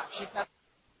mama. Shikat.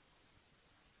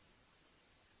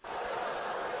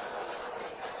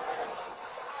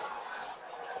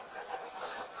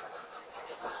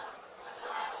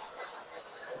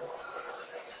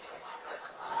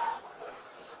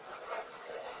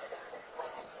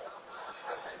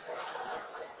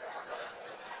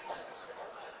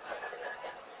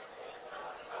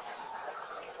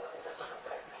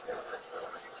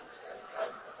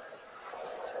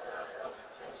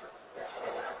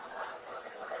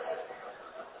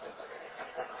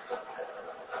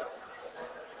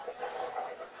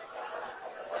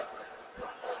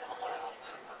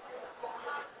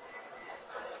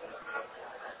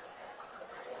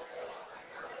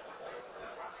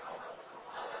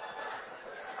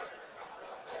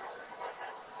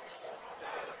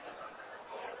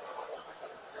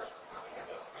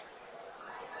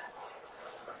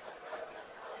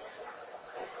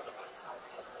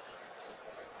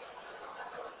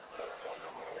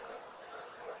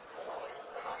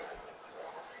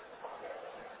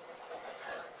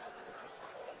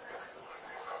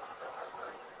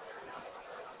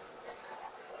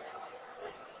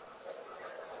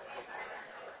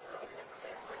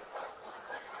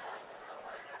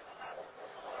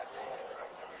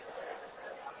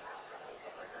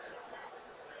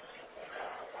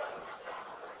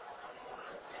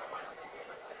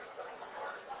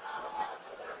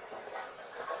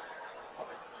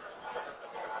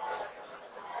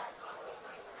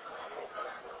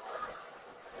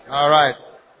 All right.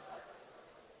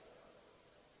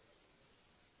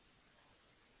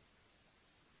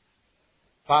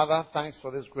 Father, thanks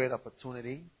for this great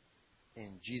opportunity.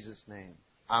 In Jesus' name.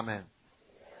 Amen.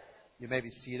 You may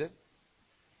be seated.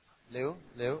 Leo,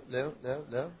 Leo, Leo, Leo,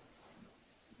 Leo.